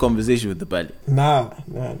had this conversation with the Bali? Nah.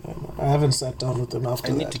 I haven't sat down with him after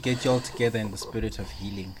that. I need to get y'all together in the spirit of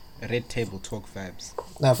healing. Red table talk vibes.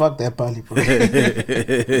 Nah, fuck that Bali, bro. Fuck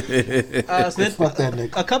that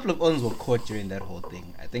nigga. A couple of ons were caught during that whole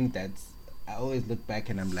thing. I think that's... I always look back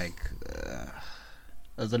and I'm like... it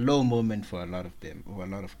was a low moment for a lot of them, or a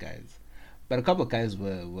lot of guys. But a couple of guys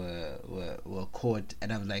were caught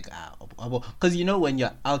and I was like... Because you know when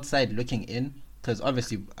you're outside looking in... Because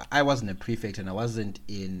obviously, I wasn't a prefect and I wasn't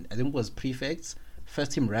in... I think it was prefects,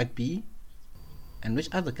 first team rugby, and which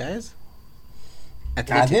other guys?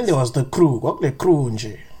 Athletics. Then there was the crew. What the crew,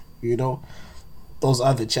 you know? Those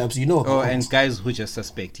other chaps, you know. Oh, and guys who just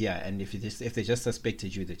suspect, yeah. And if they just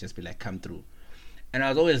suspected you, they'd just be like, come through. And I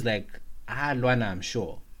was always like, Luana, I'm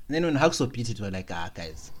sure. And then when Haxo beat it, we're like,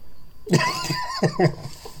 guys.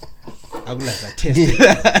 I was like, I tested.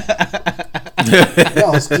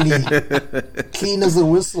 That was clean as a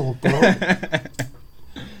whistle, bro.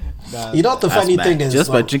 You know what the funny thing is?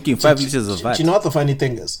 Just by drinking 5 liters of vat. You know what the funny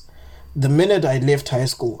thing is? The minute I left high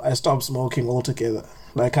school, I stopped smoking altogether.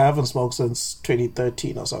 Like, I haven't smoked since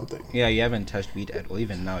 2013 or something. Yeah, you haven't touched weed at all.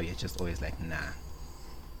 Even now, you're just always like, nah.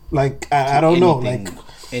 Like, I don't know. Like,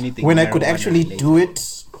 anything when I could actually do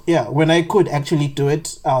it, when I could actually do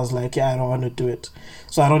it, I was like, I don't want to do it.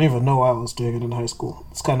 So I don't even know why I was doing it in high school.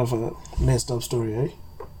 It's kind of a messed up story, eh?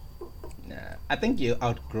 Nah, I think you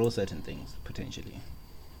outgrow certain things, potentially.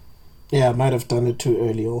 Yeah, I might have done it too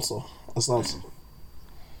early also. That's nice.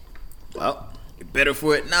 Well, you're better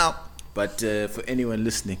for it now. But for anyone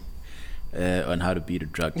listening on how to beat a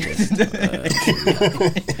drug test,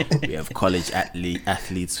 we have college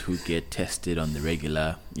athletes who get tested on the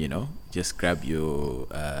regular. You know, just grab your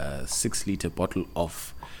 6-liter bottle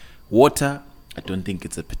of water. I don't think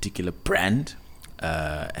it's a particular brand,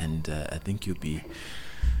 and I think you'll be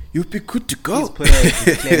good to go. Please put a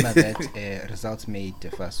disclaimer that results may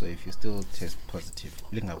differ. So if you still test positive,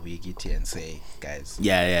 look at Wikiti and say, guys.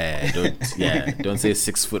 Don't say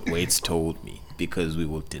 6 foot weights told me, because we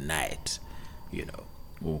will deny it. You know,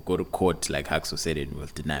 we'll go to court like Haxo said it. We'll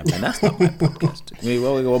deny it. And that's not my podcast. We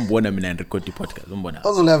won't born a man record the podcast.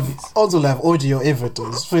 Also have audio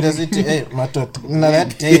evidence. For the city, hey, matot. Na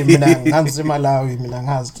that day, mina nganzi Malawi, mina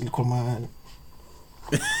ngazi Tilkomani.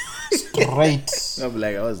 Straight. I'm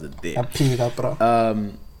like, I wasn't there. Bro.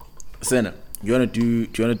 Senna, do you wanna do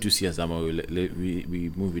Siyazama?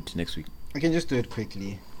 We move it to next week. We can just do it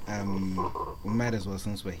quickly. We might as well,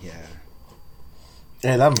 since we're here.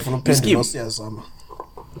 Yeah, I'm from Siyazama.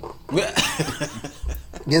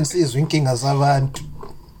 Again, see is winking as avant.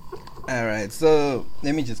 Alright, so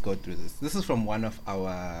let me just go through this. This is from one of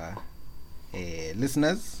our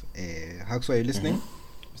listeners. Haxo, are you listening?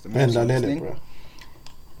 Mr. Mans, are you listening? Bro.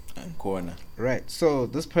 I'm corner. Right, so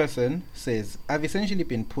this person says, I've essentially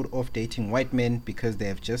been put off dating white men because they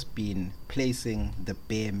have just been placing the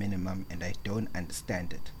bare minimum and I don't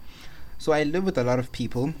understand it. So I live with a lot of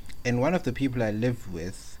people, and one of the people I live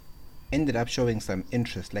with ended up showing some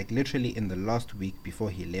interest, like literally in the last week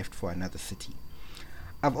before he left for another city.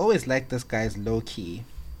 I've always liked this guy's low key,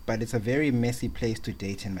 but it's a very messy place to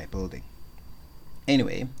date in my building.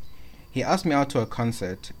 Anyway, he asked me out to a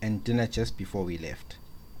concert and dinner just before we left.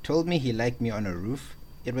 Told me he liked me on a roof.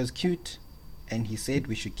 It was cute, and he said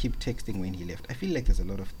we should keep texting when he left. I feel like there's a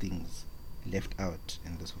lot of things left out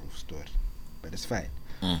in this whole story, but it's fine.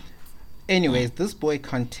 Anyways, this boy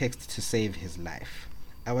can't text to save his life.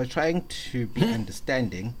 I was trying to be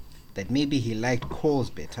understanding that maybe he liked calls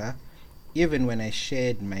better. Even when I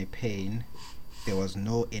shared my pain, there was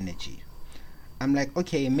no energy. I'm like,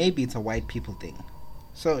 okay, maybe it's a white people thing.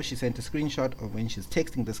 So she sent a screenshot of when she's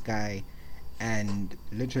texting this guy, and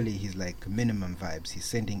literally he's like minimum vibes. He's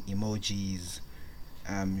sending emojis.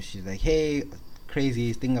 She's like, hey,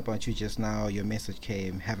 crazy thing about you just now. Your message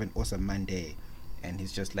came. Have an awesome Monday. And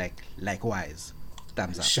he's just like, likewise.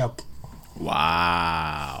 Thumbs up. Sharp.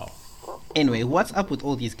 Wow. Anyway, what's up with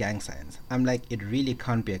all these gang signs? I'm like, it really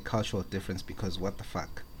can't be a cultural difference because what the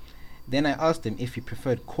fuck? Then I asked him if he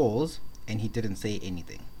preferred calls, and he didn't say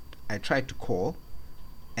anything. I tried to call,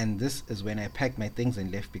 and this is when I packed my things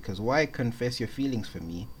and left, because why confess your feelings for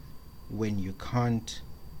me when you can't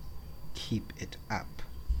keep it up?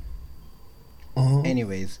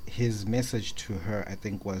 Anyways, his message to her, I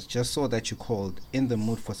think, was, just saw that you called. In the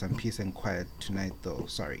mood for some peace and quiet tonight, though.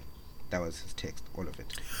 Sorry. That was his text, all of it.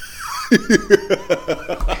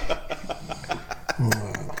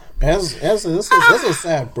 This is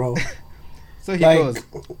sad, bro.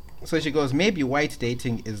 So she goes, maybe white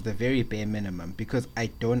dating is the very bare minimum because I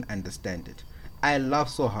don't understand it. I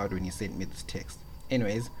laughed so hard when he sent me this text.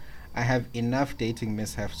 Anyways, I have enough dating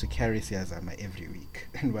mishaps to carry Siyazama every week.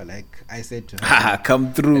 And we're like, I said to her,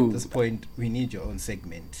 come through. At this point, we need your own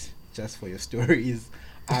segment just for your stories.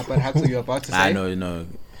 But Hatsu, you're about to say? I know. No,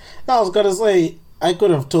 I was gonna say, I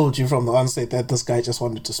could have told you from the onset that this guy just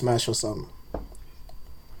wanted to smash or something.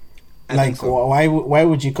 Like, so. why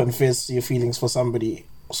would you confess your feelings for somebody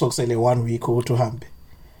so say 1 week or to hambe?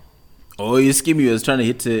 Oh, you scheme, you was trying to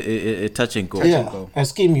hit a touch and go. Yeah, I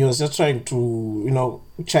scheme, you was just trying to,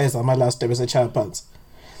 chase my last step as a child pants.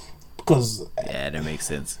 Because... yeah, that makes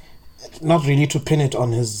sense. Not really to pin it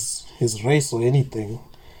on his race or anything.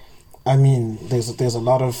 I mean, there's a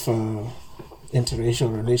lot of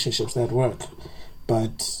interracial relationships that work.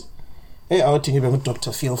 But... hey, I want to give him a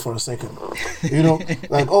Dr. Phil for a second.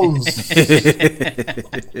 Like, Olms.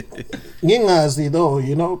 Ngingazi,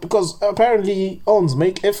 though, because apparently Olms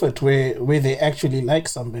make effort where they actually like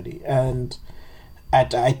somebody. And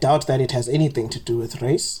I doubt that it has anything to do with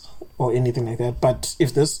race or anything like that. But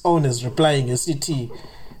if this Own is replying a CT,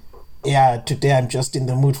 yeah, today I'm just in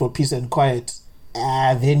the mood for peace and quiet,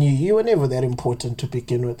 then you were never that important to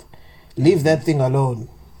begin with. Leave that thing alone.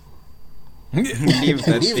 Leave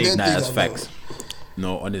that thing. Nah, that's facts.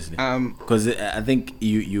 No, honestly, because I think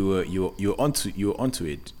you're onto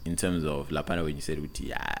it in terms of Lapana when you said,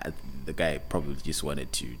 the guy probably just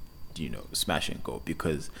wanted to, smash and go,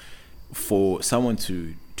 because for someone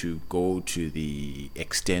to go to the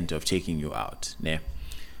extent of taking you out, né,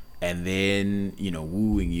 and then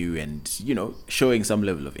wooing you and showing some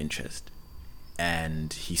level of interest,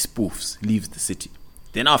 and he spoofs, leaves the city,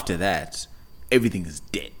 then after that everything is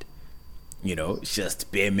dead. It's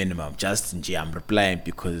just bare minimum. Just I'm replying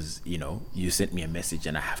because, you sent me a message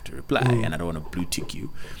and I have to reply and I don't want to blue tick you.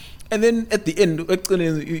 And then at the end,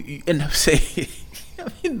 you end up saying,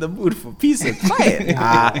 I'm in the mood for peace and quiet.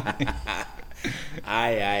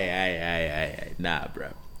 Aye. Nah, bro.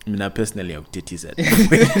 I mean, I personally have titties at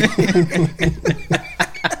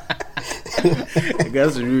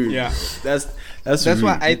that's rude. Yeah. That's rude.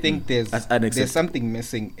 Why I think there's something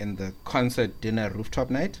missing in the concert dinner rooftop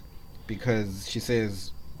night. Because she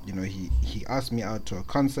says, he asked me out to a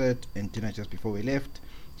concert and dinner just before we left.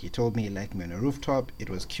 He told me he liked me on a rooftop. It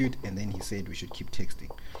was cute. And then he said we should keep texting.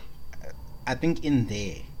 I think in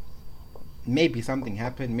there, maybe something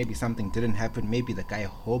happened. Maybe something didn't happen. Maybe the guy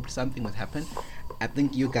hoped something would happen. I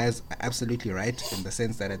think you guys are absolutely right in the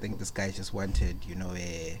sense that I think this guy just wanted,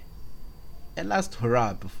 a last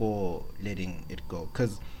hurrah before letting it go.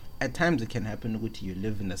 Because at times it can happen with you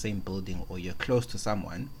live in the same building or you're close to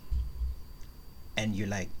someone. And you're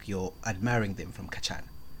admiring them from Kachan.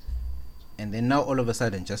 And then now all of a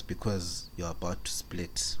sudden, just because you're about to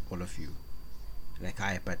split, all of you,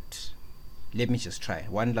 but let me just try.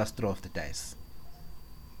 One last throw of the dice.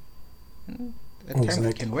 At times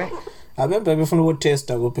it can work. I remember before we test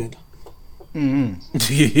the open.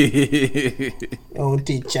 Oh,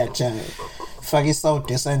 teacher, Fagis out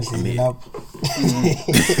the sandling up.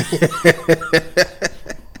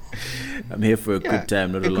 I'm here for a good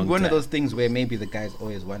time, not a long time. It could be one of those things where maybe the guy's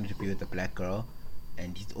always wanted to be with a black girl,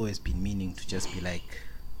 and he's always been meaning to just be like,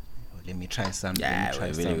 let me try something. Yeah,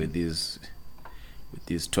 really with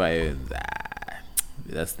these trials,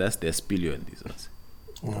 that's their spilio in these ones.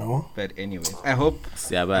 No. But anyways, I hope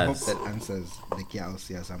that answers the Kiao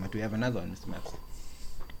Siyazama. Do we have another one, Mr. Maps?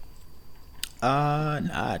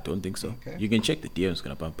 Nah, I don't think so. Okay. You can check the DMs,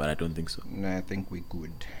 but I don't think so. No, I think we're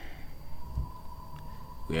good.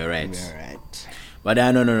 We are right. We're right. But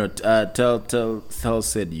no. Tell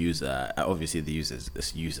said user. Obviously, the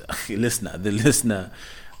listener. The listener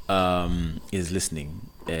is listening.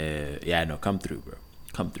 Come through, bro.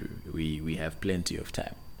 Come through. We have plenty of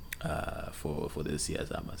time for this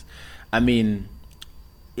year's Amas. I mean,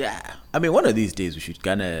 one of these days we should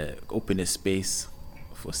kinda open a space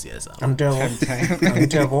for CSR. I'm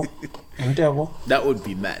terrible. That would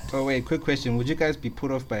be mad. Oh wait, quick question: would you guys be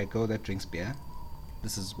put off by a girl that drinks beer?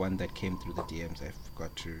 This is one that came through the DMs. I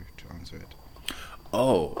forgot to answer it.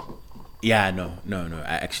 Oh, yeah, no.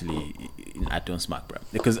 I don't smoke, bro.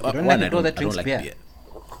 Because You don't one, like a girl I that don't drinks like beer? beer.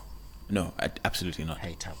 No, absolutely not.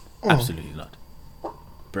 Hate up. Absolutely not,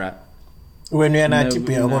 bruh. When you're not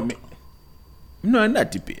beer, what? No, I'm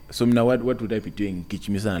not beer. So now, what would I be doing?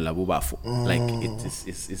 Kichimisa and labubafo. Like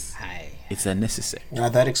it's Hi. it's unnecessary. Yeah,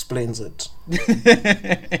 that explains it.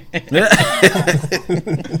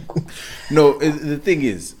 No, the thing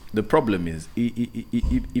is, the problem is,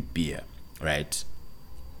 beer, right?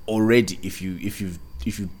 Already, if you've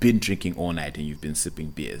been drinking all night and you've been sipping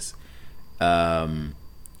beers, the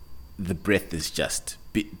breath is just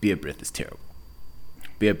beer breath is terrible.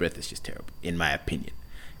 Beer breath is just terrible, in my opinion.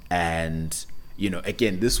 And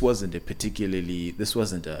again, this wasn't a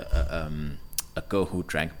girl who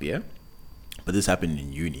drank beer, but this happened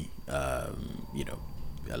in uni. A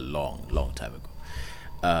long time ago.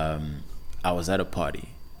 I was at a party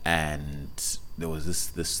and there was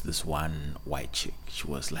this one white chick. She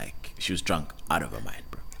was drunk out of her mind,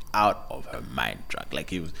 bro. Out of her mind drunk.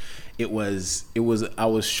 Like it was I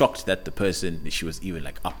was shocked that the person, she was even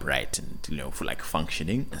like upright and for like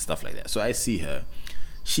functioning and stuff like that. So I see her,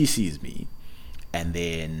 she sees me, and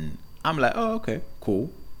then I'm like, oh, okay,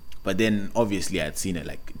 cool. But then obviously I'd seen her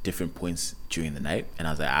like different points during the night, and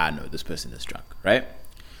I was like, no, this person is drunk, right?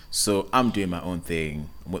 So I'm doing my own thing,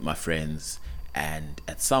 I'm with my friends, and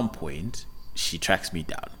at some point she tracks me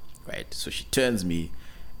down, right? So she turns me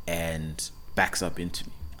and backs up into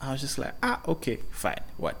me. I was just like, okay, fine.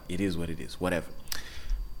 It is what it is, whatever.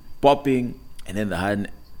 Bopping, and then the hand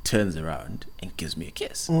turns around and gives me a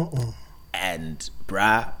kiss. And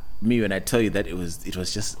bruh, me, when I tell you that it was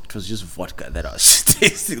just vodka that I was just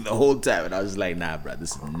tasting the whole time, and I was like, nah, bruh,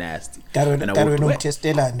 this is nasty. And I walked away.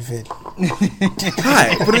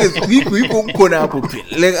 Hi,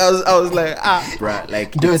 like I was like, bruh,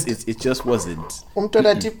 like it just wasn't.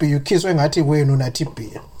 You kiss when I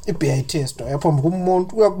beer. Beer taste. I pump more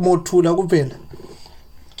tula kupela.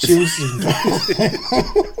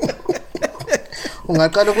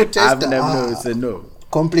 I've never noticed a no.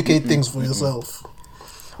 Complicate things for yourself.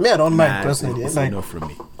 Me, I don't mind personally. It's like, no from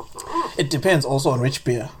me. It depends also on which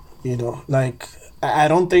beer. Like I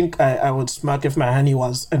don't think I would smack if my honey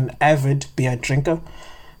was an avid beer drinker.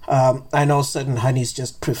 I know certain honeys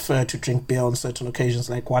just prefer to drink beer on certain occasions,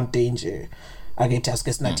 like one danger. I get asked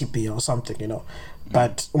it's nutty beer or something,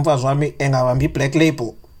 But umfazi wami engawambi Black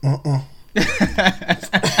Label.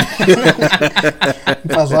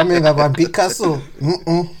 Umfazi wami engawambi Castle.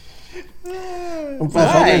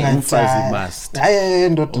 Umfazi must.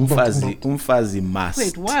 Umfazi must.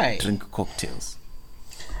 Wait, why? Drink cocktails.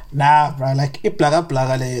 Nah, bro, like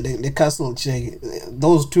Blaga le Castle check.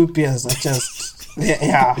 Those two beers are just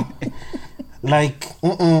yeah. Like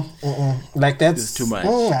like that's it's too much.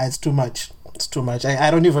 It's too much. It's too much. I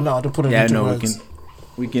don't even know how to put it into words.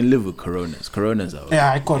 We can live with Coronas. Coronas are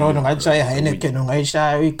yeah, Corona. I try Heineken. I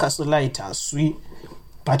try Castle Light. Sweet,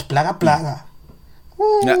 but Blaga.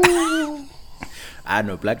 I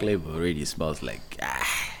know Black Label already smells like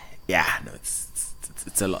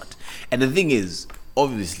it's a lot. And the thing is,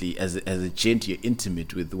 obviously, as a gent, you're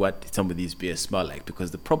intimate with what some of these beers smell like,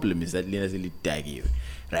 because the problem is that Lena's really dag you,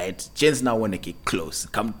 right? Gents now want to get close,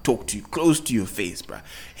 come talk to you, close to your face, bruh.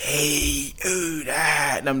 Hey,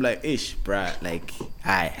 and I'm like, ish, bruh, like,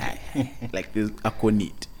 hi, like this, I could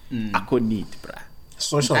need, bruh.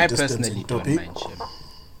 Social I distancing, personally don't mind Shem.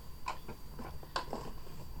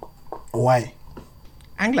 Why?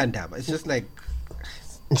 Anglandaba, it's just like,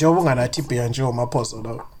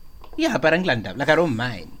 yeah, but Anglandaba, like I don't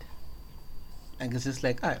mind. Like it's just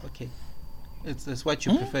like, okay, it's what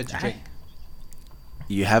you prefer to drink.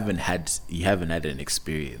 You haven't had an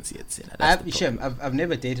experience yet, Sina. I've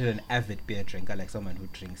never dated an avid beer drinker, like someone who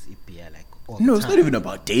drinks beer like all the No, time. it's not even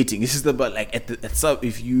about dating. It's just about like at some,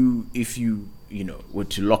 if you were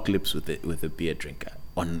to lock lips with a beer drinker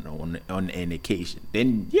on an occasion,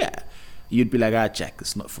 then yeah, you'd be like, Jack,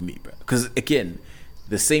 it's not for me, bro. Because again,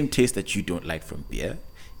 the same taste that you don't like from beer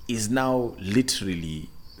is now literally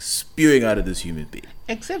spewing out of this human being.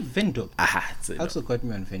 Except Vinduk. So Also got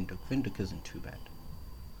me on Vinduk. Vinduk isn't too bad.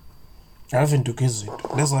 haven't took his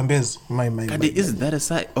let's Zambezi. My Isn't that a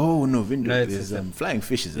side? Oh no, Vindu. No, There's flying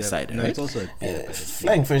fish is a side, No, right? it's also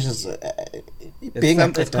flying fish is being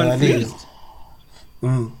it's confused.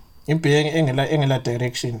 being engela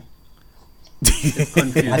direction. It's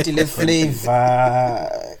confused. Until the flavor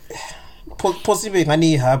possibly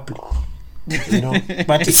ngani happy. You know,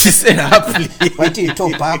 but She said happily. but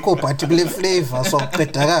tobacco particular flavor so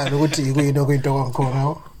qedakala ukuthi kuyino kwinto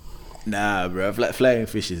konkhona. Nah, bro. Flying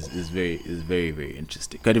fish is very very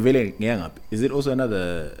interesting. Is it also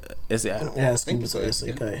another SAI? Yes, Thank you so for yes,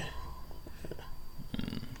 asking. okay.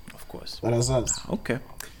 Of course. But as that, Okay.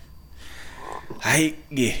 Hi,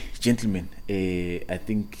 yeah, gentlemen. I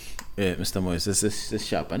think Mr. Moyes, this is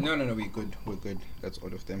sharp. No, we're good. That's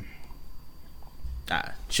all of them.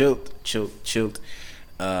 Chilled.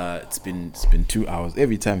 It's been 2 hours.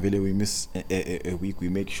 Every time really we miss a week, we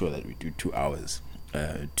make sure that we do 2 hours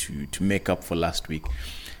to make up for last week,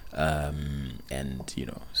 and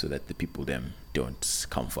so that the people them don't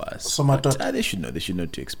come for us. So but, they should know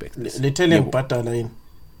to expect this. Little butter line.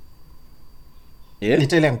 Yeah.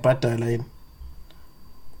 Little butter line.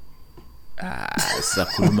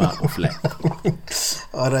 Sakuluma offline.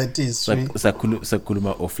 Alright, is sweet.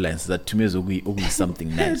 Sakuluma offline. So that to me is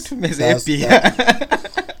something nice. Tumeze That's- happy.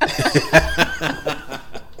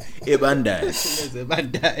 Ebanda. Tumeze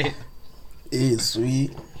bandai. Is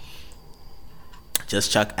sweet.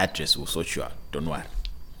 Just check address. We'll sort you out. Don't worry.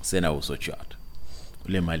 Sena will sort you out.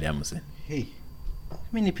 Ule mali amusen. Hey, how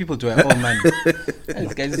many people do I owe money?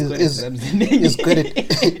 This guy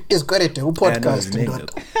It's great to podcast.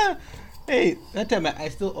 Hey, that time I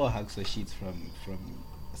still owe Haxo sheets from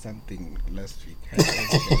something last week.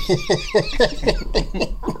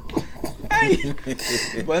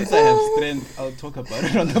 Once I have strength, I'll talk about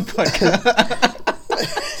it on the podcast.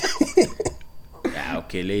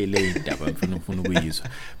 Okay,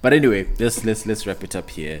 but anyway, let's wrap it up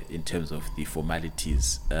here in terms of the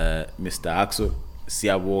formalities. Mr. Axo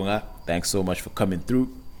Siabonga, thanks so much for coming through.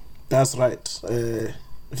 That's right.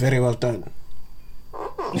 Very well done.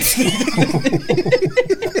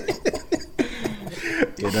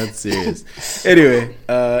 You're not serious. Anyway,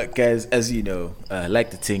 guys, as you know,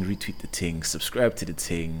 like the thing, retweet the thing, subscribe to the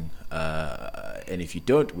thing, and if you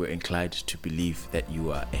don't, we're inclined to believe that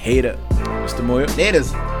you are a hater. Mr. Moyo,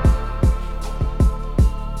 Laters.